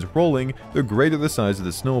it spends rolling, the greater the size of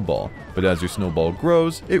the snowball. But as your snowball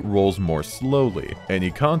grows, it rolls more slowly.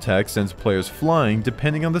 Any contact sends players flying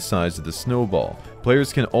depending on the size of the snowball.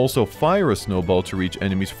 Players can also fire a snowball to reach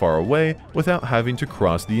enemies far away without having to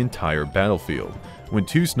cross the entire battlefield. When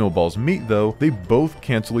 2 snowballs meet though, they both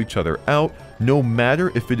cancel each other out, no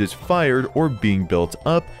matter if it is fired or being built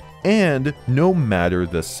up, and no matter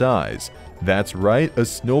the size. That's right, a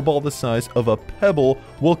snowball the size of a pebble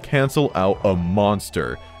will cancel out a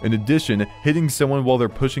monster. In addition, hitting someone while they're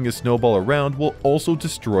pushing a snowball around will also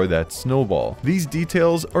destroy that snowball. These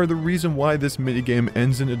details are the reason why this minigame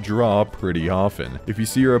ends in a draw pretty often. If you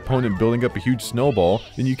see your opponent building up a huge snowball,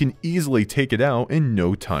 then you can easily take it out in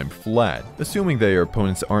no time flat. Assuming that your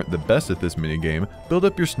opponents aren't the best at this minigame, build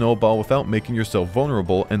up your snowball without making yourself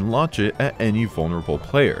vulnerable and launch it at any vulnerable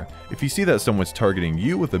player. If you see that someone's targeting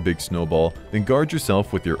you with a big snowball, then guard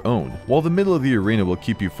yourself with your own. While the middle of the arena will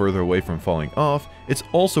keep you further away from falling off, it's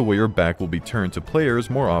also where your back will be turned to players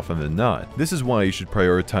more often than not. This is why you should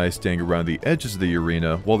prioritize staying around the edges of the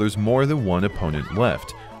arena while there's more than one opponent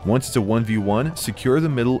left. Once it's a 1v1, secure the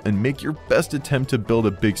middle and make your best attempt to build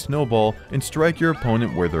a big snowball and strike your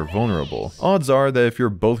opponent where they're vulnerable. Odds are that if you're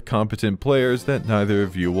both competent players, that neither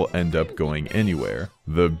of you will end up going anywhere.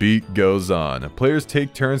 The beat goes on. Players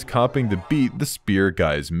take turns copying the beat the spear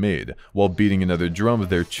guys made, while beating another drum of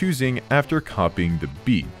their choosing after copying the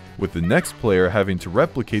beat, with the next player having to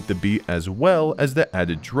replicate the beat as well as the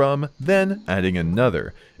added drum, then adding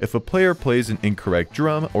another. If a player plays an incorrect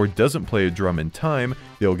drum or doesn't play a drum in time,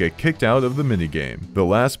 they'll get kicked out of the minigame. The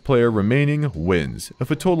last player remaining wins.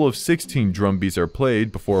 If a total of 16 drum beats are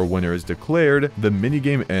played before a winner is declared, the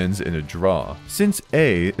minigame ends in a draw. Since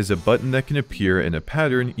A is a button that can appear in a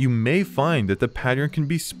pattern, you may find that the pattern can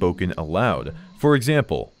be spoken aloud. For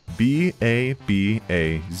example, B-A-B-A-Z.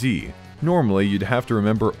 Normally, you'd have to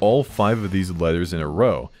remember all 5 of these letters in a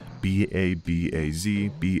row.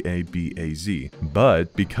 B-A-B-A-Z, B-A-B-A-Z.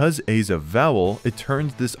 But because A's a vowel, it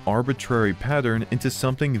turns this arbitrary pattern into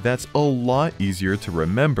something that's a lot easier to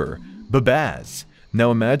remember. Babaz.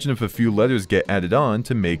 Now imagine if a few letters get added on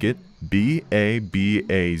to make it B-A-B-A-Z-A-B-B.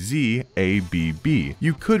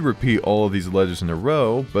 You could repeat all of these letters in a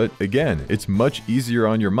row, but again, it's much easier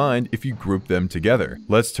on your mind if you group them together.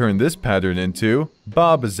 Let's turn this pattern into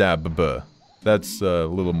Babazababa. That's a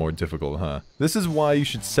little more difficult, huh? This is why you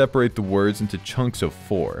should separate the words into chunks of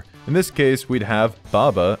 4. In this case, we'd have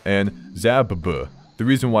Baba and Zabba. The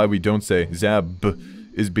reason why we don't say Zab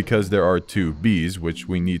is because there are 2 B's which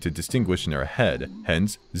we need to distinguish in our head,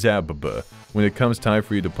 hence Zabba. When it comes time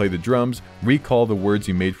for you to play the drums, recall the words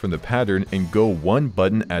you made from the pattern and go one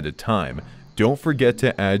button at a time. Don't forget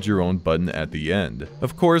to add your own button at the end.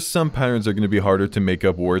 Of course, some patterns are going to be harder to make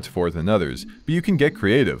up words for than others, but you can get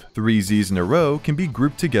creative. 3 Z's in a row can be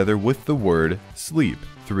grouped together with the word sleep.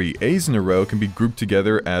 3 A's in a row can be grouped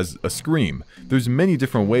together as a scream. There's many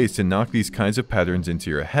different ways to knock these kinds of patterns into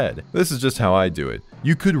your head. This is just how I do it.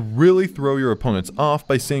 You could really throw your opponents off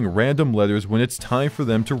by saying random letters when it's time for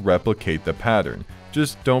them to replicate the pattern.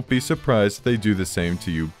 Just don't be surprised if they do the same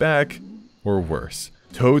to you back, or worse.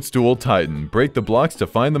 Toadstool Titan. Break the blocks to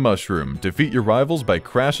find the mushroom. Defeat your rivals by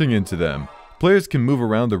crashing into them. Players can move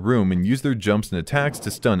around the room and use their jumps and attacks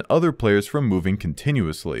to stun other players from moving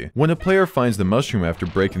continuously. When a player finds the mushroom after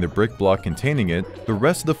breaking the brick block containing it, the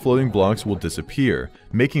rest of the floating blocks will disappear,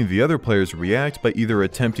 making the other players react by either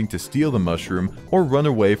attempting to steal the mushroom or run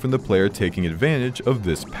away from the player taking advantage of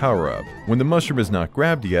this power-up. When the mushroom is not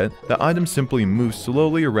grabbed yet, the item simply moves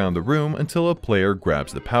slowly around the room until a player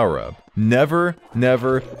grabs the power-up. Never,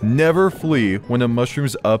 never, never flee when a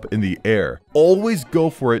mushroom's up in the air. Always go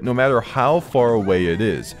for it no matter how far away it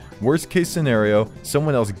is. Worst case scenario,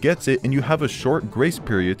 someone else gets it and you have a short grace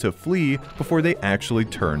period to flee before they actually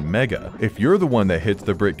turn mega. If you're the one that hits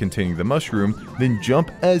the brick containing the mushroom, then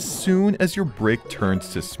jump as soon as your brick turns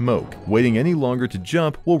to smoke. Waiting any longer to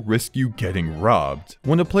jump will risk you getting robbed.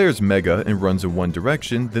 When a player's mega and runs in one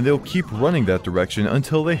direction, then they'll keep running that direction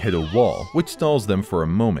until they hit a wall, which stalls them for a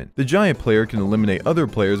moment. The giant player can eliminate other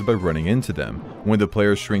players by running into them. When the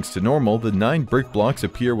player shrinks to normal, the 9 brick blocks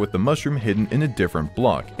appear with the mushroom hidden in a different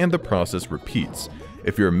block, and the process repeats.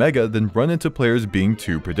 If you're mega, then run into players being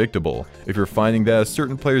too predictable. If you're finding that a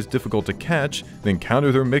certain player is difficult to catch, then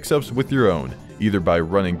counter their mix-ups with your own, either by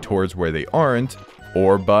running towards where they aren't,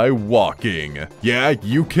 or by walking. Yeah,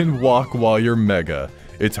 you can walk while you're mega.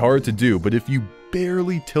 It's hard to do, but if you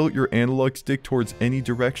barely tilt your analog stick towards any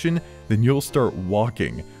direction, then you'll start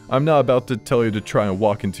walking. I'm not about to tell you to try and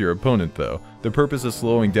walk into your opponent though. The purpose of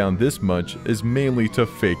slowing down this much is mainly to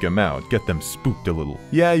fake them out, get them spooked a little.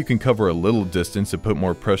 Yeah, you can cover a little distance to put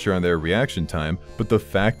more pressure on their reaction time, but the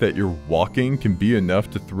fact that you're walking can be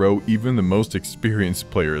enough to throw even the most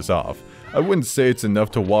experienced players off. I wouldn't say it's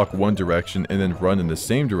enough to walk one direction and then run in the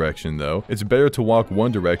same direction though. It's better to walk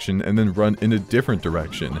one direction and then run in a different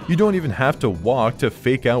direction. You don't even have to walk to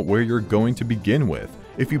fake out where you're going to begin with.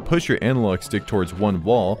 If you push your analog stick towards one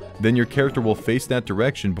wall, then your character will face that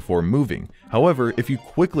direction before moving. However, if you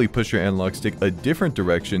quickly push your analog stick a different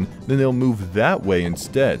direction, then they'll move that way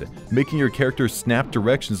instead. Making your character snap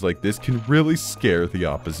directions like this can really scare the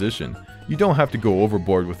opposition. You don't have to go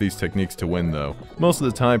overboard with these techniques to win though. Most of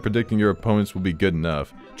the time, predicting your opponents will be good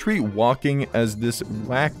enough. Treat walking as this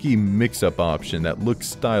wacky mix-up option that looks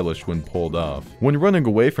stylish when pulled off. When running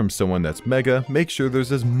away from someone that's mega, make sure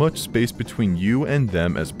there's as much space between you and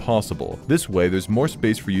them as possible. This way, there's more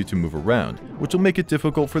space for you to move around, which will make it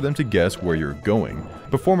difficult for them to guess where you're going.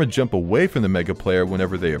 Perform a jump away from the mega player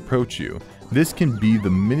whenever they approach you. This can be the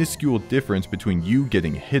minuscule difference between you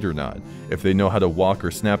getting hit or not. If they know how to walk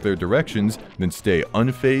or snap their directions, then stay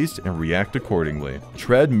unfazed and react accordingly.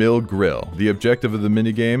 Treadmill Grill. The objective of the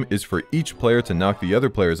minigame is for each player to knock the other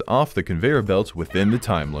players off the conveyor belts within the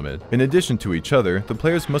time limit. In addition to each other, the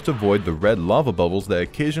players must avoid the red lava bubbles that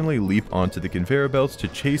occasionally leap onto the conveyor belts to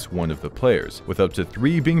chase one of the players, with up to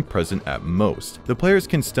 3 being present at most. The players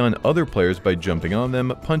can stun other players by jumping on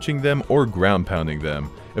them, punching them, or ground pounding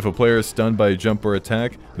them. If a player is stunned by a jump or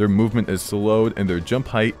attack, their movement is slowed and their jump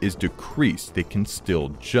height is decreased. They can still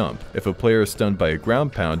jump. If a player is stunned by a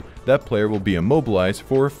ground pound, that player will be immobilized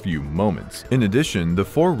for a few moments. In addition, the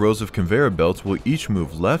 4 rows of conveyor belts will each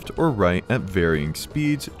move left or right at varying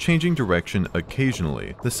speeds, changing direction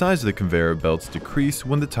occasionally. The size of the conveyor belts decrease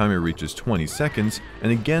when the timer reaches 20 seconds,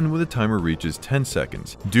 and again when the timer reaches 10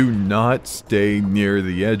 seconds. Do not stay near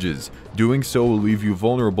the edges. Doing so will leave you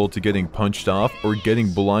vulnerable to getting punched off or getting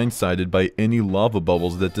blindsided by any lava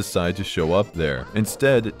bubbles that decide to show up there.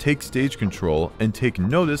 Instead, take stage control and take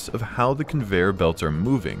notice of how the conveyor belts are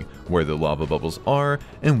moving, where the lava bubbles are,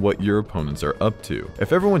 and what your opponents are up to.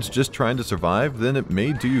 If everyone's just trying to survive, then it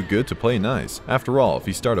may do you good to play nice. After all, if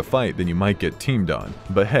you start a fight, then you might get teamed on.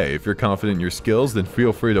 But hey, if you're confident in your skills, then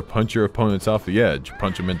feel free to punch your opponents off the edge,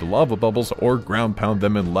 punch them into lava bubbles, or ground pound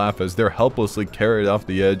them and laugh as they're helplessly carried off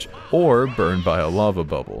the edge, or burned by a lava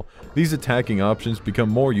bubble. These attacking options become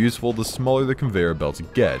more useful the smaller the conveyor belts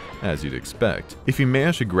get, as you'd expect. If you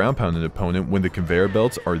manage to ground pound an opponent when the conveyor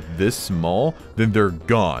belts are this small, then they're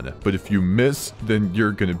gone. But if you miss, then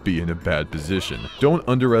you're gonna be in a bad position. Don't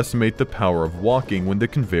underestimate the power of walking when the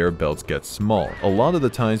conveyor belts get small. A lot of the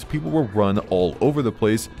times people will run all over the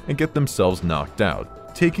place and get themselves knocked out.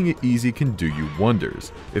 Taking it easy can do you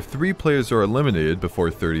wonders. If 3 players are eliminated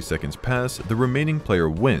before 30 seconds pass, the remaining player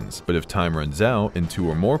wins, but if time runs out and 2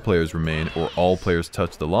 or more players remain or all players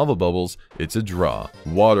touch the lava bubbles, it's a draw.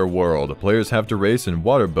 Water World. Players have to race in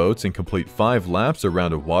water boats and complete 5 laps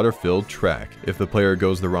around a water-filled track. If the player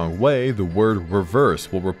goes the wrong way, the word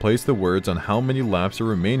reverse will replace the words on how many laps are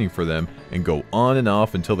remaining for them and go on and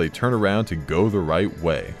off until they turn around to go the right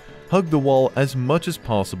way. Hug the wall as much as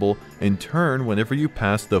possible and turn whenever you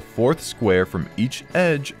pass the 4th square from each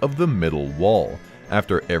edge of the middle wall.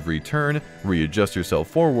 After every turn, readjust yourself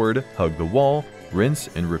forward, hug the wall, rinse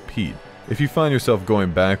and repeat. If you find yourself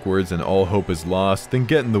going backwards and all hope is lost, then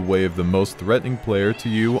get in the way of the most threatening player to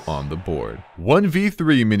you on the board.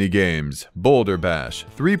 1v3 minigames. Boulder Bash.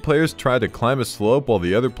 3 players try to climb a slope while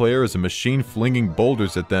the other player is a machine flinging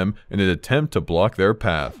boulders at them in an attempt to block their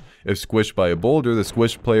path. If squished by a boulder, the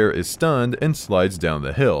squished player is stunned and slides down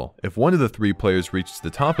the hill. If one of the 3 players reaches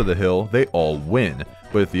the top of the hill, they all win.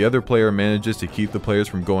 But if the other player manages to keep the players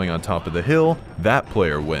from going on top of the hill, that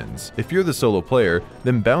player wins. If you're the solo player,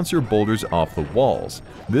 then bounce your boulders off the walls.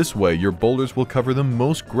 This way, your boulders will cover the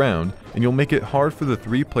most ground, and you'll make it hard for the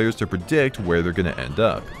 3 players to predict where they're going to end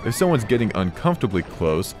up. If someone's getting uncomfortably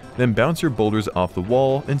close, then bounce your boulders off the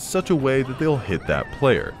wall in such a way that they'll hit that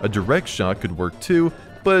player. A direct shot could work too,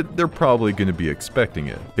 but they're probably going to be expecting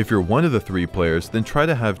it. If you're one of the 3 players, then try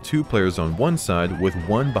to have 2 players on one side with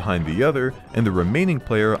one behind the other and the remaining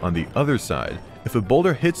player on the other side. If a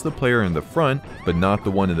boulder hits the player in the front, but not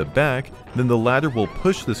the one in the back, then the latter will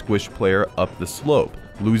push the squished player up the slope,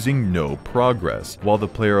 losing no progress, while the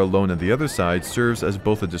player alone on the other side serves as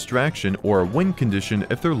both a distraction or a win condition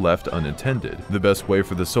if they're left unattended. The best way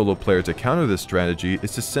for the solo player to counter this strategy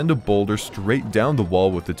is to send a boulder straight down the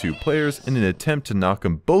wall with the 2 players in an attempt to knock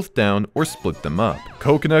them both down or split them up.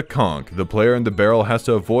 Coconut Conk. The player in the barrel has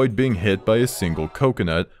to avoid being hit by a single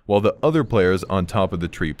coconut, while the other players on top of the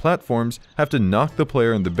tree platforms have to knock the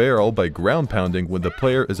player in the barrel by ground pounding when the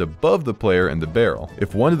player is above the player in the barrel.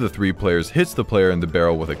 If one of the 3 players hits the player in the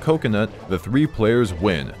barrel with a coconut, the 3 players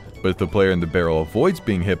win. But if the player in the barrel avoids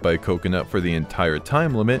being hit by a coconut for the entire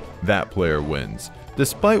time limit, that player wins.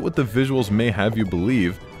 Despite what the visuals may have you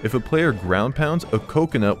believe, if a player ground pounds, a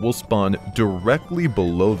coconut will spawn directly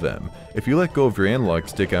below them. If you let go of your analog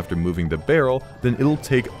stick after moving the barrel, then it'll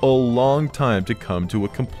take a long time to come to a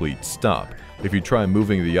complete stop. If you try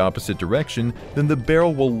moving the opposite direction, then the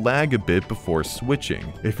barrel will lag a bit before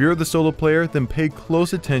switching. If you're the solo player, then pay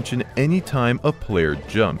close attention anytime a player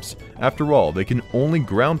jumps. After all, they can only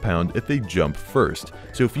ground pound if they jump first,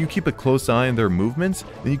 so if you keep a close eye on their movements,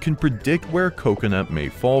 then you can predict where a coconut may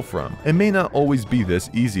fall from. It may not always be this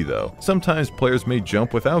easy though. Sometimes players may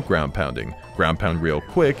jump without ground pounding, ground pound real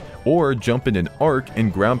quick, or jump in an arc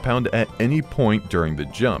and ground pound at any point during the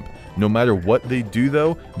jump. No matter what they do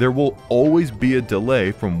though, there will always be a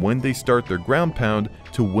delay from when they start their ground pound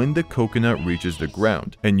to when the coconut reaches the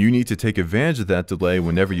ground, and you need to take advantage of that delay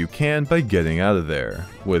whenever you can by getting out of there,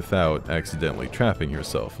 without accidentally trapping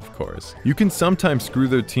yourself, of course. You can sometimes screw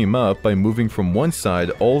their team up by moving from one side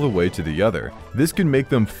all the way to the other. This can make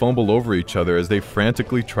them fumble over each other as they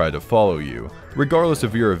frantically try to follow you. Regardless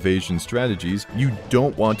of your evasion strategies, you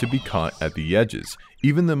don't want to be caught at the edges.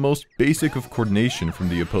 Even the most basic of coordination from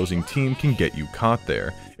the opposing team can get you caught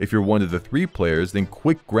there. If you're one of the 3 players, then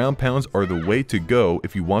quick ground pounds are the way to go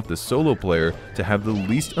if you want the solo player to have the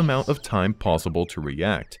least amount of time possible to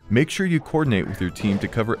react. Make sure you coordinate with your team to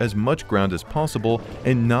cover as much ground as possible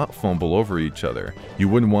and not fumble over each other. You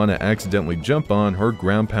wouldn't want to accidentally jump on or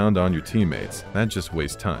ground pound on your teammates. That just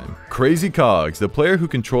wastes time. Crazy Cogs. The player who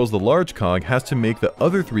controls the large cog has to make the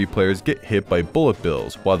other 3 players get hit by bullet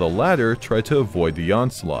bills, while the latter try to avoid the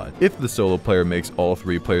onslaught. If the solo player makes all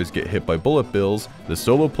 3 players get hit by bullet bills, the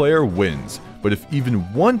solo player wins. But if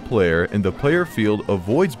even one player in the player field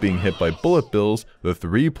avoids being hit by bullet bills, the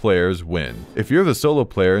 3 players win. If you're the solo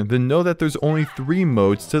player, then know that there's only 3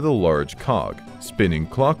 modes to the large cog: spinning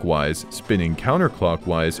clockwise, spinning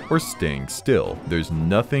counterclockwise, or staying still. There's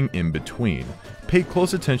nothing in between. Pay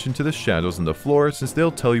close attention to the shadows on the floor since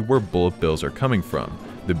they'll tell you where bullet bills are coming from.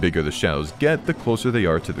 The bigger the shadows get, the closer they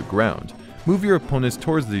are to the ground. Move your opponents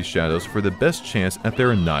towards these shadows for the best chance at their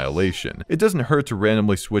annihilation. It doesn't hurt to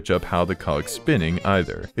randomly switch up how the cog's spinning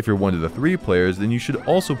either. If you're one of the 3 players, then you should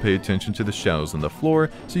also pay attention to the shadows on the floor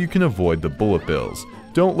so you can avoid the bullet bills.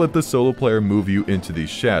 Don't let the solo player move you into these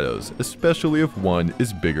shadows, especially if one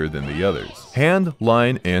is bigger than the others. Hand,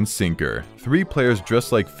 line, and sinker. 3 players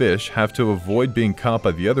dressed like fish have to avoid being caught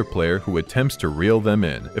by the other player who attempts to reel them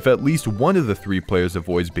in. If at least one of the 3 players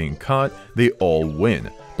avoids being caught, they all win.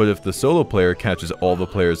 But if the solo player catches all the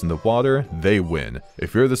players in the water, they win.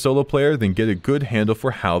 If you're the solo player, then get a good handle for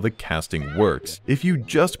how the casting works. If you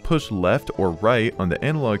just push left or right on the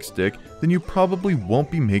analog stick, then you probably won't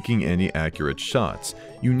be making any accurate shots.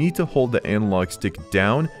 You need to hold the analog stick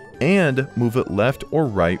down and move it left or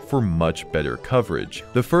right for much better coverage.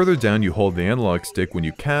 The further down you hold the analog stick when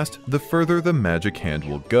you cast, the further the magic hand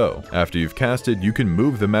will go. After you've casted, you can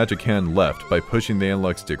move the magic hand left by pushing the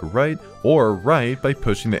analog stick right, or right by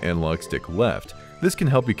pushing the analog stick left. This can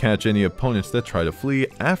help you catch any opponents that try to flee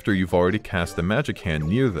after you've already cast the magic hand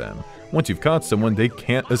near them. Once you've caught someone, they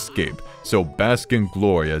can't escape, so bask in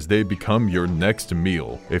glory as they become your next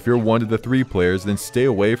meal. If you're one of the 3 players, then stay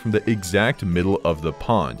away from the exact middle of the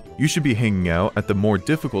pond. You should be hanging out at the more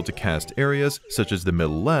difficult to cast areas, such as the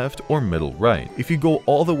middle left or middle right. If you go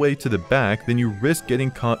all the way to the back, then you risk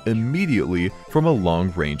getting caught immediately from a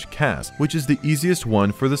long range cast, which is the easiest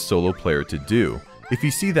one for the solo player to do. If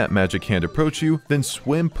you see that magic hand approach you, then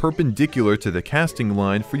swim perpendicular to the casting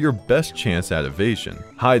line for your best chance at evasion.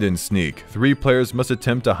 Hide and sneak. 3 players must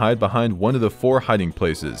attempt to hide behind one of the 4 hiding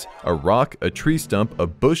places: a rock, a tree stump, a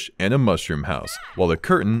bush, and a mushroom house, while the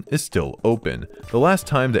curtain is still open. The last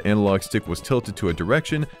time the analog stick was tilted to a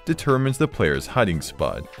direction determines the player's hiding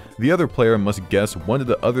spot. The other player must guess one of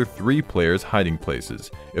the other 3 players' hiding places.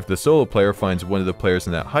 If the solo player finds one of the players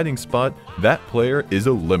in that hiding spot, that player is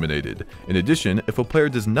eliminated. In addition, if a player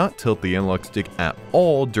does not tilt the analog stick at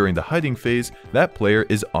all during the hiding phase, that player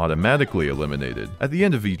is automatically eliminated. At the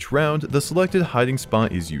end of each round, the selected hiding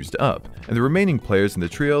spot is used up, and the remaining players in the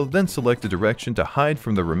trio then select a direction to hide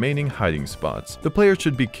from the remaining hiding spots. The player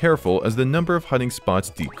should be careful as the number of hiding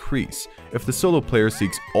spots decrease. If the solo player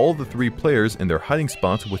seeks all the 3 players in their hiding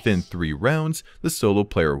spots within 3 rounds, the solo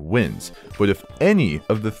player wins. But if any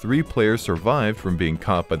of the 3 players survived from being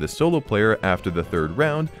caught by the solo player after the 3rd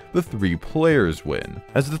round, the 3 players win.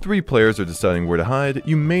 As the 3 players are deciding where to hide,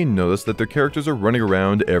 you may notice that their characters are running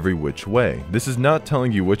around every which way. This is not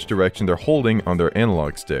telling you which direction they're holding on their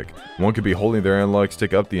analog stick. One could be holding their analog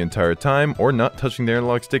stick up the entire time or not touching their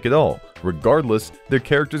analog stick at all. Regardless, their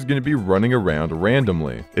character is going to be running around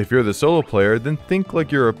randomly. If you're the solo player, then think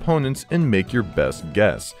like your opponents and make your best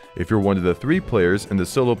guess. If you're one of the 3 players and the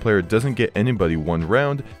solo player doesn't get anybody one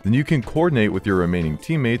round, then you can coordinate with your remaining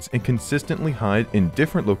teammates and consistently hide in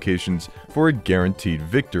different locations for a guaranteed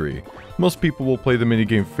victory. Most people will play the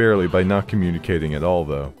minigame fairly by not communicating at all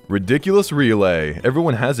though. Ridiculous relay.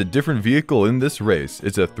 Everyone has a different vehicle in this race.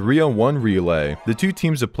 It's a 3-on-1 relay. The two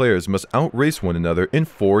teams of players must outrace one another in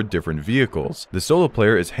 4 different vehicles. The solo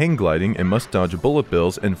player is hang gliding and must dodge bullet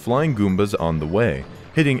bills and flying Goombas on the way.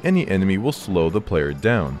 Hitting any enemy will slow the player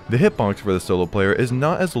down. The hitbox for the solo player is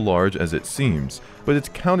not as large as it seems, but it's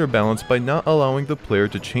counterbalanced by not allowing the player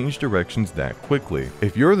to change directions that quickly.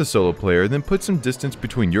 If you're the solo player, then put some distance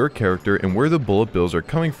between your character and where the bullet bills are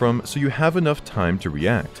coming from so you have enough time to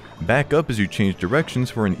react. Back up as you change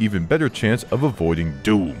directions for an even better chance of avoiding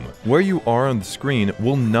doom. Where you are on the screen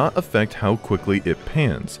will not affect how quickly it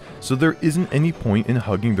pans, so there isn't any point in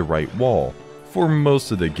hugging the right wall. For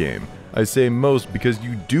most of the game. I say most because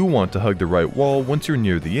you do want to hug the right wall once you're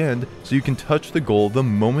near the end so you can touch the goal the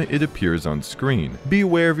moment it appears on screen. Be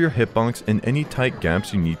aware of your hitbox and any tight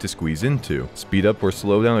gaps you need to squeeze into. Speed up or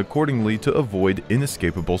slow down accordingly to avoid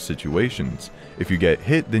inescapable situations. If you get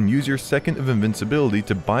hit, then use your second of invincibility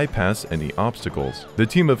to bypass any obstacles. The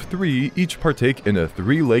team of 3 each partake in a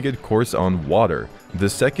 3-legged course on water. The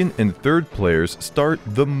second and third players start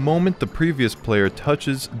the moment the previous player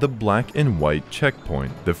touches the black and white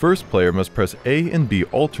checkpoint. The first player must press A and B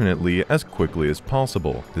alternately as quickly as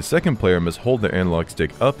possible. The second player must hold the analog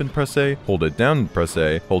stick up and press A, hold it down and press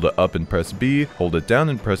A, hold it up and press B, hold it down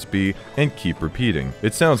and press B, and keep repeating.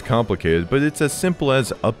 It sounds complicated, but it's as simple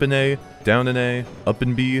as up and A, down and A, up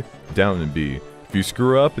and B, down and B. If you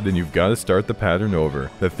screw up, then you've got to start the pattern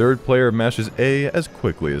over. The third player mashes A as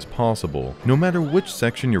quickly as possible. No matter which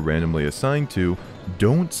section you're randomly assigned to,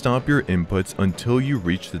 don't stop your inputs until you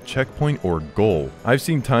reach the checkpoint or goal. I've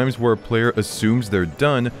seen times where a player assumes they're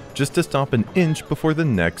done just to stop an inch before the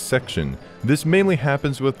next section. This mainly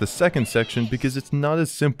happens with the second section because it's not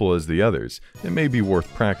as simple as the others. It may be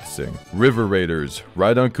worth practicing. River Raiders.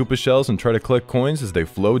 Ride on Koopa shells and try to collect coins as they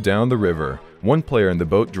flow down the river. One player in the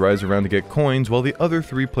boat drives around to get coins while the other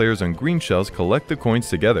 3 players on green shells collect the coins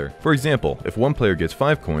together. For example, if one player gets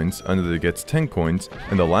 5 coins, another gets 10 coins,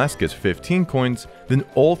 and the last gets 15 coins, then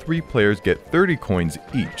all 3 players get 30 coins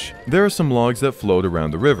each. There are some logs that float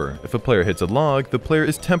around the river. If a player hits a log, the player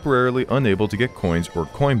is temporarily unable to get coins or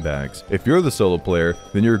coin bags. If you're the solo player,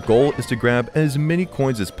 then your goal is to grab as many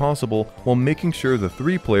coins as possible while making sure the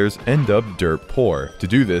 3 players end up dirt poor. To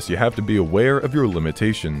do this, you have to be aware of your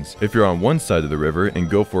limitations. If you're on one side of the river and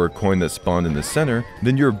go for a coin that spawned in the center,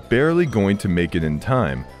 then you're barely going to make it in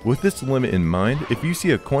time. With this limit in mind, if you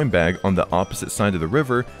see a coin bag on the opposite side of the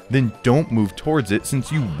river, then don't move towards it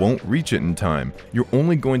since you won't reach it in time. You're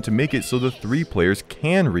only going to make it so the 3 players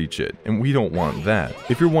can reach it, and we don't want that.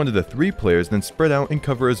 If you're one of the 3 players, then spread out and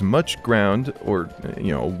cover as much ground, or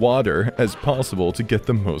water, as possible to get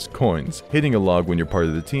the most coins. Hitting a log when you're part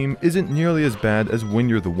of the team isn't nearly as bad as when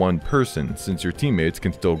you're the one person, since your teammates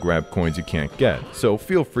can still grab coins you can't get, so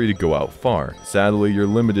feel free to go out far. Sadly, you're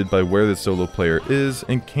limited by where the solo player is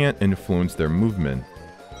and can't influence their movement.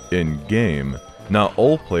 In-game. Not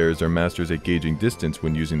all players are masters at gauging distance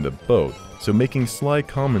when using the boat, so making sly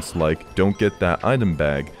comments like "don't get that item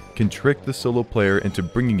bag" can trick the solo player into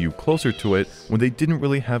bringing you closer to it when they didn't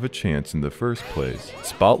really have a chance in the first place.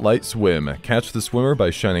 Spotlight Swim. Catch the swimmer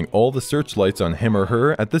by shining all the searchlights on him or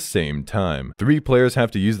her at the same time. 3 players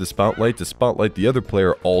have to use the spotlight to spotlight the other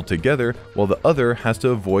player all together, while the other has to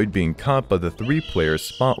avoid being caught by the 3 players'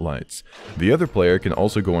 spotlights. The other player can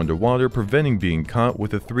also go underwater, preventing being caught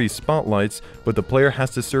with the 3 spotlights, but the player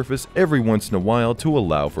has to surface every once in a while to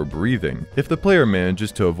allow for breathing. If the player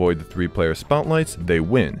manages to avoid the 3 player spotlights, they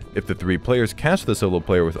win. If the 3 players catch the solo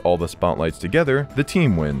player with all the spotlights together, the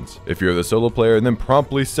team wins. If you're the solo player, then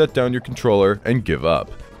promptly set down your controller and give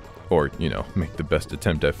up. Or, make the best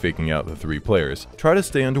attempt at faking out the 3 players. Try to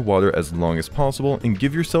stay underwater as long as possible and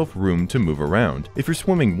give yourself room to move around. If you're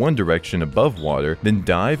swimming one direction above water, then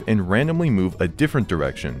dive and randomly move a different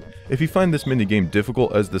direction. If you find this minigame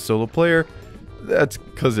difficult as the solo player, that's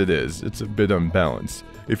because it is. It's a bit unbalanced.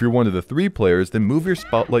 If you're one of the 3 players, then move your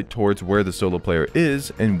spotlight towards where the solo player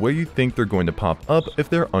is and where you think they're going to pop up if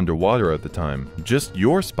they're underwater at the time. Just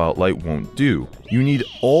your spotlight won't do. You need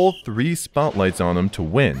all 3 spotlights on them to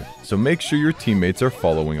win, so make sure your teammates are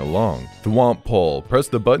following along. Thwomp Pull. Press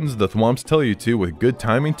the buttons the thwomps tell you to with good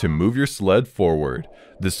timing to move your sled forward.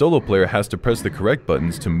 The solo player has to press the correct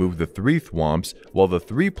buttons to move the 3 thwomps, while the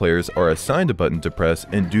 3 players are assigned a button to press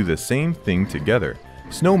and do the same thing together.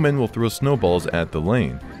 Snowmen will throw snowballs at the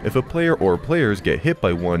lane. If a player or players get hit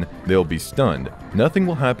by one, they'll be stunned. Nothing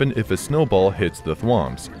will happen if a snowball hits the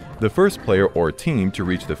thwomps. The first player or team to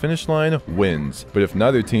reach the finish line wins, but if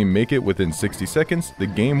neither team make it within 60 seconds, the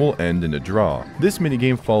game will end in a draw. This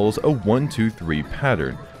minigame follows a 1-2-3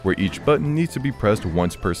 pattern. where each button needs to be pressed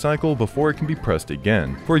once per cycle before it can be pressed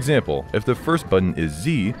again. For example, if the first button is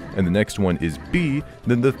Z and the next one is B,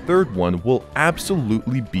 then the third one will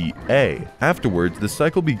absolutely be A. Afterwards, the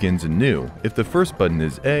cycle begins anew. If the first button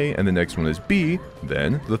is A and the next one is B,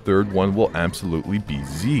 then the third one will absolutely be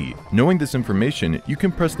Z. Knowing this information, you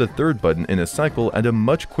can press the third button in a cycle at a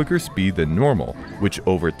much quicker speed than normal, which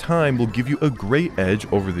over time will give you a great edge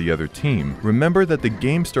over the other team. Remember that the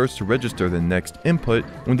game starts to register the next input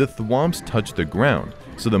when the thwomps touch the ground,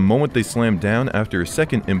 so the moment they slam down after your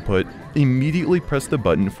second input, immediately press the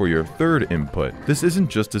button for your third input. This isn't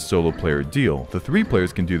just a solo player deal, the 3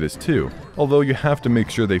 players can do this too, although you have to make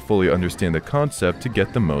sure they fully understand the concept to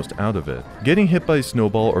get the most out of it. Getting hit by a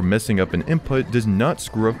snowball or messing up an input does not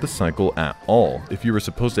screw up the cycle at all. If you were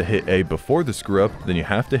supposed to hit A before the screw up, then you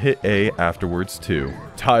have to hit A afterwards too.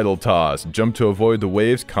 Tidal toss, jump to avoid the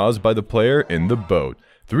waves caused by the player in the boat.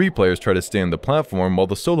 3 players try to stay on the platform while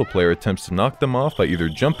the solo player attempts to knock them off by either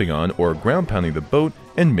jumping on or ground pounding the boat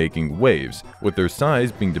and making waves, with their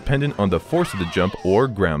size being dependent on the force of the jump or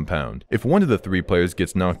ground pound. If one of the 3 players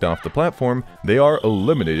gets knocked off the platform, they are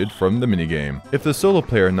eliminated from the minigame. If the solo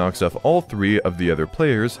player knocks off all 3 of the other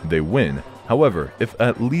players, they win. However, if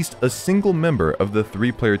at least a single member of the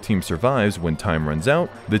 3-player team survives when time runs out,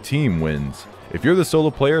 the team wins. If you're the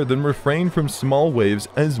solo player, then refrain from small waves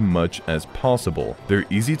as much as possible. They're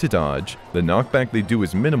easy to dodge, the knockback they do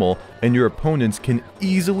is minimal, and your opponents can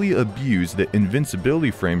easily abuse the invincibility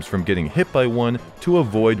frames from getting hit by one to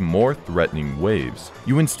avoid more threatening waves.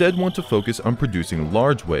 You instead want to focus on producing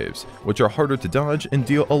large waves, which are harder to dodge and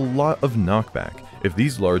deal a lot of knockback. If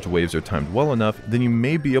these large waves are timed well enough, then you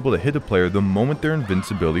may be able to hit a player the moment their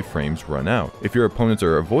invincibility frames run out. If your opponents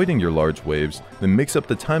are avoiding your large waves, then mix up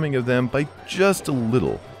the timing of them by just a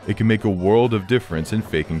little. It can make a world of difference in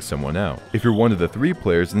faking someone out. If you're one of the 3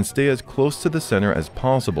 players, then stay as close to the center as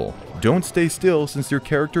possible. Don't stay still since your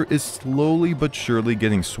character is slowly but surely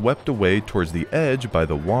getting swept away towards the edge by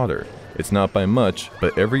the water. It's not by much,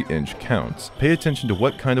 but every inch counts. Pay attention to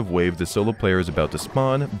what kind of wave the solo player is about to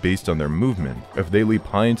spawn based on their movement. If they leap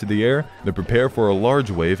high into the air, then prepare for a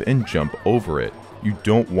large wave and jump over it. You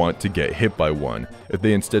don't want to get hit by one. If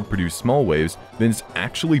they instead produce small waves, then it's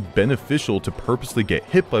actually beneficial to purposely get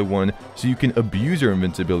hit by one so you can abuse your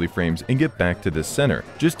invincibility frames and get back to the center.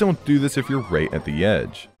 Just don't do this if you're right at the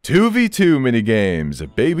edge. 2v2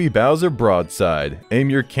 minigames, Baby Bowser Broadside.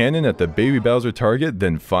 Aim your cannon at the Baby Bowser target,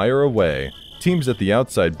 then fire away. Teams at the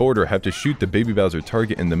outside border have to shoot the Baby Bowser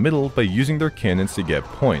target in the middle by using their cannons to get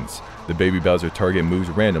points. The Baby Bowser target moves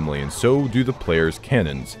randomly, and so do the player's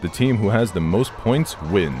cannons. The team who has the most points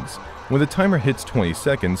wins. When the timer hits 20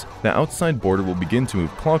 seconds, the outside border will begin to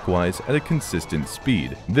move clockwise at a consistent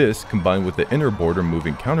speed. This, combined with the inner border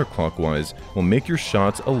moving counterclockwise, will make your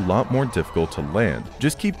shots a lot more difficult to land.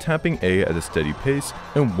 Just keep tapping A at a steady pace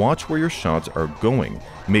and watch where your shots are going.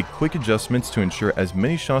 Make quick adjustments to ensure as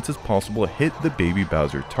many shots as possible hit the Baby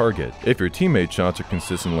Bowser target. If your teammates' shots are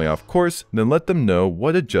consistently off course, then let them know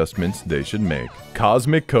what adjustments they should make.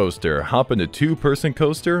 Cosmic Coaster. Hop in a 2-person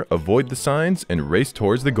coaster, avoid the signs, and race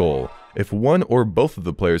towards the goal. If one or both of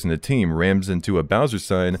the players in the team rams into a Bowser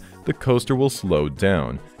sign, the coaster will slow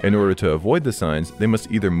down. In order to avoid the signs, they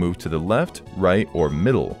must either move to the left, right, or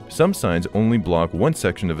middle. Some signs only block one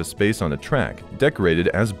section of a space on a track, decorated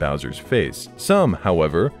as Bowser's face. Some,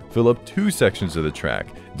 however, fill up 2 sections of the track,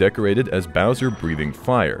 decorated as Bowser breathing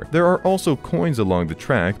fire. There are also coins along the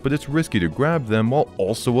track, but it's risky to grab them while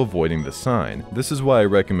also avoiding the sign. This is why I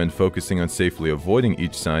recommend focusing on safely avoiding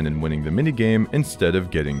each sign and winning the minigame instead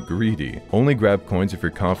of getting greedy. Only grab coins if you're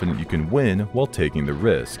confident you can win while taking the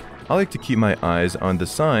risk. I like to keep my eyes on the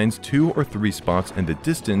signs 2 or 3 spots in the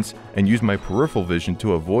distance and use my peripheral vision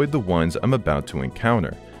to avoid the ones I'm about to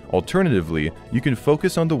encounter. Alternatively, you can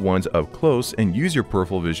focus on the ones up close and use your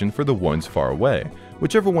peripheral vision for the ones far away.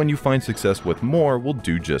 Whichever one you find success with more will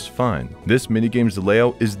do just fine. This minigame's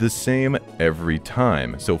layout is the same every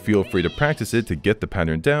time, so feel free to practice it to get the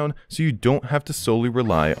pattern down so you don't have to solely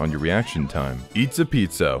rely on your reaction time. Eats a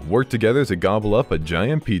pizza. Work together to gobble up a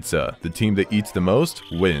giant pizza. The team that eats the most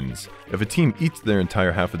wins. If a team eats their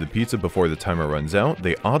entire half of the pizza before the timer runs out,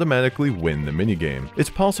 they automatically win the minigame. It's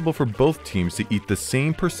possible for both teams to eat the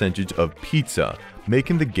same percentage of pizza,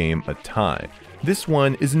 making the game a tie. This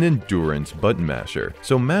one is an endurance button masher,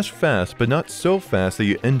 so mash fast but not so fast that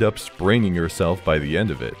you end up spraining yourself by the end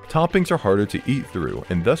of it. Toppings are harder to eat through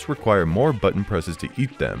and thus require more button presses to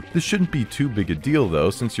eat them. This shouldn't be too big a deal though,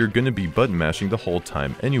 since you're going to be button mashing the whole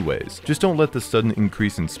time anyways. Just don't let the sudden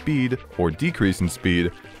increase in speed or decrease in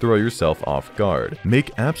speed throw yourself off guard.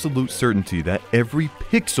 Make absolute certainty that every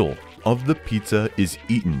pixel of the pizza is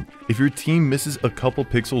eaten. If your team misses a couple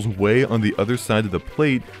pixels way on the other side of the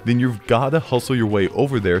plate, then you've gotta hustle your way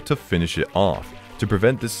over there to finish it off. To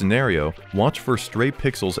prevent this scenario, watch for stray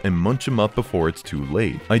pixels and munch them up before it's too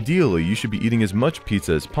late. Ideally, you should be eating as much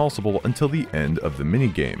pizza as possible until the end of the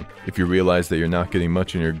minigame. If you realize that you're not getting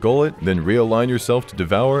much in your gullet, then realign yourself to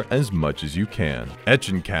devour as much as you can. Etch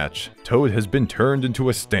and catch. Toad has been turned into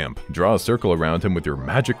a stamp. Draw a circle around him with your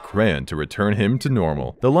magic crayon to return him to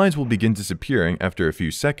normal. The lines will begin disappearing after a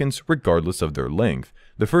few seconds, regardless of their length.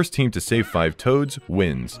 The first team to save 5 toads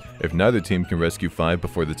wins. If neither team can rescue 5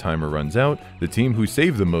 before the timer runs out, the team who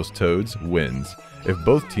saved the most toads wins. If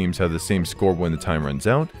both teams have the same score when the time runs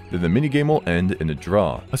out, then the minigame will end in a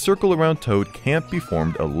draw. A circle around Toad can't be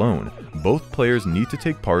formed alone. Both players need to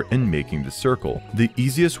take part in making the circle. The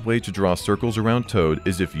easiest way to draw circles around Toad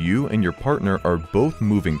is if you and your partner are both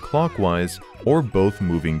moving clockwise or both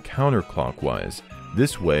moving counterclockwise.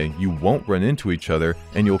 This way, you won't run into each other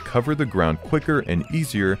and you'll cover the ground quicker and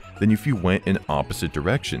easier than if you went in opposite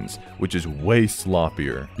directions, which is way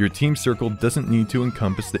sloppier. Your team circle doesn't need to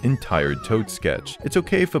encompass the entire Toad sketch. It's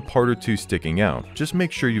okay if a part or two sticking out, just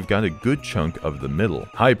make sure you've got a good chunk of the middle.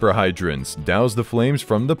 Hyper hydrants. Douse the flames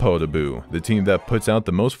from the Podoboo. The team that puts out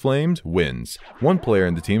the most flames wins. One player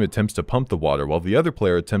in the team attempts to pump the water while the other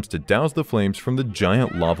player attempts to douse the flames from the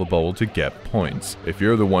giant lava bowl to get points. If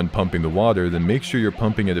you're the one pumping the water, then make sure you're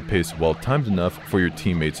pumping at a pace well timed enough for your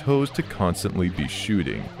teammate's hose to constantly be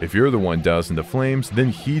shooting. If you're the one dousing the flames, then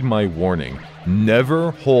heed my warning.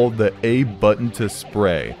 Never hold the A button to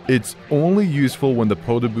spray. It's only useful when the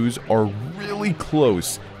Podoboos are really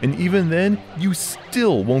close, and even then, you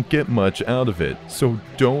still won't get much out of it, so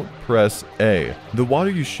don't press A. The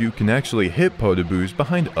water you shoot can actually hit Podoboos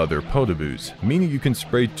behind other Podoboos, meaning you can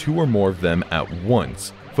spray 2 or more of them at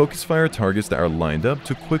once. Focus fire targets that are lined up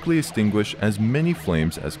to quickly extinguish as many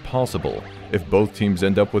flames as possible. If both teams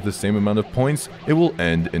end up with the same amount of points, it will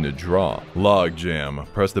end in a draw. Log jam.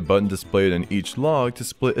 Press the button displayed on each log to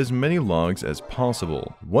split as many logs as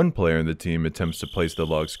possible. One player in the team attempts to place the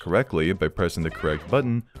logs correctly by pressing the correct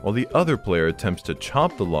button, while the other player attempts to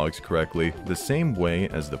chop the logs correctly the same way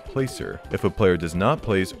as the placer. If a player does not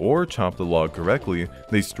place or chop the log correctly,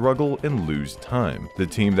 they struggle and lose time. The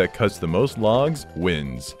team that cuts the most logs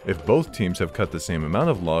wins. If both teams have cut the same amount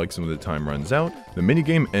of logs when the time runs out, the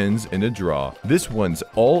minigame ends in a draw. This one's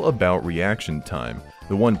all about reaction time.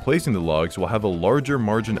 The one placing the logs will have a larger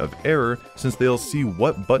margin of error since they'll see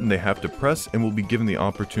what button they have to press and will be given the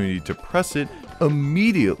opportunity to press it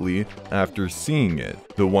immediately after seeing it.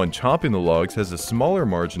 The one chopping the logs has a smaller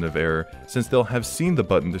margin of error since they'll have seen the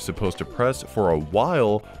button they're supposed to press for a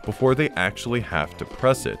while before they actually have to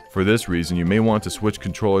press it. For this reason, you may want to switch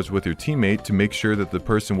controllers with your teammate to make sure that the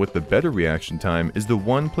person with the better reaction time is the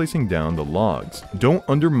one placing down the logs. Don't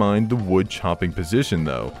undermine the wood chopping position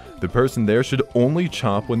though. The person there should only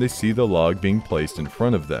chop when they see the log being placed in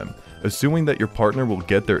front of them. Assuming that your partner will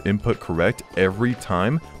get their input correct every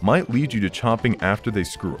time might lead you to chopping after they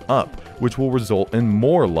screw up, which will result in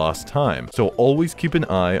more lost time, so always keep an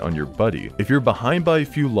eye on your buddy. If you're behind by a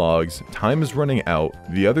few logs, time is running out,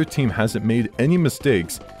 the other team hasn't made any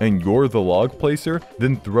mistakes, and you're the log placer,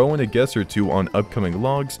 then throw in a guess or two on upcoming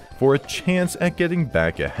logs for a chance at getting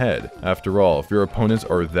back ahead. After all, if your opponents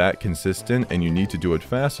are that consistent and you need to do it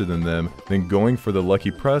faster than them, then going for the lucky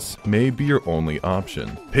press may be your only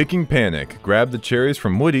option. Picking panic. Grab the cherries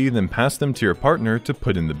from Woody, then pass them to your partner to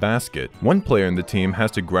put in the basket. One player in the team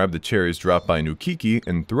has to grab the cherries dropped by Nukiki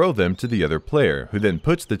and throw them to the other player, who then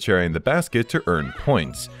puts the cherry in the basket to earn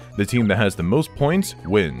points. The team that has the most points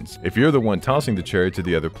wins. If you're the one tossing the cherry to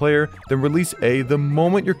the other player, then release A the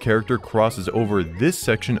moment your character crosses over this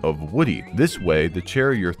section of Woody. This way, the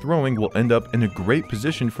cherry you're throwing will end up in a great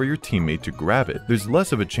position for your teammate to grab it. There's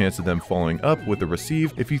less of a chance of them following up with the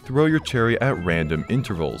receive if you throw your cherry at random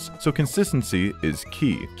intervals, so consistency is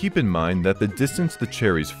key. Keep in mind that the distance the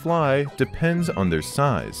cherries fly depends on their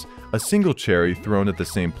size. A single cherry thrown at the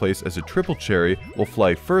same place as a triple cherry will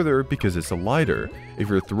fly further because it's lighter. If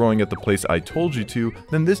you're throwing at the place I told you to,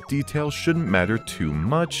 then this detail shouldn't matter too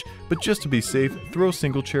much, but just to be safe, throw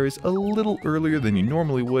single cherries a little earlier than you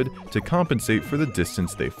normally would to compensate for the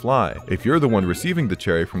distance they fly. If you're the one receiving the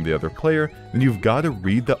cherry from the other player, then you've got to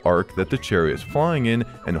read the arc that the cherry is flying in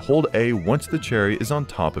and hold A once the cherry is on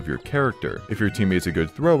top of your character. If your teammate's a good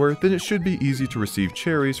thrower, then it should be easy to receive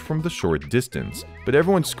cherries from the short distance. but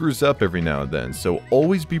everyone screws up every now and then, so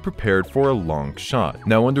always be prepared for a long shot.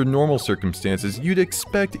 Now, under normal circumstances, you'd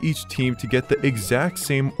expect each team to get the exact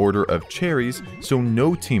same order of cherries, so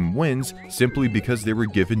no team wins simply because they were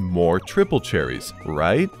given more triple cherries,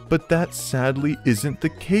 right? But that sadly isn't the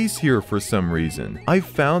case here for some reason. I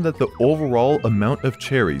found that the overall amount of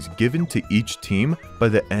cherries given to each team by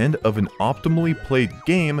the end of an optimally played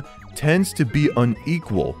game tends to be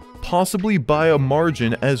unequal, possibly by a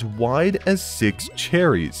margin as wide as 6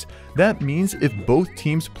 cherries. That means if both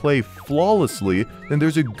teams play flawlessly, then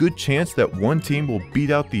there's a good chance that one team will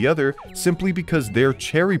beat out the other simply because their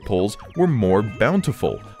cherry pulls were more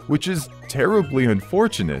bountiful, which is terribly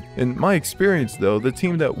unfortunate. In my experience though, the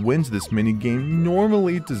team that wins this minigame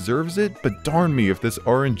normally deserves it, but darn me if this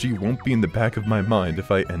RNG won't be in the back of my mind if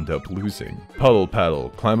I end up losing. Puddle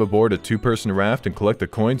Paddle. Climb aboard a 2-person raft and collect the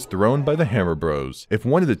coins thrown by the Hammer Bros. If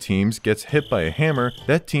one of the teams gets hit by a hammer,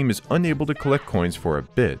 that team is unable to collect coins for a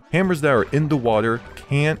bit. Hammers that are in the water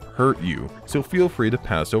can't hurt you, so feel free to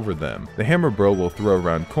pass over them. The Hammer Bro will throw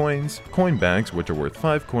around coins, coin bags which are worth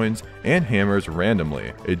 5 coins, and hammers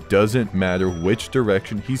randomly. It doesn't matter which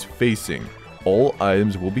direction he's facing. All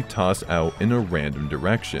items will be tossed out in a random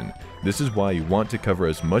direction. This is why you want to cover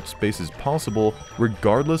as much space as possible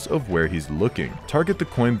regardless of where he's looking. Target the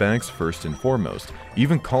coin bags first and foremost.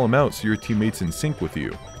 Even call them out so your teammate's in sync with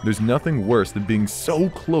you. There's nothing worse than being so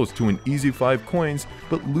close to an easy 5 coins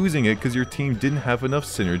but losing it because your team didn't have enough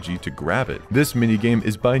synergy to grab it. This minigame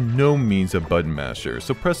is by no means a button masher,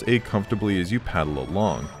 so press A comfortably as you paddle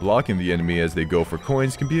along. Blocking the enemy as they go for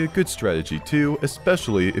coins can be a good strategy too,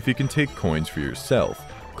 especially if you can take coins for yourself.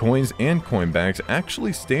 Coins and coin bags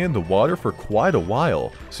actually stay in the water for quite a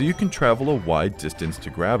while, so you can travel a wide distance to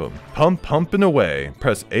grab them. Pumping away.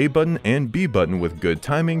 Press A button and B button with good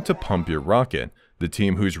timing to pump your rocket. The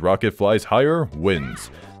team whose rocket flies higher wins.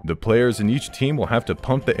 The players in each team will have to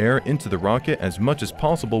pump the air into the rocket as much as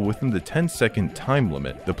possible within the 10-second time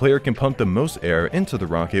limit. The player can pump the most air into the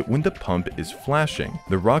rocket when the pump is flashing.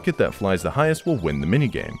 The rocket that flies the highest will win the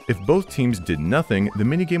minigame. If both teams did nothing, the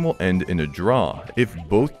minigame will end in a draw. If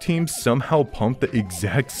both teams somehow pump the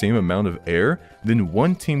exact same amount of air, then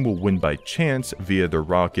one team will win by chance via the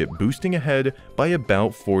rocket boosting ahead by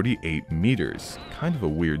about 48 meters. Kind of a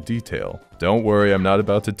weird detail. Don't worry, I'm not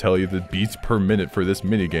about to tell you the beats per minute for this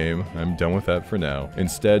minigame. I'm done with that for now.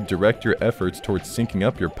 Instead, direct your efforts towards syncing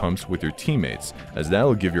up your pumps with your teammates, as that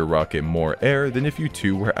will give your rocket more air than if you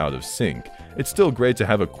two were out of sync. It's still great to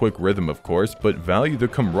have a quick rhythm of course, but value the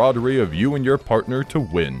camaraderie of you and your partner to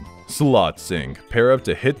win. Slot Sync. Pair up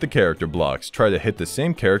to hit the character blocks. Try to hit the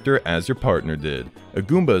same character as your partner did. A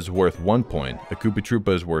Goomba is worth 1 point, a Koopa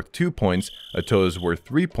Troopa is worth 2 points, a Toad is worth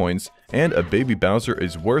 3 points, and a Baby Bowser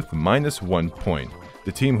is worth -1 point.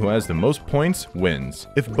 The team who has the most points wins.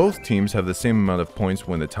 If both teams have the same amount of points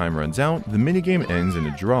when the time runs out, the minigame ends in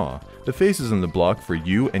a draw. The faces on the block for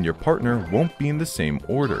you and your partner won't be in the same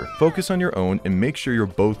order. Focus on your own and make sure you're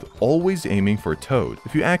both always aiming for Toad.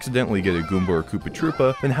 If you accidentally get a Goomba or Koopa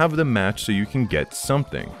Troopa, then have them match so you can get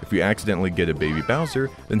something. If you accidentally get a Baby Bowser,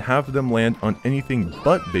 then have them land on anything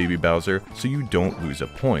but Baby Bowser so you don't lose a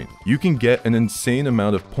point. You can get an insane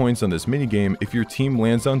amount of points on this minigame if your team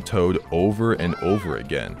lands on Toad over and over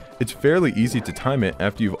again. It's fairly easy to time it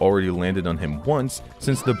after you've already landed on him once,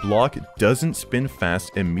 since the block doesn't spin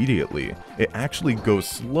fast immediately. It actually goes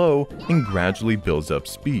slow and gradually builds up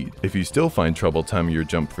speed. If you still find trouble timing your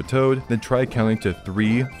jump for Toad, then try counting to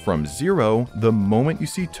 3 from 0 the moment you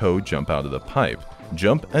see Toad jump out of the pipe.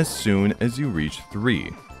 Jump as soon as you reach 3.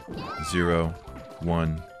 0,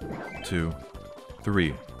 1, 2,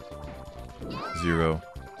 3. 0,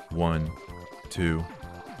 1, 2,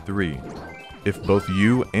 3. If both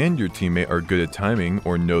you and your teammate are good at timing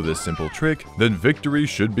or know this simple trick, then victory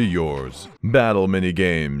should be yours. Battle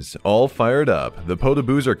minigames. All fired up. The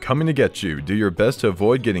Podoboos are coming to get you. Do your best to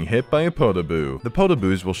avoid getting hit by a Podoboo. The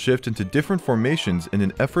Podoboos will shift into different formations in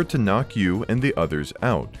an effort to knock you and the others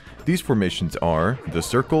out. These formations are the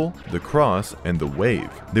circle, the cross, and the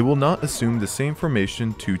wave. They will not assume the same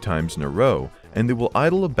formation 2 times in a row, and they will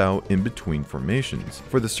idle about in between formations.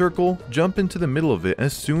 For the circle, jump into the middle of it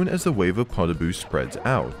as soon as the wave of Podoboo spreads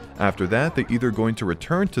out. After that, they're either going to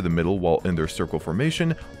return to the middle while in their circle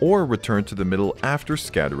formation, or return to the middle after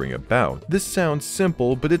scattering about. This sounds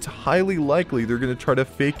simple, but it's highly likely they're going to try to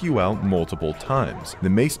fake you out multiple times. They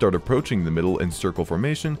may start approaching the middle in circle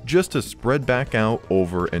formation just to spread back out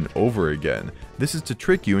over and over again. This is to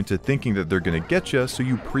trick you into thinking that they're going to get you, so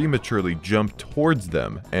you prematurely jump towards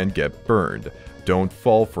them and get burned. Don't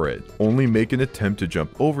fall for it. Only make an attempt to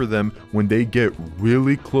jump over them when they get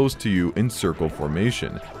really close to you in circle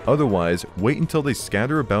formation. Otherwise, wait until they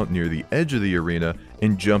scatter about near the edge of the arena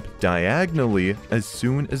and jump diagonally as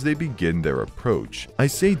soon as they begin their approach. I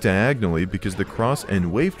say diagonally because the cross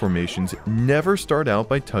and wave formations never start out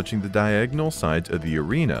by touching the diagonal sides of the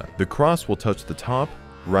arena. The cross will touch the top,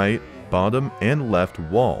 right, bottom, and left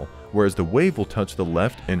wall, whereas the wave will touch the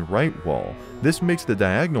left and right wall. This makes the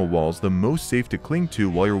diagonal walls the most safe to cling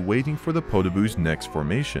to while you're waiting for the Podoboo's next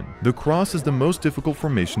formation. The cross is the most difficult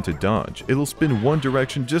formation to dodge. It'll spin one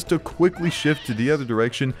direction just to quickly shift to the other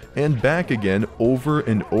direction and back again over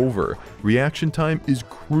and over. Reaction time is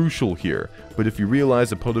crucial here, but if you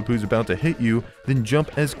realize the Podoboo's about to hit you, then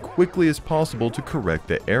jump as quickly as possible to correct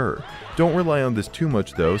the error. Don't rely on this too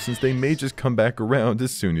much though, since they may just come back around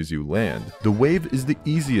as soon as you land. The wave is the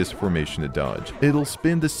easiest formation to dodge. It'll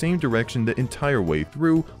spin the same direction the entire way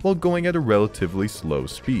through while going at a relatively slow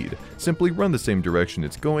speed. Simply run the same direction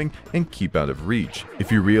it's going and keep out of reach.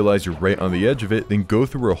 If you realize you're right on the edge of it, then go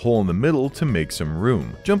through a hole in the middle to make some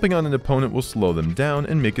room. Jumping on an opponent will slow them down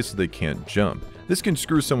and make it so they can't jump. This can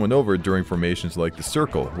screw someone over during formations like the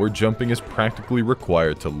circle, where jumping is practically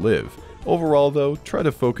required to live. Overall though, try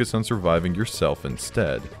to focus on surviving yourself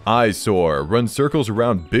instead. Eyesore. Run circles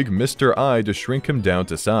around Big Mr. Eye to shrink him down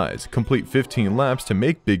to size. Complete 15 laps to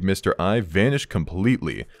make Big Mr. Eye vanish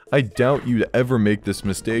completely. I doubt you'd ever make this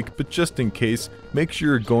mistake, but just in case, make sure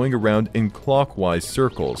you're going around in clockwise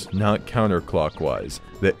circles, not counterclockwise.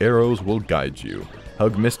 The arrows will guide you.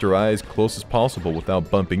 Hug Mr. Eye as close as possible without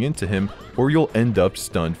bumping into him, or you'll end up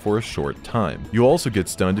stunned for a short time. You'll also get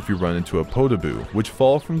stunned if you run into a Podoboo, which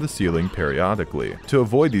fall from the ceiling periodically. To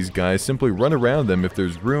avoid these guys, simply run around them if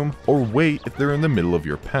there's room, or wait if they're in the middle of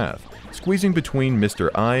your path. Squeezing between Mr.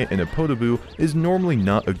 Eye and a Podoboo is normally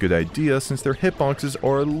not a good idea since their hitboxes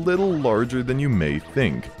are a little larger than you may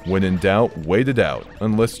think. When in doubt, wait it out,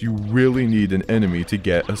 unless you really need an enemy to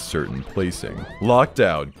get a certain placing. Locked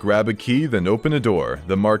out. Grab a key, then open a door.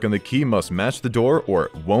 The mark on the key must match the door or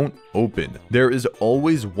it won't open. There is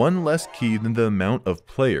always one less key than the amount of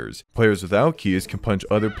players. Players without keys can punch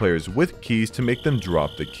other players with keys to make them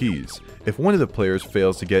drop the keys. If one of the players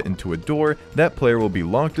fails to get into a door, that player will be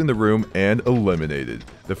locked in the room and eliminated.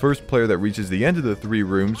 The first player that reaches the end of the 3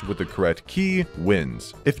 rooms with the correct key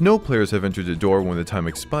wins. If no players have entered a door when the time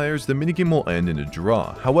expires, the minigame will end in a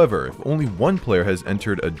draw. However, if only one player has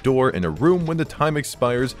entered a door in a room when the time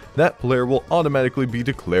expires, that player will automatically be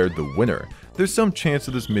declared the winner. There's some chance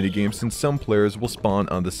of this minigame since some players will spawn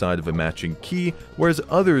on the side of a matching key, whereas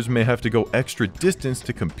others may have to go extra distance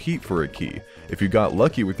to compete for a key. If you got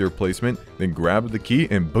lucky with your placement, then grab the key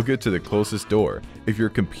and book it to the closest door. If you're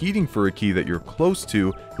competing for a key that you're close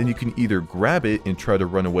to, then you can either grab it and try to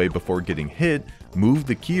run away before getting hit, move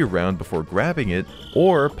the key around before grabbing it,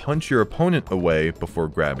 or punch your opponent away before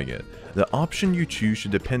grabbing it. The option you choose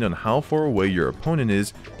should depend on how far away your opponent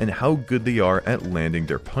is and how good they are at landing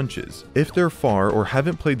their punches. If they're far or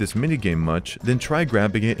haven't played this minigame much, then try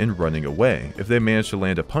grabbing it and running away. If they manage to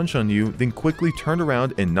land a punch on you, then quickly turn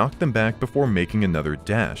around and knock them back before making another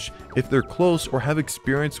dash. If they're close or have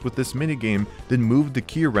experience with this minigame, then move the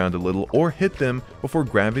key around a little or hit them before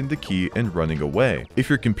grabbing the key and running away. If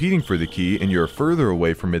you're competing for the key and you're further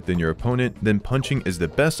away from it than your opponent, then punching is the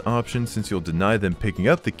best option since you'll deny them picking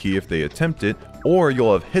up the key if they attempt it, or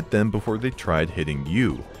you'll have hit them before they tried hitting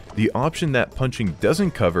you. The option that punching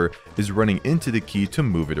doesn't cover is running into the key to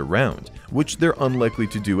move it around, which they're unlikely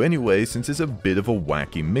to do anyway since it's a bit of a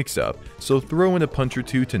wacky mix-up, so throw in a punch or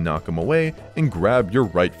two to knock them away and grab your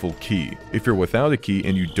rightful key. If you're without a key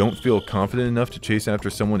and you don't feel confident enough to chase after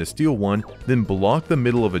someone to steal one, then block the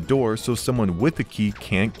middle of a door so someone with a key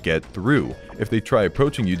can't get through. If they try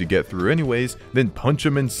approaching you to get through anyways, then punch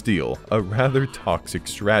them and steal, a rather toxic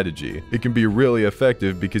strategy. It can be really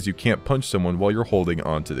effective because you can't punch someone while you're holding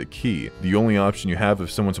onto the key. The only option you have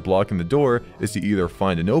if someone's blocking the door is to either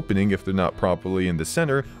find an opening if they're not properly in the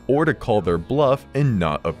center, or to call their bluff and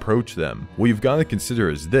not approach them. What you've got to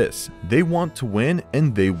consider is this: they want to win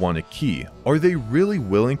and they want a key. Are they really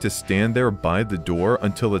willing to stand there by the door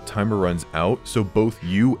until the timer runs out so both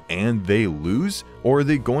you and they lose? Or are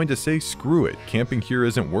they going to say screw it, camping here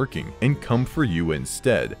isn't working, and come for you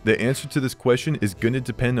instead? The answer to this question is going to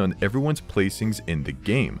depend on everyone's placings in the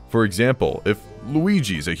game. For example, if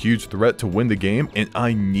Luigi's a huge threat to win the game and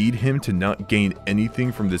I need him to not gain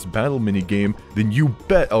anything from this battle minigame, then you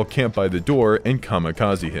bet I'll camp by the door and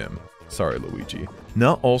kamikaze him. Sorry, Luigi.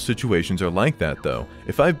 Not all situations are like that though.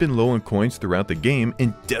 If I've been low on coins throughout the game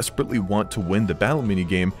and desperately want to win the battle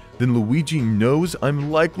minigame, then Luigi knows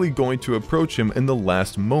I'm likely going to approach him in the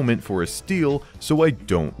last moment for a steal so I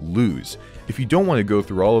don't lose. If you don't want to go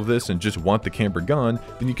through all of this and just want the camper gone,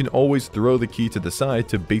 then you can always throw the key to the side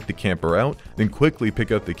to bait the camper out, then quickly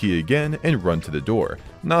pick up the key again and run to the door.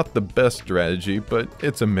 Not the best strategy, but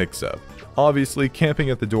it's a mix-up. Obviously,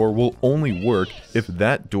 camping at the door will only work if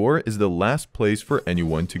that door is the last place for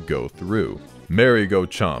anyone to go through. Merry-Go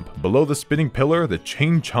Chomp. Below the spinning pillar, the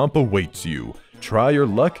Chain Chomp awaits you. Try your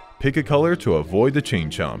luck, pick a color to avoid the Chain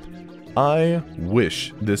Chomp. I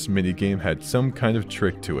wish this minigame had some kind of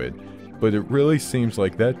trick to it, but it really seems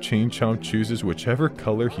like that Chain Chomp chooses whichever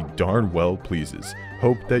color he darn well pleases.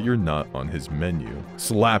 Hope that you're not on his menu.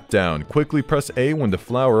 Slap down. Quickly press A when the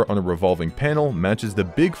flower on a revolving panel matches the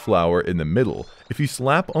big flower in the middle. If you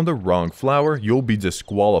slap on the wrong flower, you'll be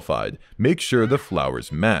disqualified. Make sure the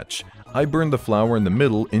flowers match. I burn the flower in the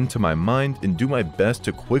middle into my mind and do my best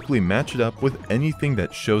to quickly match it up with anything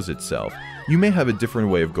that shows itself. You may have a different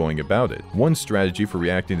way of going about it. One strategy for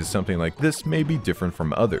reacting to something like this may be different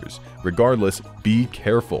from others. Regardless, be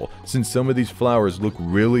careful, since some of these flowers look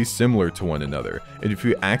really similar to one another, and if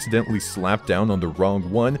you accidentally slap down on the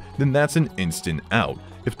wrong one, then that's an instant out.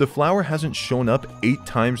 If the flower hasn't shown up 8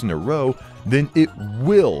 times in a row, then it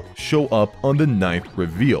will show up on the 9th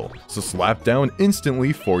reveal, so slap down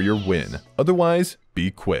instantly for your win. Otherwise, be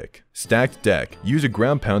quick. Stacked deck. Use a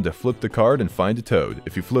ground pound to flip the card and find a toad.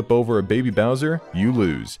 If you flip over a baby Bowser, you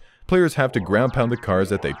lose. Players have to ground pound the cards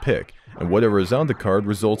that they pick, and whatever is on the card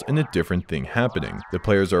results in a different thing happening. The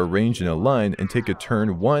players are arranged in a line and take a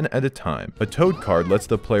turn one at a time. A Toad card lets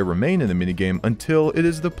the player remain in the minigame until it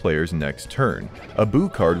is the player's next turn. A Boo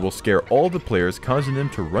card will scare all the players, causing them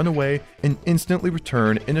to run away and instantly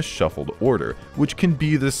return in a shuffled order, which can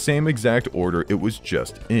be the same exact order it was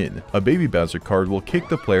just in. A Baby Bowser card will kick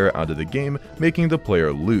the player out of the game, making the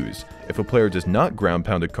player lose. If a player does not ground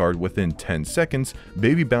pound a card within 10 seconds,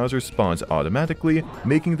 Baby Bowser spawns automatically,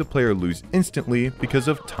 making the player lose instantly because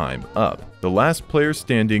of time up. The last player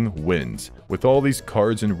standing wins. With all these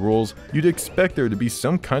cards and rules, you'd expect there to be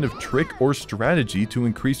some kind of trick or strategy to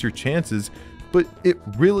increase your chances, but it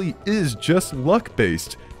really is just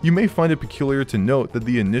luck-based. You may find it peculiar to note that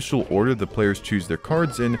the initial order the players choose their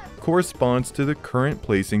cards in corresponds to the current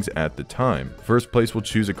placings at the time. First place will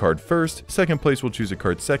choose a card first, second place will choose a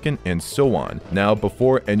card second, and so on. Now,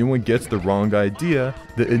 before anyone gets the wrong idea,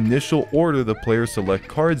 the initial order the players select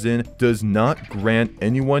cards in does not grant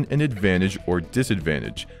anyone an advantage or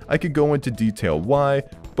disadvantage. I could go into detail why,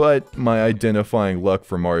 but my Identifying Luck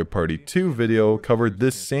for Mario Party 2 video covered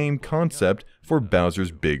this same concept for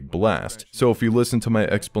Bowser's Big Blast. So if you listen to my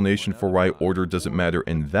explanation for why order doesn't matter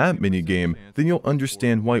in that minigame, then you'll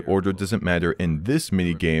understand why order doesn't matter in this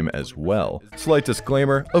minigame as well. Slight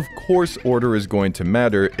disclaimer, of course order is going to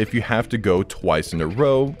matter if you have to go twice in a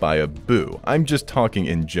row by a Boo. I'm just talking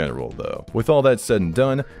in general though. With all that said and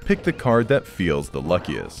done, pick the card that feels the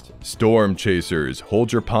luckiest. Storm Chasers.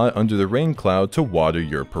 Hold your pot under the rain cloud to water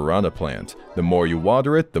your piranha plant. The more you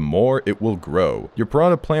water it, the more it will grow. Your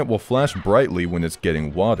piranha plant will flash brightly when it's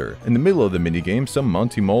getting water. In the middle of the minigame, some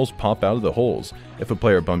Monty Moles pop out of the holes. If a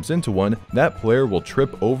player bumps into one, that player will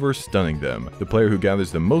trip over, stunning them. The player who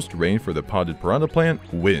gathers the most rain for the potted piranha plant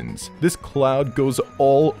wins. This cloud goes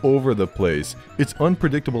all over the place. Its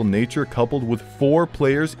unpredictable nature, coupled with 4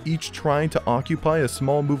 players each trying to occupy a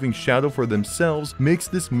small moving shadow for themselves, makes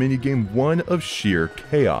this minigame one of sheer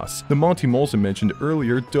chaos. The Monty Moles I mentioned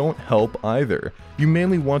earlier don't help either. You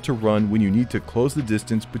mainly want to run when you need to close the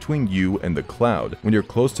distance between you and the cloud. When you're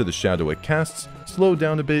close to the shadow it casts, slow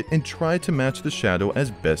down a bit and try to match the shadow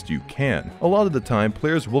as best you can. A lot of the time,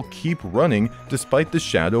 players will keep running despite the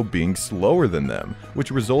shadow being slower than them,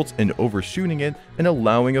 which results in overshooting it and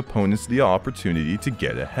allowing opponents the opportunity to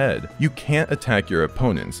get ahead. You can't attack your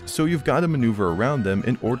opponents, so you've got to maneuver around them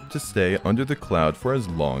in order to stay under the cloud for as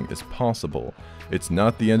long as possible. It's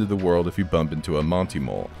not the end of the world if you bump into a Monty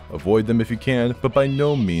Mole. Avoid them if you can, but by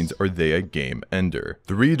no means are they a game ender.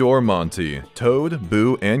 3-door Monty. Toad,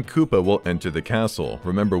 Boo, and Koopa will enter the castle.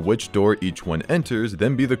 Remember which door each one enters,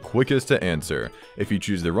 then be the quickest to answer. If you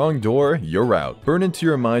choose the wrong door, you're out. Burn into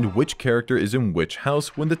your mind which character is in which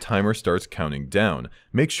house when the timer starts counting down.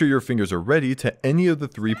 Make sure your fingers are ready to any of the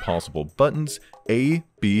 3 possible buttons, A,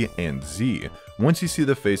 B, and Z. Once you see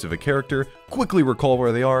the face of a character, quickly recall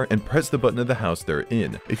where they are and press the button of the house they're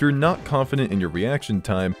in. If you're not confident in your reaction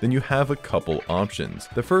time, then you have a couple options.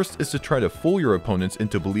 The first is to try to fool your opponents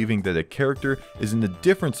into believing that a character is in a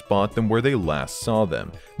different spot than where they last saw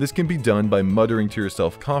them. This can be done by muttering to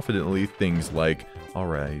yourself confidently things like,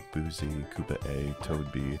 "Alright, Boozy, Koopa A,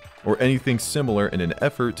 Toad B," or anything similar in an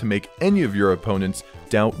effort to make any of your opponents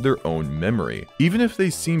doubt their own memory. Even if they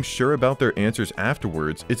seem sure about their answers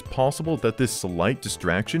afterwards, it's possible that this slight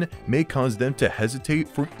distraction may cause them to hesitate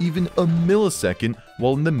for even a millisecond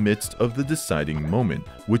while in the midst of the deciding moment,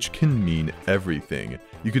 which can mean everything.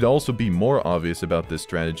 You could also be more obvious about this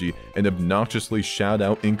strategy and obnoxiously shout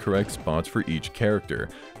out incorrect spots for each character,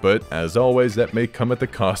 but as always, that may come at the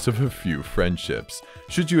cost of a few friendships.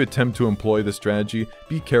 Should you attempt to employ this strategy,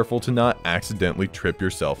 be careful to not accidentally trip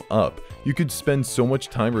yourself up. You could spend so much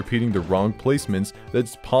time repeating the wrong placements that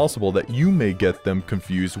it's possible that you may get them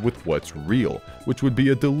confused with what's real, which would be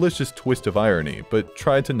a delicious twist of irony, but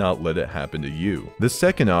try to not let it happen to you. The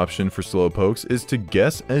second option for slowpokes is to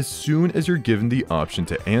guess as soon as you're given the option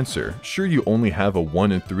to answer. Sure, you only have a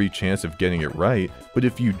 1 in 3 chance of getting it right, but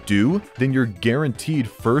if you do, then you're guaranteed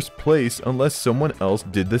first place unless someone else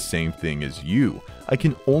did the same thing as you. I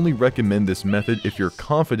can only recommend this method if you're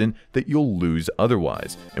confident that you'll lose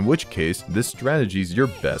otherwise, in which case this strategy's your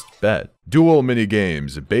best bet. Dual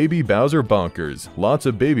minigames, Baby Bowser Bonkers. Lots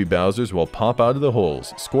of Baby Bowsers will pop out of the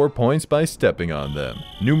holes. Score points by stepping on them.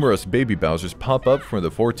 Numerous Baby Bowsers pop up from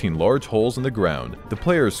the 14 large holes in the ground. The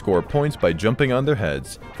players score points by jumping on their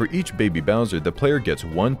heads. For each Baby Bowser, the player gets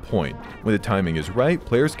 1 point. When the timing is right,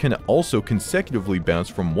 players can also consecutively bounce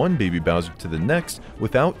from one Baby Bowser to the next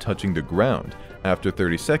without touching the ground. After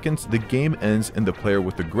 30 seconds, the game ends and the player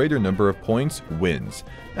with the greater number of points wins.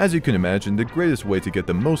 As you can imagine, the greatest way to get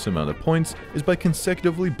the most amount of points is by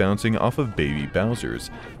consecutively bouncing off of Baby Bowsers.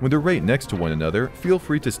 When they're right next to one another, feel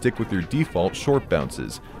free to stick with your default short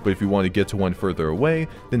bounces, but if you want to get to one further away,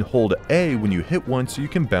 then hold A when you hit one so you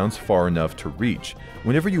can bounce far enough to reach.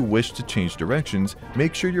 Whenever you wish to change directions,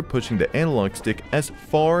 make sure you're pushing the analog stick as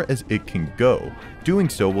far as it can go. Doing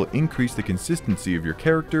so will increase the consistency of your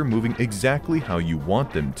character moving exactly how you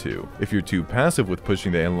want them to. If you're too passive with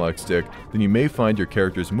pushing the analog stick, then you may find your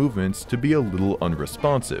character's movements to be a little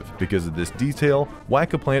unresponsive. Because of this detail,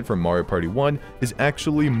 Whack-A-Plant from Mario Party 1 is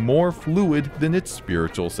actually more fluid than its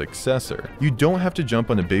spiritual successor. You don't have to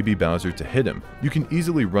jump on a Baby Bowser to hit him. You can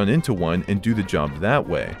easily run into one and do the job that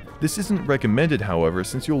way. This isn't recommended, however,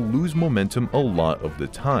 since you'll lose momentum a lot of the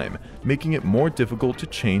time, making it more difficult to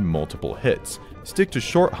chain multiple hits. Stick to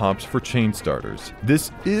short hops for chain starters.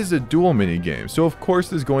 This is a dual minigame, so of course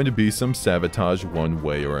there's going to be some sabotage one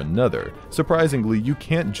way or another. Surprisingly, you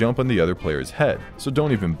can't jump on the other player's head, so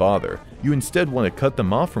don't even bother. You instead want to cut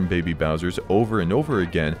them off from Baby Bowsers over and over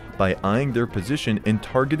again by eyeing their position and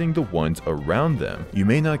targeting the ones around them. You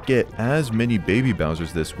may not get as many Baby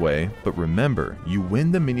Bowsers this way, but remember, you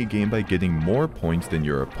win the minigame by getting more points than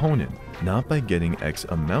your opponent, not by getting X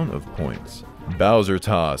amount of points. Bowser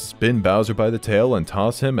Toss. Spin Bowser by the tail and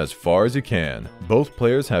toss him as far as you can. Both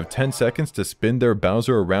players have 10 seconds to spin their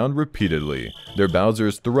Bowser around repeatedly. Their Bowser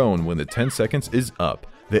is thrown when the 10 seconds is up.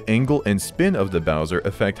 The angle and spin of the Bowser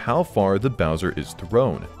affect how far the Bowser is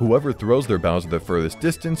thrown. Whoever throws their Bowser the furthest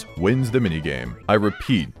distance wins the minigame. I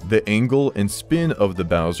repeat, the angle and spin of the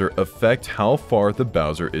Bowser affect how far the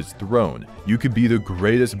Bowser is thrown. You could be the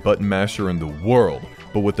greatest button masher in the world,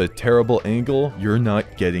 but with a terrible angle, you're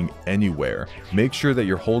not getting anywhere. Make sure that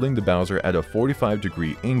you're holding the Bowser at a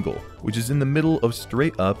 45-degree angle, which is in the middle of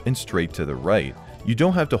straight up and straight to the right. You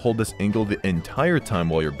don't have to hold this angle the entire time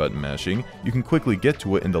while you're button mashing. You can quickly get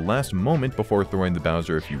to it in the last moment before throwing the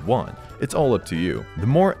Bowser if you want. It's all up to you. The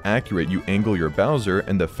more accurate you angle your Bowser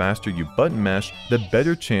and the faster you button mash, the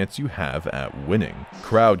better chance you have at winning.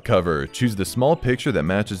 Crowd cover. Choose the small picture that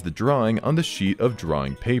matches the drawing on the sheet of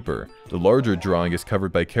drawing paper. The larger drawing is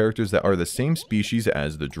covered by characters that are the same species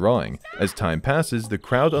as the drawing. As time passes, the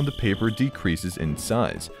crowd on the paper decreases in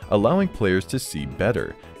size, allowing players to see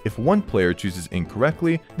better. If one player chooses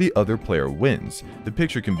incorrectly, the other player wins. The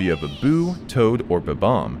picture can be of a Boo, Toad, or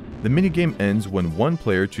Babam. The minigame ends when one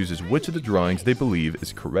player chooses which of the drawings they believe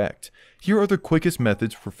is correct. Here are the quickest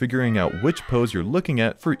methods for figuring out which pose you're looking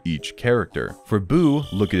at for each character. For Boo,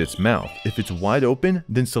 look at its mouth. If it's wide open,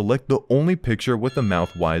 then select the only picture with the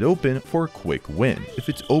mouth wide open for a quick win. If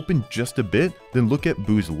it's open just a bit, then look at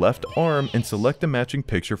Boo's left arm and select the matching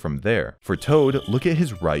picture from there. For Toad, look at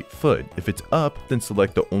his right foot. If it's up, then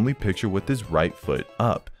select the only picture with his right foot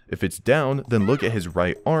up. If it's down, then look at his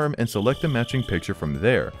right arm and select a matching picture from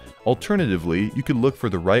there. Alternatively, you could look for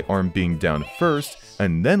the right arm being down first,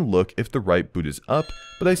 and then look if the right boot is up,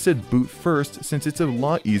 but I said boot first since it's a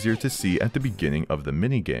lot easier to see at the beginning of the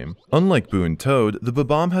minigame. Unlike Boo and Toad, the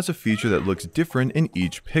Bob-omb has a feature that looks different in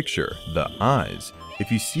each picture, the eyes.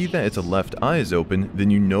 If you see that its left eye is open,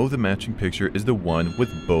 then you know the matching picture is the one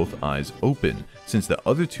with both eyes open, since the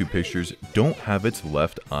other two pictures don't have its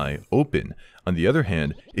left eye open. On the other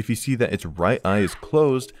hand, if you see that its right eye is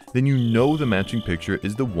closed, then you know the matching picture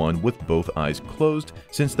is the one with both eyes closed,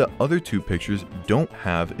 since the other two pictures don't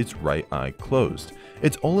have its right eye closed.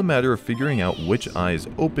 It's all a matter of figuring out which eye is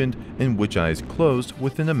opened and which eye is closed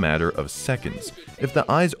within a matter of seconds. If the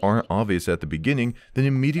eyes aren't obvious at the beginning, then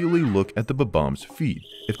immediately look at the Bob-omb's feet.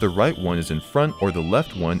 If the right one is in front or the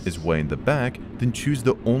left one is way in the back, then choose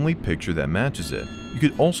the only picture that matches it. You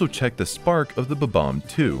could also check the spark of the Bob-omb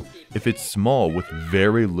too. If it's small with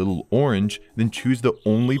very little orange, then choose the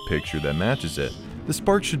only picture that matches it. The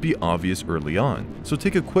spark should be obvious early on, so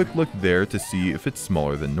take a quick look there to see if it's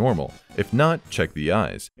smaller than normal. If not, check the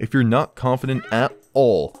eyes. If you're not confident at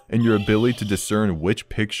all in your ability to discern which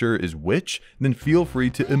picture is which, then feel free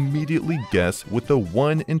to immediately guess with a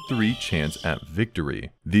 1 in 3 chance at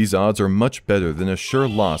victory. These odds are much better than a sure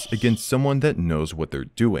loss against someone that knows what they're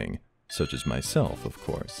doing, such as myself, of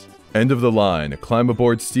course. End of the line, climb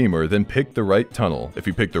aboard steamer, then pick the right tunnel. If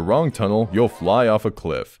you pick the wrong tunnel, you'll fly off a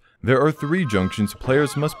cliff. There are 3 junctions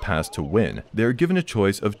players must pass to win. They are given a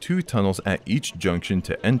choice of 2 tunnels at each junction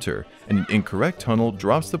to enter, and an incorrect tunnel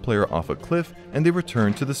drops the player off a cliff and they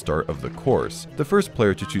return to the start of the course. The first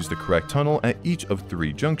player to choose the correct tunnel at each of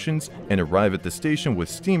 3 junctions and arrive at the station with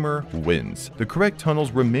steamer wins. The correct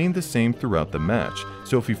tunnels remain the same throughout the match,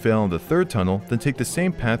 so if you fail on the 3rd tunnel, then take the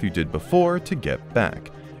same path you did before to get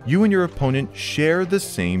back. You and your opponent share the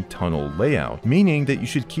same tunnel layout, meaning that you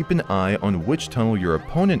should keep an eye on which tunnel your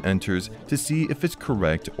opponent enters to see if it's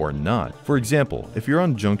correct or not. For example, if you're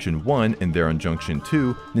on junction 1 and they're on junction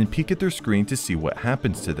 2, then peek at their screen to see what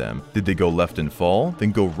happens to them. Did they go left and fall?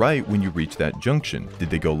 Then go right when you reach that junction. Did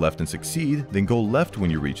they go left and succeed? Then go left when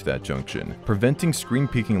you reach that junction. Preventing screen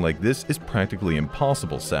peeking like this is practically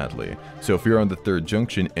impossible, sadly. So if you're on the 3rd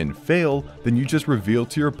junction and fail, then you just reveal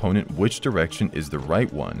to your opponent which direction is the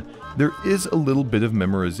right one. There is a little bit of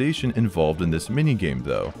memorization involved in this minigame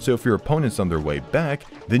though, so if your opponent's on their way back,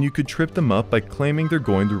 then you could trip them up by claiming they're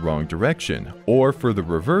going the wrong direction, or for the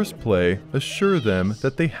reverse play, assure them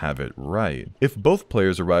that they have it right. If both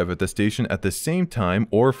players arrive at the station at the same time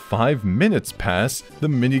or 5 minutes pass, the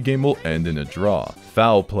minigame will end in a draw.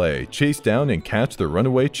 Foul play, chase down and catch the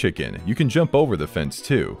runaway chicken. You can jump over the fence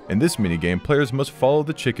too. In this minigame, players must follow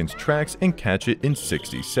the chicken's tracks and catch it in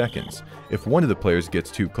 60 seconds. If one of the players gets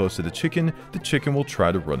too close to the chicken will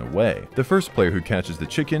try to run away. The first player who catches the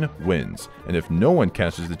chicken wins, and if no one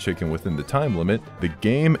catches the chicken within the time limit, the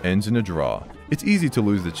game ends in a draw. It's easy to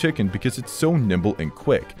lose the chicken because it's so nimble and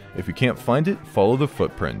quick. If you can't find it, follow the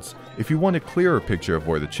footprints. If you want a clearer picture of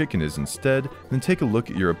where the chicken is instead, then take a look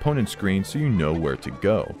at your opponent's screen so you know where to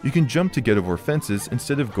go. You can jump to get over fences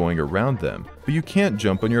instead of going around them, but you can't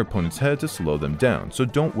jump on your opponent's head to slow them down, so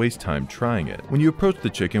don't waste time trying it. When you approach the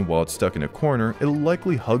chicken while it's stuck in a corner, it'll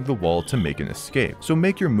likely hug the wall to make an escape, so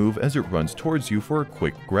make your move as it runs towards you for a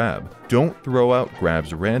quick grab. Don't throw out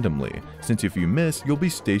grabs randomly, since if you miss, you'll be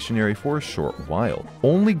stationary for a short while.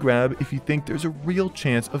 Only grab if you think there's a real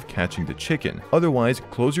chance of catching the chicken, otherwise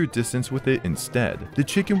close your distance with it instead. The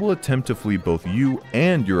chicken will attempt to flee both you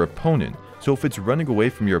and your opponent, so if it's running away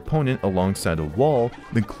from your opponent alongside a wall,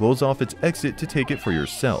 then close off its exit to take it for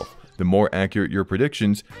yourself. The more accurate your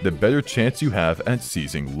predictions, the better chance you have at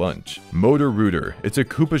seizing lunch. Motor Rooter. It's a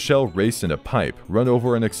Koopa shell race in a pipe. Run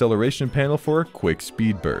over an acceleration panel for a quick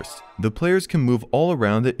speed burst. The players can move all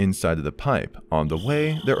around the inside of the pipe. On the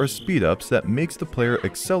way, there are speed ups that makes the player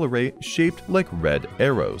accelerate, shaped like red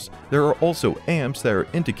arrows. There are also amps that are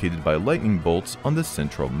indicated by lightning bolts on the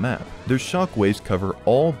central map. Their shockwaves cover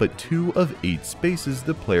all but 2 of 8 spaces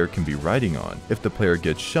the player can be riding on. If the player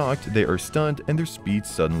gets shocked, they are stunned and their speed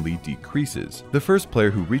suddenly decreases. The first player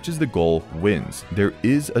who reaches the goal wins. There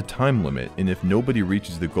is a time limit, and if nobody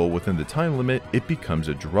reaches the goal within the time limit, it becomes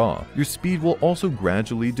a draw. Your speed will also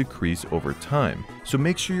gradually decrease over time. so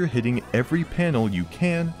make sure you're hitting every panel you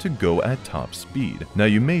can to go at top speed. Now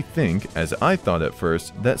you may think, as I thought at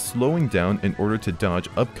first, that slowing down in order to dodge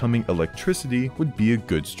upcoming electricity would be a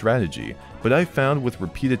good strategy, but I found with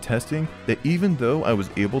repeated testing that even though I was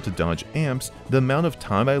able to dodge amps, the amount of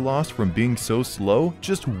time I lost from being so slow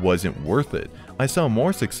just wasn't worth it. I saw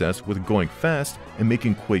more success with going fast and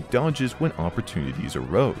making quick dodges when opportunities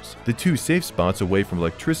arose. The two safe spots away from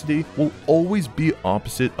electricity will always be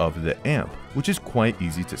opposite of the amp, which is quite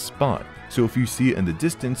easy to spot, so if you see it in the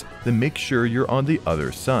distance, then make sure you're on the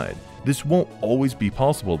other side. This won't always be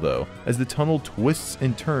possible though, as the tunnel twists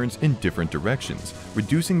and turns in different directions,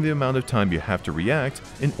 reducing the amount of time you have to react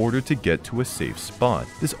in order to get to a safe spot.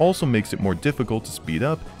 This also makes it more difficult to speed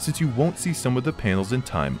up since you won't see some of the panels in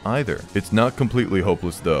time either. It's not completely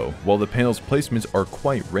hopeless though. While the panels' placements are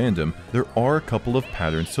quite random, there are a couple of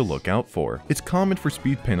patterns to look out for. It's common for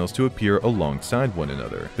speed panels to appear alongside one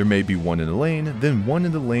another. There may be one in a lane, then one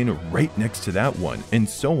in the lane right next to that one, and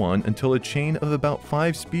so on until a chain of about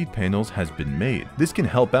 5 speed panels has been made. This can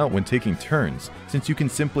help out when taking turns, since you can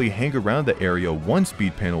simply hang around the area one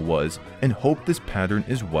speed panel was and hope this pattern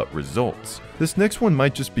is what results. This next one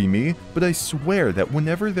might just be me, but I swear that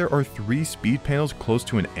whenever there are 3 speed panels close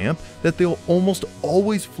to an amp, that they'll almost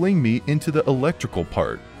always fling me into the electrical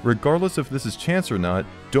part. Regardless if this is chance or not,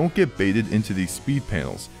 don't get baited into these speed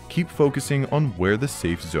panels. Keep focusing on where the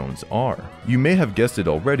safe zones are. You may have guessed it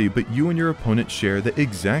already, but you and your opponent share the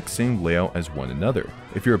exact same layout as one another.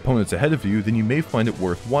 If your opponent's ahead of you, then you may find it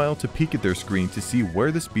worthwhile to peek at their screen to see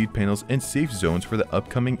where the speed panels and safe zones for the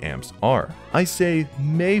upcoming amps are. I say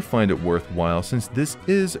may find it worthwhile since this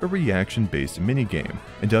is a reaction-based minigame,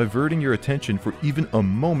 and diverting your attention for even a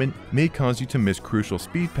moment may cause you to miss crucial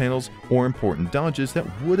speed panels or important dodges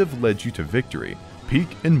that would have led you to victory. Peak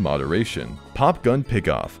in moderation. Pop gun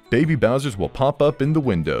pickoff. Baby Bowsers will pop up in the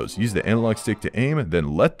windows. Use the analog stick to aim,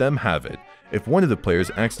 then let them have it. If one of the players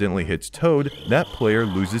accidentally hits Toad, that player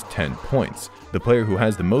loses 10 points. The player who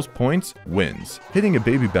has the most points wins. Hitting a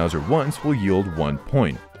Baby Bowser once will yield 1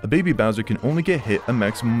 point. A Baby Bowser can only get hit a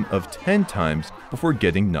maximum of 10 times before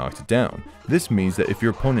getting knocked down. This means that if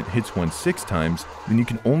your opponent hits one 6 times, then you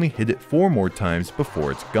can only hit it 4 more times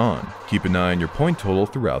before it's gone. Keep an eye on your point total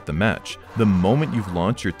throughout the match. The moment you've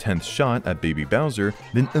launched your 10th shot at Baby Bowser,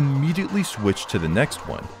 then immediately switch to the next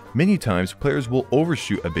one. Many times, players will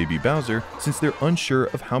overshoot a Baby Bowser since they're unsure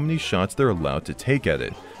of how many shots they're allowed to take at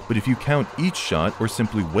it. But if you count each shot or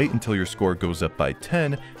simply wait until your score goes up by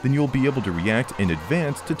 10, then you'll be able to react in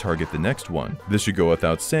advance to target the next one. This should go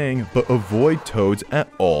without saying, but avoid Toads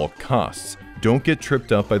at all costs. Don't get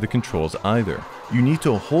tripped up by the controls either. You need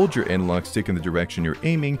to hold your analog stick in the direction you're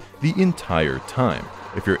aiming the entire time.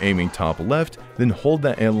 If you're aiming top left, then hold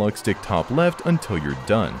that analog stick top left until you're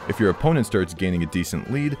done. If your opponent starts gaining a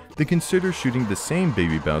decent lead, then consider shooting the same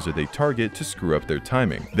Baby Bowser they target to screw up their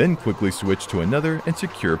timing. Then quickly switch to another and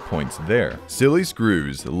secure points there. Silly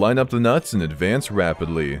screws. Line up the nuts and advance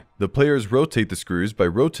rapidly. The players rotate the screws by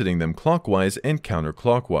rotating them clockwise and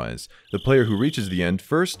counterclockwise. The player who reaches the end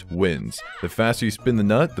first wins. The faster you spin the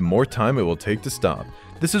nut, the more time it will take to stop.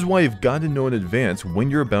 This is why you've got to know in advance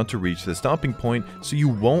when you're about to reach the stopping point so you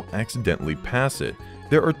won't accidentally pass it.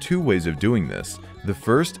 There are 2 ways of doing this. The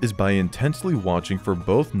first is by intensely watching for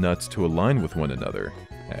both nuts to align with one another.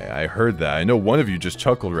 I heard that. I know one of you just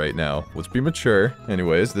chuckled right now. Let's be mature.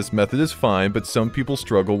 Anyways, this method is fine, but some people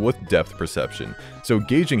struggle with depth perception, so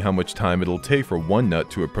gauging how much time it'll take for one nut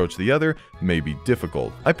to approach the other may be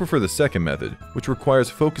difficult. I prefer the second method, which requires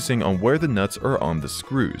focusing on where the nuts are on the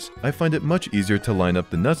screws. I find it much easier to line up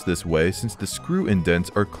the nuts this way since the screw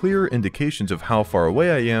indents are clearer indications of how far away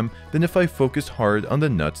I am than if I focus hard on the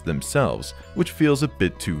nuts themselves, which feels a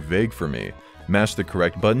bit too vague for me. Mash the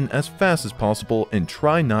correct button as fast as possible and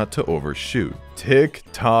try not to overshoot. Tick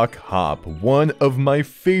Tock Hop, one of my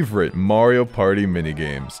favorite Mario Party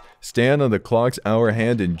minigames. Stand on the clock's hour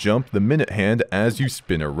hand and jump the minute hand as you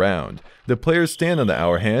spin around. The players stand on the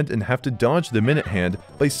hour hand and have to dodge the minute hand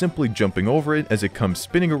by simply jumping over it as it comes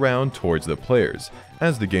spinning around towards the players.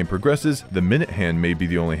 As the game progresses, the minute hand may be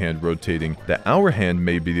the only hand rotating, the hour hand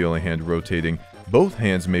may be the only hand rotating, both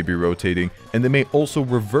hands may be rotating, and they may also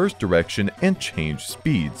reverse direction and change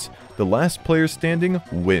speeds. The last player standing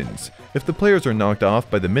wins. If the players are knocked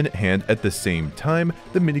off by the minute hand at the same time,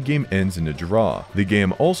 the minigame ends in a draw. The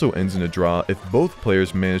game also ends in a draw if both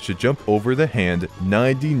players manage to jump over the hand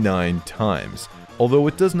 99 times. Although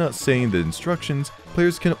it does not say in the instructions,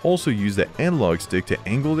 players can also use the analog stick to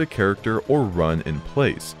angle their character or run in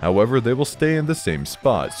place. However, they will stay in the same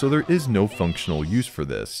spot, so there is no functional use for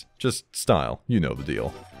this. Just style, you know the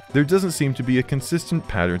deal. There doesn't seem to be a consistent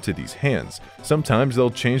pattern to these hands. Sometimes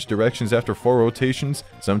they'll change directions after 4 rotations,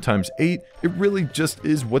 sometimes 8, it really just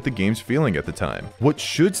is what the game's feeling at the time. What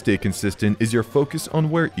should stay consistent is your focus on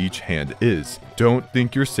where each hand is. Don't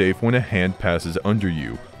think you're safe when a hand passes under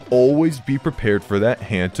you. Always be prepared for that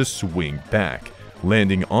hand to swing back.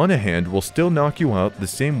 Landing on a hand will still knock you out the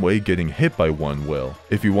same way getting hit by one will.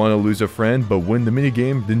 If you want to lose a friend but win the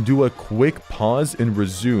minigame, then do a quick pause and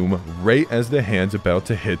resume right as the hand's about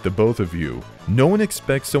to hit the both of you. No one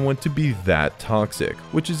expects someone to be that toxic,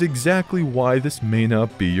 which is exactly why this may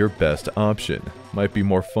not be your best option. Might be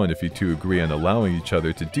more fun if you two agree on allowing each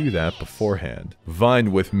other to do that beforehand.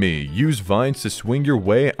 Vine with me. Use vines to swing your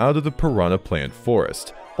way out of the piranha plant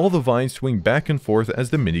forest. All the vines swing back and forth as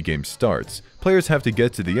the minigame starts. Players have to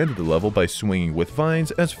get to the end of the level by swinging with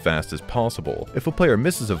vines as fast as possible. If a player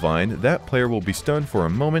misses a vine, that player will be stunned for a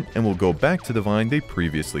moment and will go back to the vine they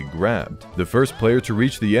previously grabbed. The first player to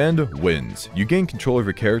reach the end wins. You gain control of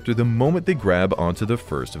your character the moment they grab onto the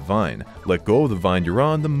first vine. Let go of the vine you're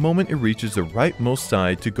on the moment it reaches the rightmost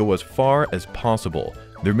side to go as far as possible.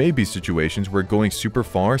 There may be situations where going super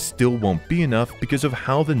far still won't be enough because of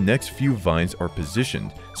how the next few vines are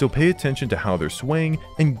positioned, so pay attention to how they're swaying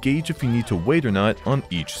and gauge if you need to wait or not on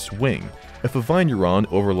each swing. If a vine you're on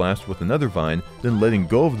overlaps with another vine, then letting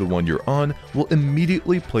go of the one you're on will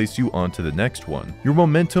immediately place you onto the next one. Your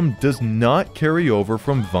momentum does not carry over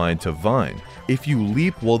from vine to vine. If you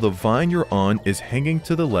leap while the vine you're on is hanging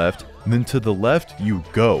to the left, then to the left you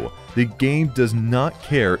go. The game does not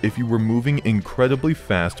care if you were moving incredibly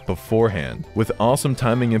fast beforehand. With awesome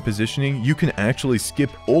timing and positioning, you can actually skip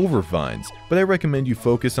over vines, but I recommend you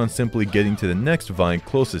focus on simply getting to the next vine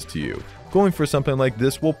closest to you. Going for something like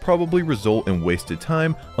this will probably result in wasted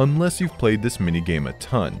time unless you've played this minigame a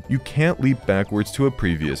ton. You can't leap backwards to a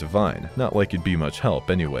previous vine, not like it'd be much help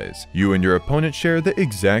anyways. You and your opponent share the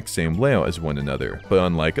exact same layout as one another, but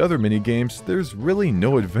unlike other minigames, there's really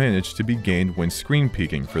no advantage to be gained when screen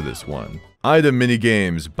peeking for this one. Item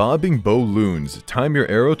minigames. Bobbing balloons. Time your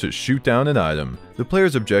arrow to shoot down an item. The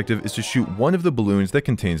player's objective is to shoot one of the balloons that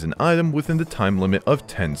contains an item within the time limit of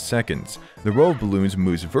 10 seconds. The row of balloons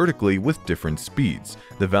moves vertically with different speeds.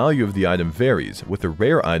 The value of the item varies, with a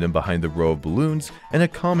rare item behind the row of balloons and a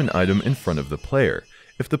common item in front of the player.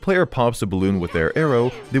 If the player pops a balloon with their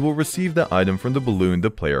arrow, they will receive the item from the balloon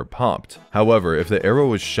the player popped. However, if the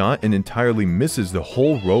arrow is shot and entirely misses the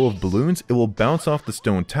whole row of balloons, it will bounce off the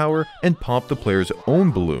stone tower and pop the player's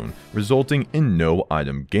own balloon, resulting in no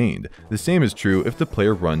item gained. The same is true if the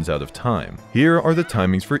player runs out of time. Here are the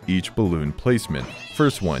timings for each balloon placement.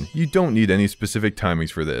 First one, you don't need any specific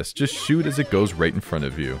timings for this, just shoot as it goes right in front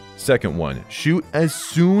of you. Second one, shoot as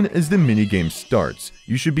soon as the minigame starts.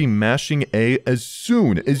 You should be mashing A as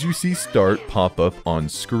soon as you see start pop up on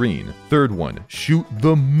screen. Third one, shoot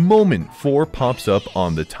the moment 4 pops up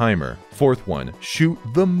on the timer. Fourth one, shoot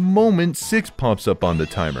the moment 6 pops up on the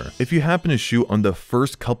timer. If you happen to shoot on the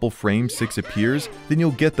first couple frames 6 appears, then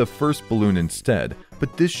you'll get the first balloon instead.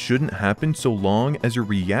 But this shouldn't happen so long as you're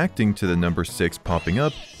reacting to the number 6 popping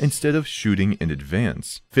up instead of shooting in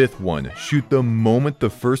advance. Fifth one, shoot the moment the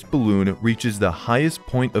first balloon reaches the highest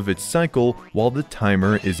point of its cycle while the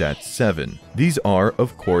timer is at 7. These are,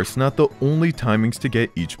 of course, not the only timings to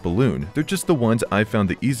get each balloon. They're just the ones I found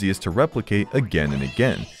the easiest to replicate again and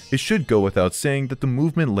again. It should go without saying that the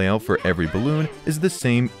movement layout for every balloon is the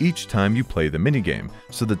same each time you play the minigame,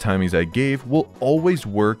 so the timings I gave will always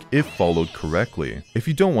work if followed correctly. If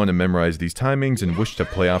you don't want to memorize these timings and wish to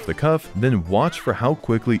play off the cuff, then watch for how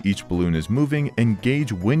quickly each balloon is moving and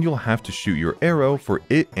gauge when you'll have to shoot your arrow for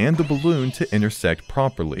it and the balloon to intersect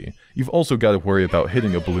properly. You've also got to worry about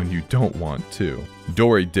hitting a balloon you don't want too.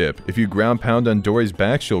 Dory Dip. If you ground pound on Dory's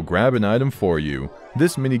back, she'll grab an item for you.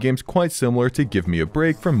 This minigame's quite similar to Give Me a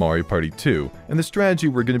Break from Mario Party 2, and the strategy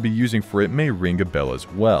we're going to be using for it may ring a bell as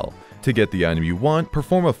well. To get the item you want,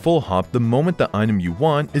 perform a full hop the moment the item you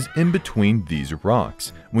want is in between these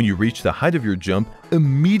rocks. When you reach the height of your jump,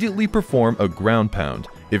 immediately perform a ground pound.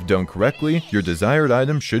 If done correctly, your desired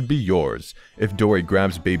item should be yours. If Dory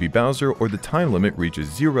grabs Baby Bowser or the time limit reaches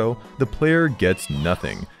 0, the player gets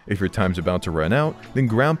nothing. If your time's about to run out, then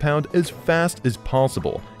ground pound as fast as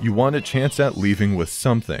possible. You want a chance at leaving with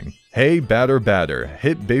something. Hey batter,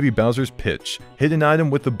 hit Baby Bowser's pitch. Hit an item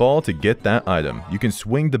with the ball to get that item. You can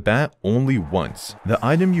swing the bat only once. The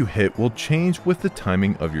item you hit will change with the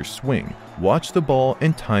timing of your swing. Watch the ball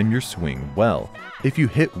and time your swing well. If you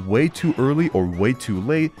hit way too early or way too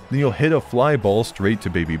late, then you'll hit a fly ball straight to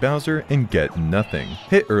Baby Bowser and get nothing.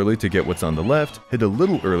 Hit early to get what's on the left, hit a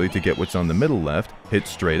little early to get what's on the middle left, hit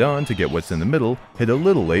straight on to get what's in the middle, hit a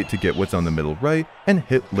little late to get what's on the middle right, and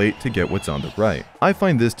hit late to get what's on the right. I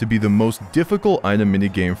find this to be the most difficult item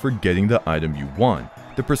minigame for getting the item you want.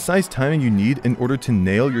 The precise timing you need in order to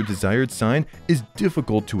nail your desired sign is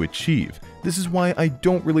difficult to achieve. This is why I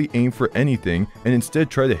don't really aim for anything and instead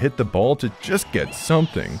try to hit the ball to just get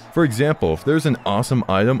something. For example, if there's an awesome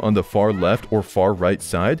item on the far left or far right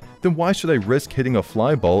side, then why should I risk hitting a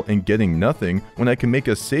fly ball and getting nothing when I can make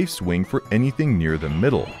a safe swing for anything near the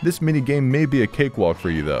middle? This minigame may be a cakewalk for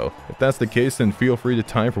you though. If that's the case, then feel free to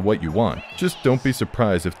time for what you want. Just don't be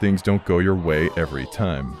surprised if things don't go your way every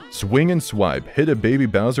time. Swing and swipe. Hit a Baby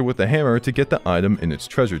Bowser with a hammer to get the item in its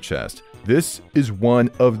treasure chest. This is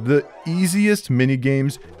one of the easiest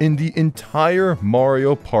minigames in the entire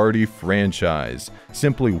Mario Party franchise.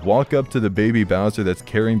 Simply walk up to the Baby Bowser that's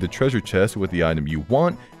carrying the treasure chest with the item you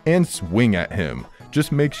want and swing at him.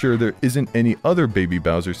 Just make sure there isn't any other Baby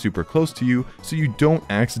Bowser super close to you so you don't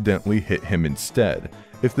accidentally hit him instead.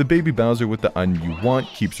 If the Baby Bowser with the item you want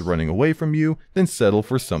keeps running away from you, then settle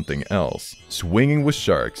for something else. Swinging with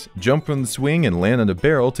sharks. Jump from the swing and land on a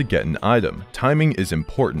barrel to get an item. Timing is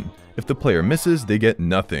important. If the player misses, they get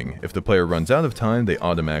nothing. If the player runs out of time, they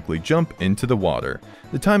automatically jump into the water.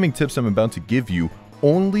 The timing tips I'm about to give you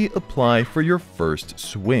only apply for your first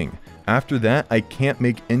swing. After that, I can't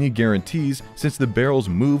make any guarantees since the barrels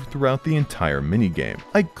move throughout the entire minigame.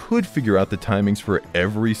 I could figure out the timings for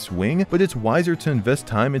every swing, but it's wiser to invest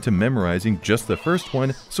time into memorizing just the first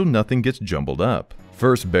one so nothing gets jumbled up.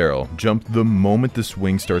 First barrel, jump the moment the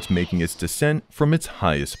swing starts making its descent from its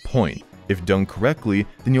highest point. If done correctly,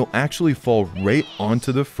 then you'll actually fall right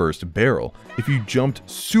onto the first barrel. If you jumped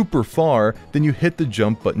super far, then you hit the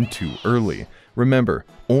jump button too early. Remember,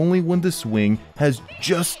 only when the swing has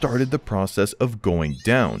just started the process of going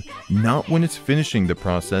down, not when it's finishing the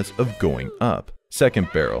process of going up. Second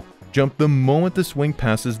barrel, jump the moment the swing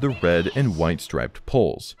passes the red and white striped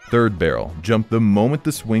poles. Third barrel, jump the moment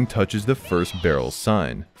the swing touches the first barrel's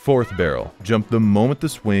sign. Fourth barrel, jump the moment the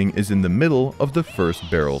swing is in the middle of the first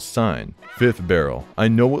barrel's sign. Fifth barrel, I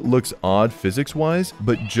know it looks odd physics-wise,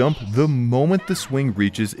 but jump the moment the swing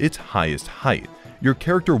reaches its highest height. Your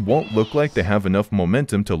character won't look like they have enough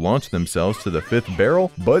momentum to launch themselves to the fifth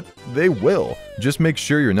barrel, but they will. Just make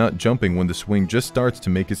sure you're not jumping when the swing just starts to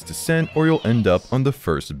make its descent or you'll end up on the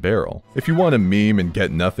first barrel. If you want to meme and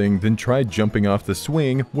get nothing, then try jumping off the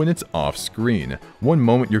swing when it's off screen. One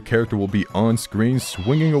moment your character will be on screen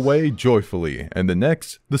swinging away joyfully, and the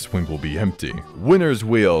next, the swing will be empty. Winner's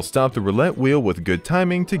wheel. Stop the roulette wheel with good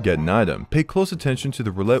timing to get an item. Pay close attention to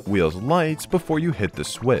the roulette wheel's lights before you hit the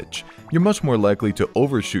switch. You're much more likely to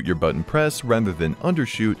overshoot your button press rather than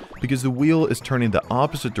undershoot because the wheel is turning the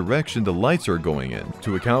opposite direction the lights are going in.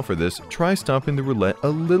 To account for this, try stopping the roulette a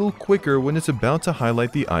little quicker when it's about to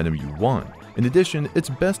highlight the item you want. In addition, it's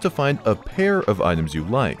best to find a pair of items you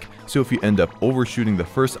like, so if you end up overshooting the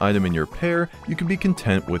first item in your pair, you can be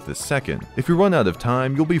content with the second. If you run out of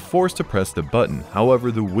time, you'll be forced to press the button,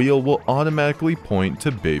 however the wheel will automatically point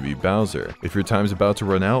to Baby Bowser. If your time's about to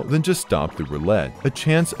run out, then just stop the roulette. A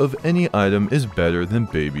chance of any item is better than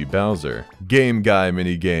Baby Bowser. Game Guy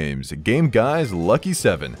mini games. Game Guy's Lucky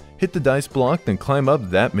 7. Hit the dice block, then climb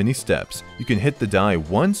up that many steps. You can hit the die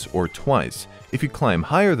once or twice. If you climb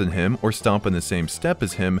higher than him or stomp on the same step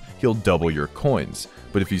as him, he'll double your coins.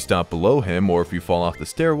 But if you stop below him or if you fall off the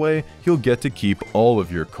stairway, he'll get to keep all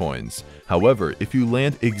of your coins. However, if you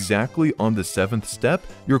land exactly on the 7th step,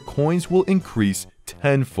 your coins will increase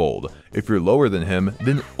tenfold. If you're lower than him,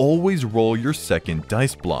 then always roll your second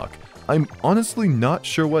dice block. I'm honestly not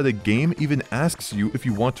sure why the game even asks you if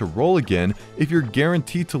you want to roll again if you're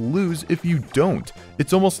guaranteed to lose if you don't.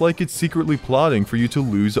 It's almost like it's secretly plotting for you to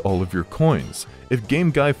lose all of your coins. If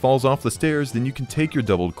Game Guy falls off the stairs, then you can take your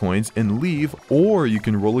doubled coins and leave, or you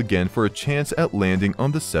can roll again for a chance at landing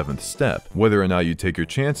on the 7th step. Whether or not you take your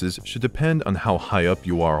chances should depend on how high up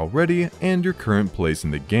you are already and your current place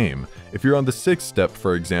in the game. If you're on the 6th step,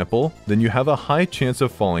 for example, then you have a high chance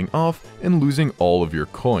of falling off and losing all of your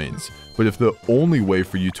coins. But if the only way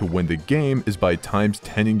for you to win the game is by times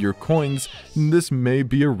 10ing your coins, then this may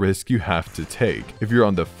be a risk you have to take. If you're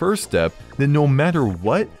on the 1st step, then no matter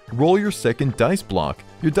what, roll your second dice block.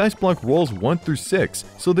 Your dice block rolls 1 through 6,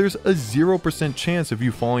 so there's a 0% chance of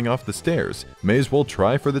you falling off the stairs. May as well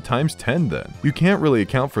try for the times 10 then. You can't really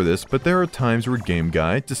account for this, but there are times where Game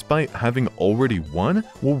Guy, despite having already won,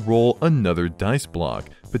 will roll another dice block,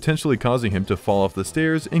 potentially causing him to fall off the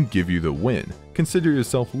stairs and give you the win. Consider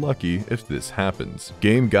yourself lucky if this happens.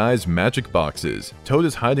 Game Guy's Magic Boxes. Toad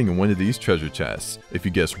is hiding in one of these treasure chests. If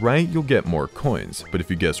you guess right, you'll get more coins, but if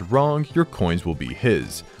you guess wrong, your coins will be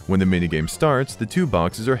his. When the minigame starts, the 2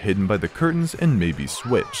 boxes are hidden by the curtains and may be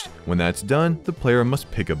switched. When that's done, the player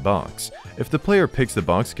must pick a box. If the player picks the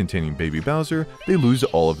box containing Baby Bowser, they lose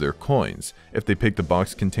all of their coins. If they pick the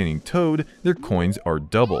box containing Toad, their coins are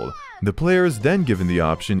doubled. The player is then given the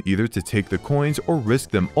option either to take the coins or risk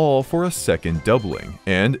them all for a second doubling,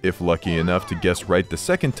 and if lucky enough to guess right the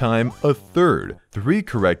second time, a third. 3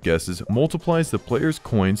 correct guesses multiplies the player's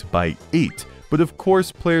coins by 8. But of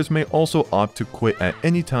course, players may also opt to quit at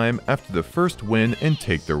any time after the first win and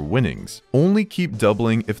take their winnings. Only keep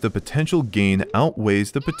doubling if the potential gain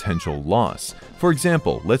outweighs the potential loss. For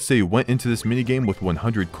example, let's say you went into this minigame with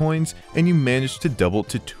 100 coins and you managed to double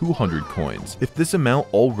to 200 coins. If this amount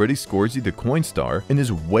already scores you the coin star and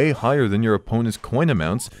is way higher than your opponent's coin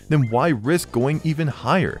amounts, then why risk going even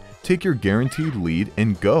higher? Take your guaranteed lead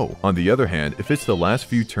and go. On the other hand, if it's the last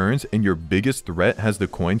few turns and your biggest threat has the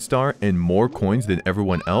coin star and more coins than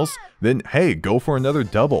everyone else, then hey, go for another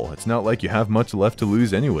double. It's not like you have much left to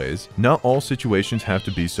lose anyways. Not all situations have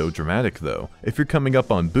to be so dramatic though. If you're coming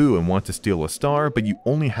up on Boo and want to steal a star, but you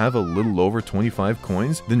only have a little over 25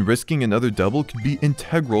 coins, then risking another double could be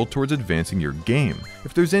integral towards advancing your game.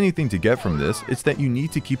 If there's anything to get from this, it's that you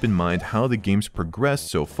need to keep in mind how the game's progressed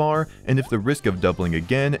so far and if the risk of doubling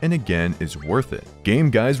again and again is worth it. Game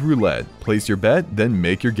Guy's Roulette. Place your bet, then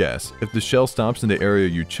make your guess. If the shell stops in the area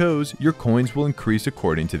you chose, your coins will increase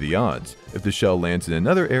according to the odds. If the shell lands in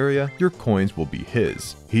another area, your coins will be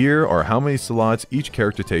his. Here are how many slots each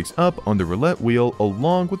character takes up on the roulette wheel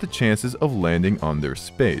along with the chances of landing on their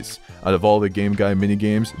space. Out of all the Game Guy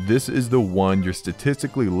minigames, this is the one you're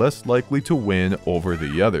statistically less likely to win over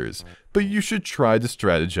the others, but you should try to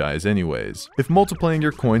strategize anyways. If multiplying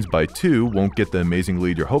your coins by 2 won't get the amazing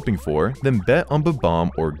lead you're hoping for, then bet on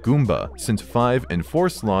Bomb or Goomba, since 5 and 4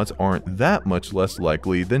 slots aren't that much less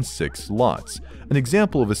likely than 6 slots. An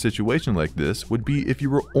example of a situation like this would be if you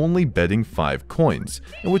were only betting 5 coins,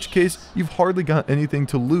 in which case you've hardly got anything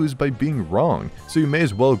to lose by being wrong, so you may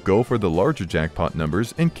as well go for the larger jackpot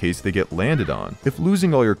numbers in case they get landed on. If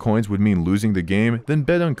losing all your coins would mean losing the game, then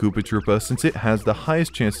bet on Koopa Troopa since it has the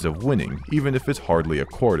highest chances of winning, even if it's hardly a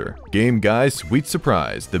quarter. Game Guy's Sweet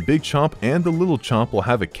Surprise. The Big Chomp and the Little Chomp will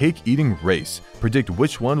have a cake eating race. Predict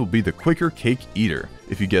which one will be the quicker cake eater.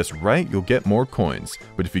 If you guess right, you'll get more coins,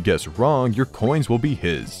 but if you guess wrong, your coins will be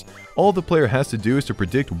his. All the player has to do is to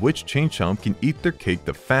predict which Chain Chomp can eat their cake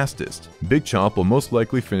the fastest. Big Chomp will most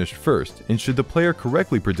likely finish first, and should the player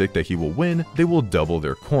correctly predict that he will win, they will double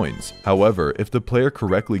their coins. However, if the player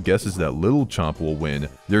correctly guesses that Little Chomp will win,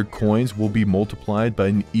 their coins will be multiplied by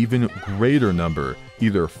an even greater number,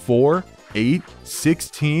 either 4, 8,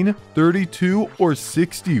 16, 32, or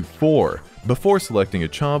 64. Before selecting a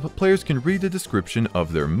chomp, players can read the description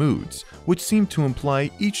of their moods, which seem to imply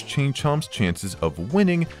each Chain Chomp's chances of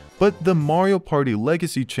winning, but the Mario Party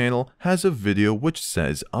Legacy channel has a video which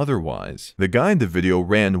says otherwise. The guy in the video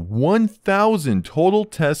ran 1,000 total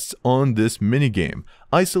tests on this minigame,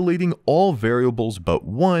 isolating all variables but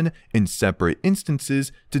one in separate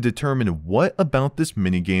instances to determine what about this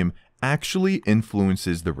minigame actually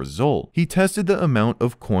influences the result. He tested the amount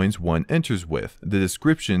of coins one enters with, the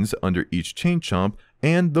descriptions under each Chain Chomp,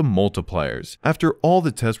 and the multipliers. After all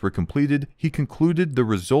the tests were completed, he concluded the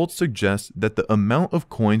results suggest that the amount of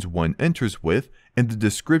coins one enters with and the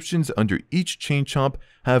descriptions under each Chain Chomp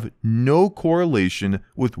have no correlation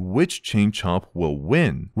with which Chain Chomp will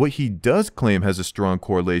win. What he does claim has a strong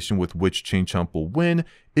correlation with which Chain Chomp will win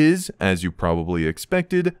is, as you probably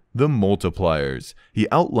expected, the multipliers. He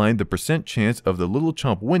outlined the percent chance of the Little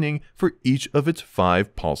Chomp winning for each of its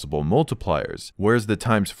 5 possible multipliers. Whereas the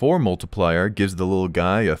 ×4 multiplier gives the little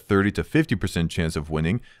guy a 30 to 50% chance of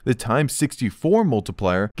winning, the ×64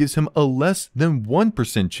 multiplier gives him a less than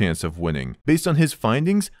 1% chance of winning. Based on his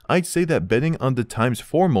findings, I'd say that betting on the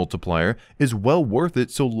 ×4 multiplier is well worth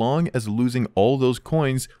it so long as losing all those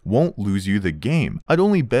coins won't lose you the game. I'd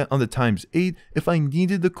only bet on the ×8 if I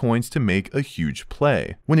needed the coins to make a huge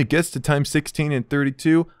play. When it gets to ×16 and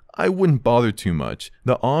 32, I wouldn't bother too much.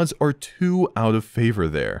 The odds are too out of favor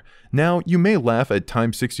there. Now, you may laugh at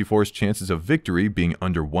Time 64's chances of victory being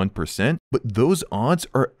under 1%, but those odds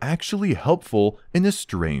are actually helpful in a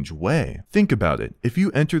strange way. Think about it. If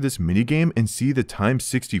you enter this minigame and see the Time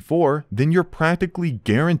 64, then you're practically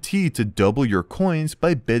guaranteed to double your coins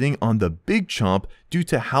by betting on the big chomp due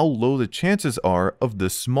to how low the chances are of the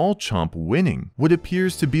small chomp winning. What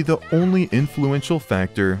appears to be the only influential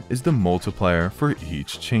factor is the multiplier for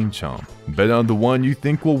each chain chomp. Bet on the one you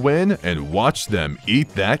think will win and watch them eat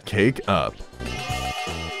that cake up.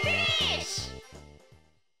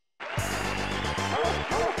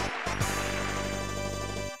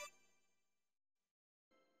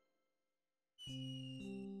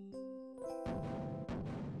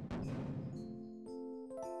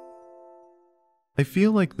 I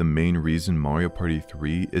feel like the main reason Mario Party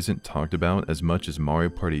 3 isn't talked about as much as Mario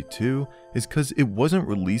Party 2 is because it wasn't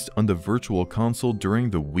released on the Virtual Console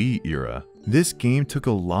during the Wii era. This game took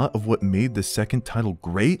a lot of what made the second title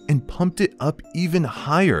great and pumped it up even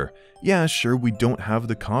higher. Yeah, sure, we don't have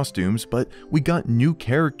the costumes, but we got new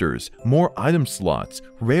characters, more item slots,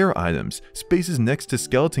 rare items, spaces next to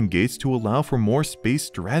skeleton gates to allow for more space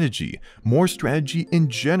strategy, more strategy in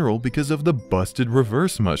general because of the busted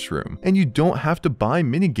reverse mushroom. And you don't have to buy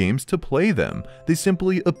minigames to play them. They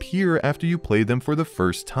simply appear after you play them for the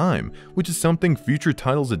first time, which is something future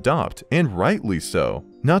titles adopt, and rightly so.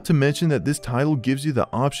 Not to mention that this title gives you the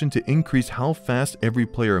option to increase how fast every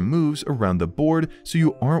player moves around the board so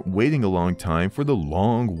you aren't waiting a long time for the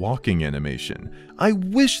long walking animation. I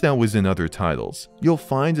wish that was in other titles. You'll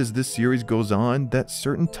find as this series goes on that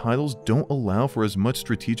certain titles don't allow for as much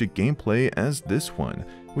strategic gameplay as this one,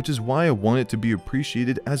 which is why I want it to be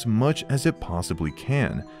appreciated as much as it possibly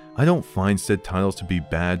can. I don't find said titles to be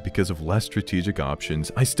bad because of less strategic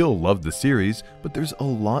options. I still love the series, but there's a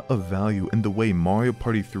lot of value in the way Mario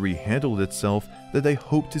Party 3 handled itself that I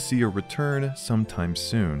hope to see a return sometime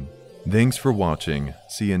soon. Thanks for watching.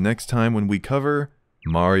 See you next time when we cover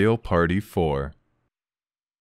Mario Party 4.